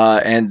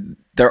 And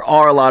there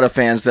are a lot of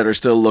fans that are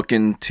still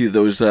looking to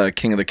those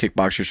King of the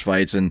Kickboxers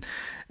fights and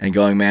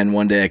going, man,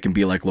 one day I can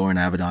be like Loren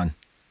Avedon.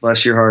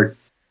 Bless your heart.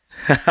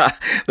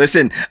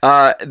 Listen,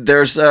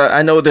 there's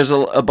I know there's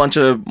a bunch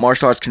of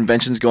martial arts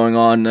conventions going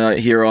on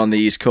here on the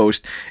East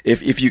Coast.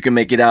 If you can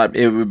make it out,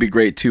 it would be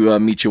great to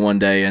meet you one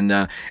day,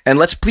 and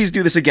let's please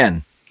do this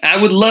again.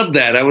 I would love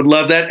that.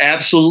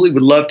 Absolutely,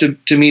 would love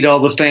to meet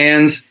all the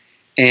fans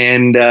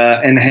and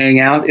hang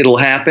out. It'll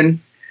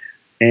happen,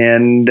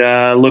 and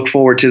look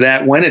forward to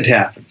that when it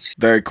happens.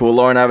 Very cool,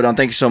 Loren Avedon.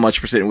 Thank you so much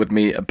for sitting with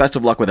me. Best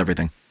of luck with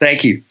everything.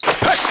 Thank you.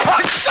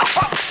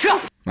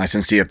 My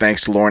sincere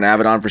thanks to Lauren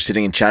Avedon for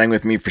sitting and chatting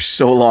with me for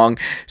so long.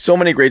 So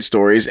many great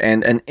stories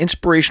and an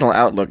inspirational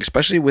outlook,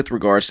 especially with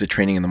regards to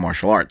training in the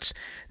martial arts.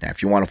 Now,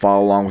 if you want to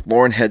follow along with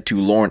Lauren, head to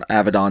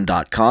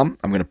laurenavedon.com.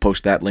 I'm going to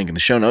post that link in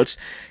the show notes.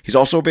 He's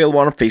also available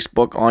on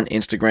Facebook, on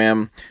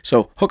Instagram.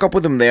 So hook up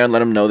with him there and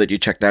let him know that you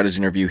checked out his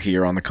interview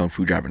here on the Kung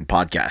Fu Driving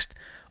Podcast.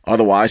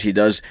 Otherwise, he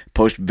does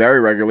post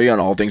very regularly on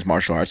all things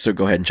martial arts, so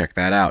go ahead and check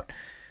that out.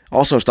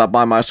 Also, stop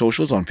by my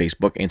socials on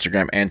Facebook,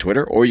 Instagram, and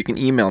Twitter, or you can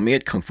email me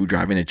at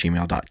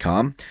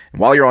kungfudriving@gmail.com.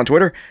 And while you're on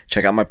Twitter,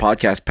 check out my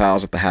podcast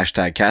pals at the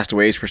hashtag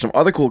Castaways for some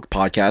other cool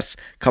podcasts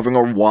covering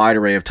a wide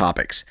array of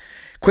topics.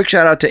 Quick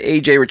shout out to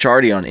AJ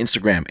Ricciardi on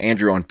Instagram,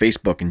 Andrew on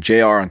Facebook, and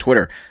JR on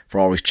Twitter for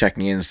always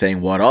checking in and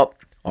saying what up.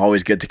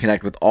 Always good to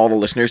connect with all the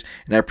listeners,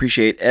 and I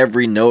appreciate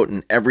every note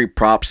and every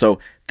prop, so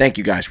thank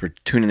you guys for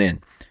tuning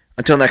in.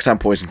 Until next time,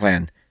 Poison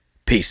Clan,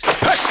 peace.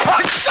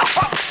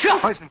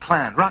 Poison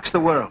Clan rocks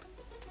the world.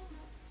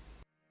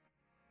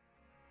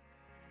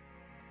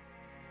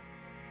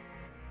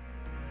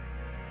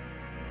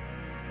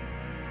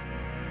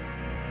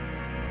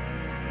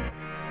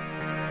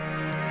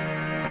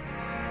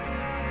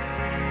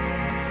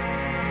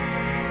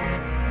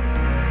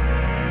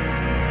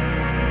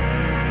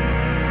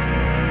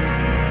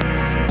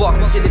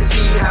 Walking to the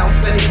tea house,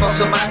 ready for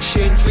some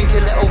action. Drink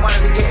a little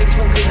wine, we're getting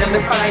drunk and then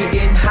we're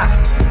fighting.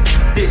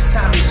 Ha! This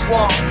time it's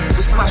war.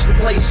 We smash the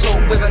place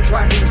up with a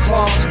dragon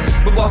claws.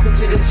 We're walking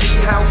to the tea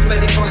house,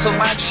 ready for some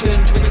action.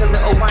 Drink a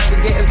little wine,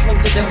 we're getting drunk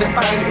and then we're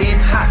fighting.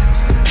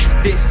 Ha!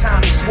 This time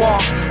it's war.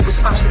 We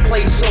smash the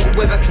place up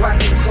with a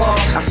dragon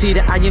claws. I see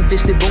the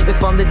iron-fisted monk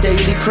from the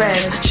daily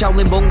prayers.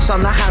 Shaolin monks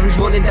on their hands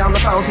running down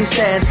the 1,000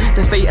 stairs.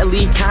 The fate of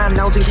Lee Khan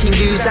now's in King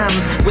Hu's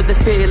hands. With the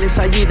fearless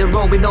Aida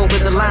roaming over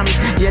the land.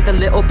 Yeah, the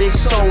little big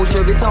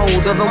soldier is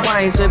older and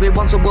wiser. He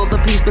wants a world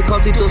of peace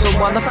because he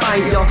doesn't want to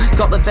fight, yo.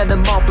 Got the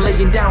venom mob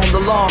laying down the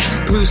law.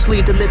 Bruce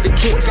Lee delivered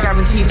kicks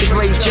guaranteed to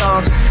break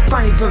jaws.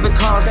 Fight for the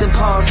cause, then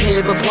pause,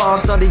 hear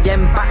applause. Not the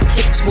end back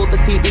kicks will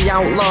defeat the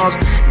outlaws.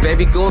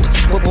 Very good,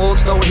 but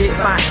balls don't hit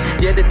back.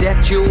 Yeah, the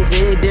death jewels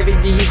here,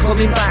 Derek Lee's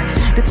coming back.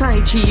 The Tai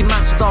Chi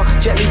master,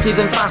 Jet Li's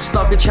even faster.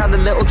 Could chat a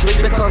little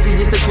drink because he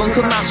is the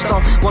drunken master.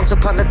 Once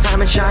upon a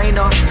time in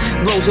China,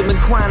 Rosamund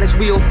Kwan is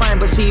real fine,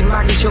 but see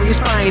Maggie Chung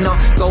is finer.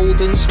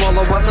 Golden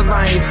Swallow has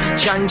arrived.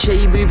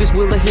 Shang-Chi movies,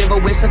 will the hero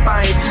will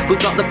survive? We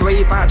got the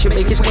brave archer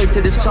make his way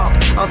to the top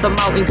of the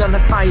mountain,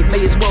 gonna fight,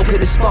 may as well pick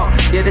the spot.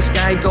 Yeah, the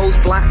sky goes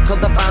black, cause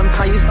the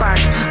vampire's back.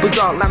 We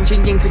got Lam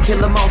Ching Ying to kill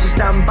them all, so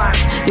stand back.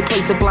 He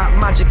plays the black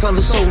magic on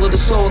the soul of the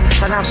sword,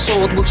 and our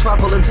sword will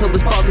travel until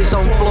his body's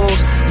on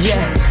floors.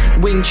 Yeah,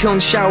 Wing Chun,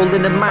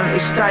 Shaolin and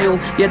Mantis style.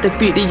 Yeah,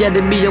 defeat the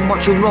enemy and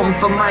watch him run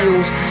for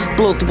miles.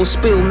 Blood will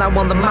spill now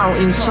on the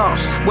mountain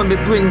tops when we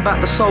bring back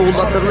the soul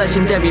of the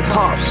legendary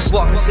Pops.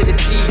 Welcome to the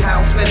tea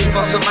house, ready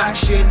for some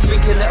action.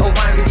 Drink a little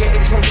wine, we're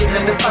getting drunk and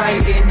then we're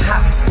fighting.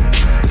 Ha!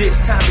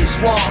 This time it's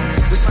war.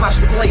 We smash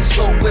the place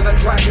up with a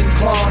dragon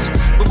claws.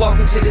 We're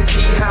walking to the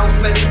tea house,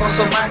 ready for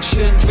some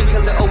action. Drink a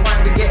little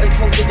wine, we're getting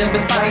drunk and then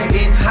we're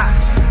fighting.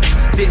 Ha!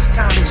 This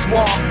time it's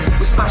war.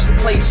 We smash the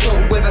place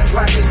up with a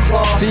dragon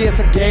claws. See, it's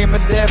a game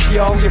of death,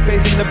 yo. You're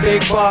facing the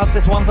big boss.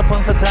 It's once upon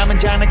a time in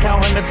China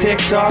counting the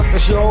TikTok. The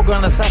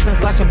Shogun assassin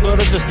slashing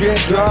blood or just drip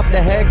drop. The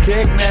head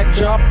kick, neck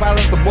chop,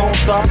 violence that won't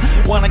stop.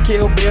 Wanna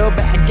kill Bill,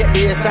 better get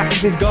the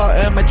assassins. He's got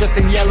Irma just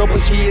in yellow, but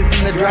she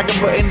isn't the dragon,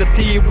 but in the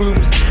tea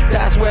rooms.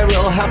 That's where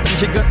it'll happen.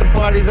 She got the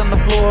bodies on the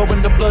floor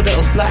when the blood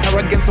it'll splatter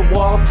against the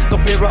wall.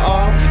 No fear at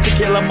all to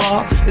kill them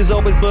all. There's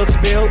always blood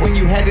spilled when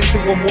you head into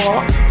a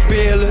war.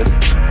 Fearless,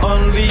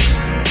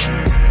 unleashed.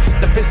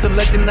 The fist of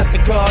legend that they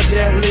call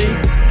Jet Li.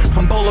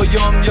 I'm Bolo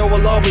Young, yo,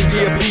 will always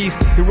be a beast.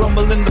 You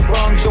rumble in the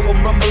Bronx, yo,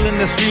 I'm rumble in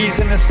the streets.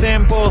 And it's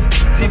simple,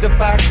 see the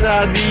facts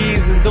are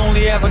these. There's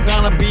only ever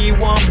gonna be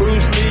one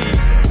Bruce Lee.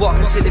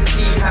 Welcome to the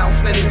tea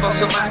house, ready for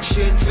some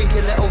action. Drink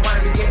a little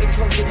wine, we're getting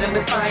drunk and then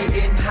we're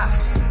fighting. Ha!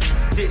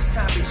 This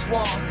time it's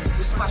war.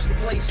 We smash the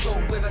place up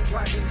with a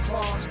dragon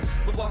claws.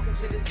 We're walking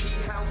to the tea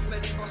house,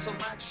 ready for some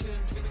action.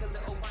 Drink a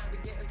little wine,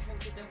 we're getting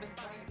drunk and then we're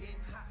fighting.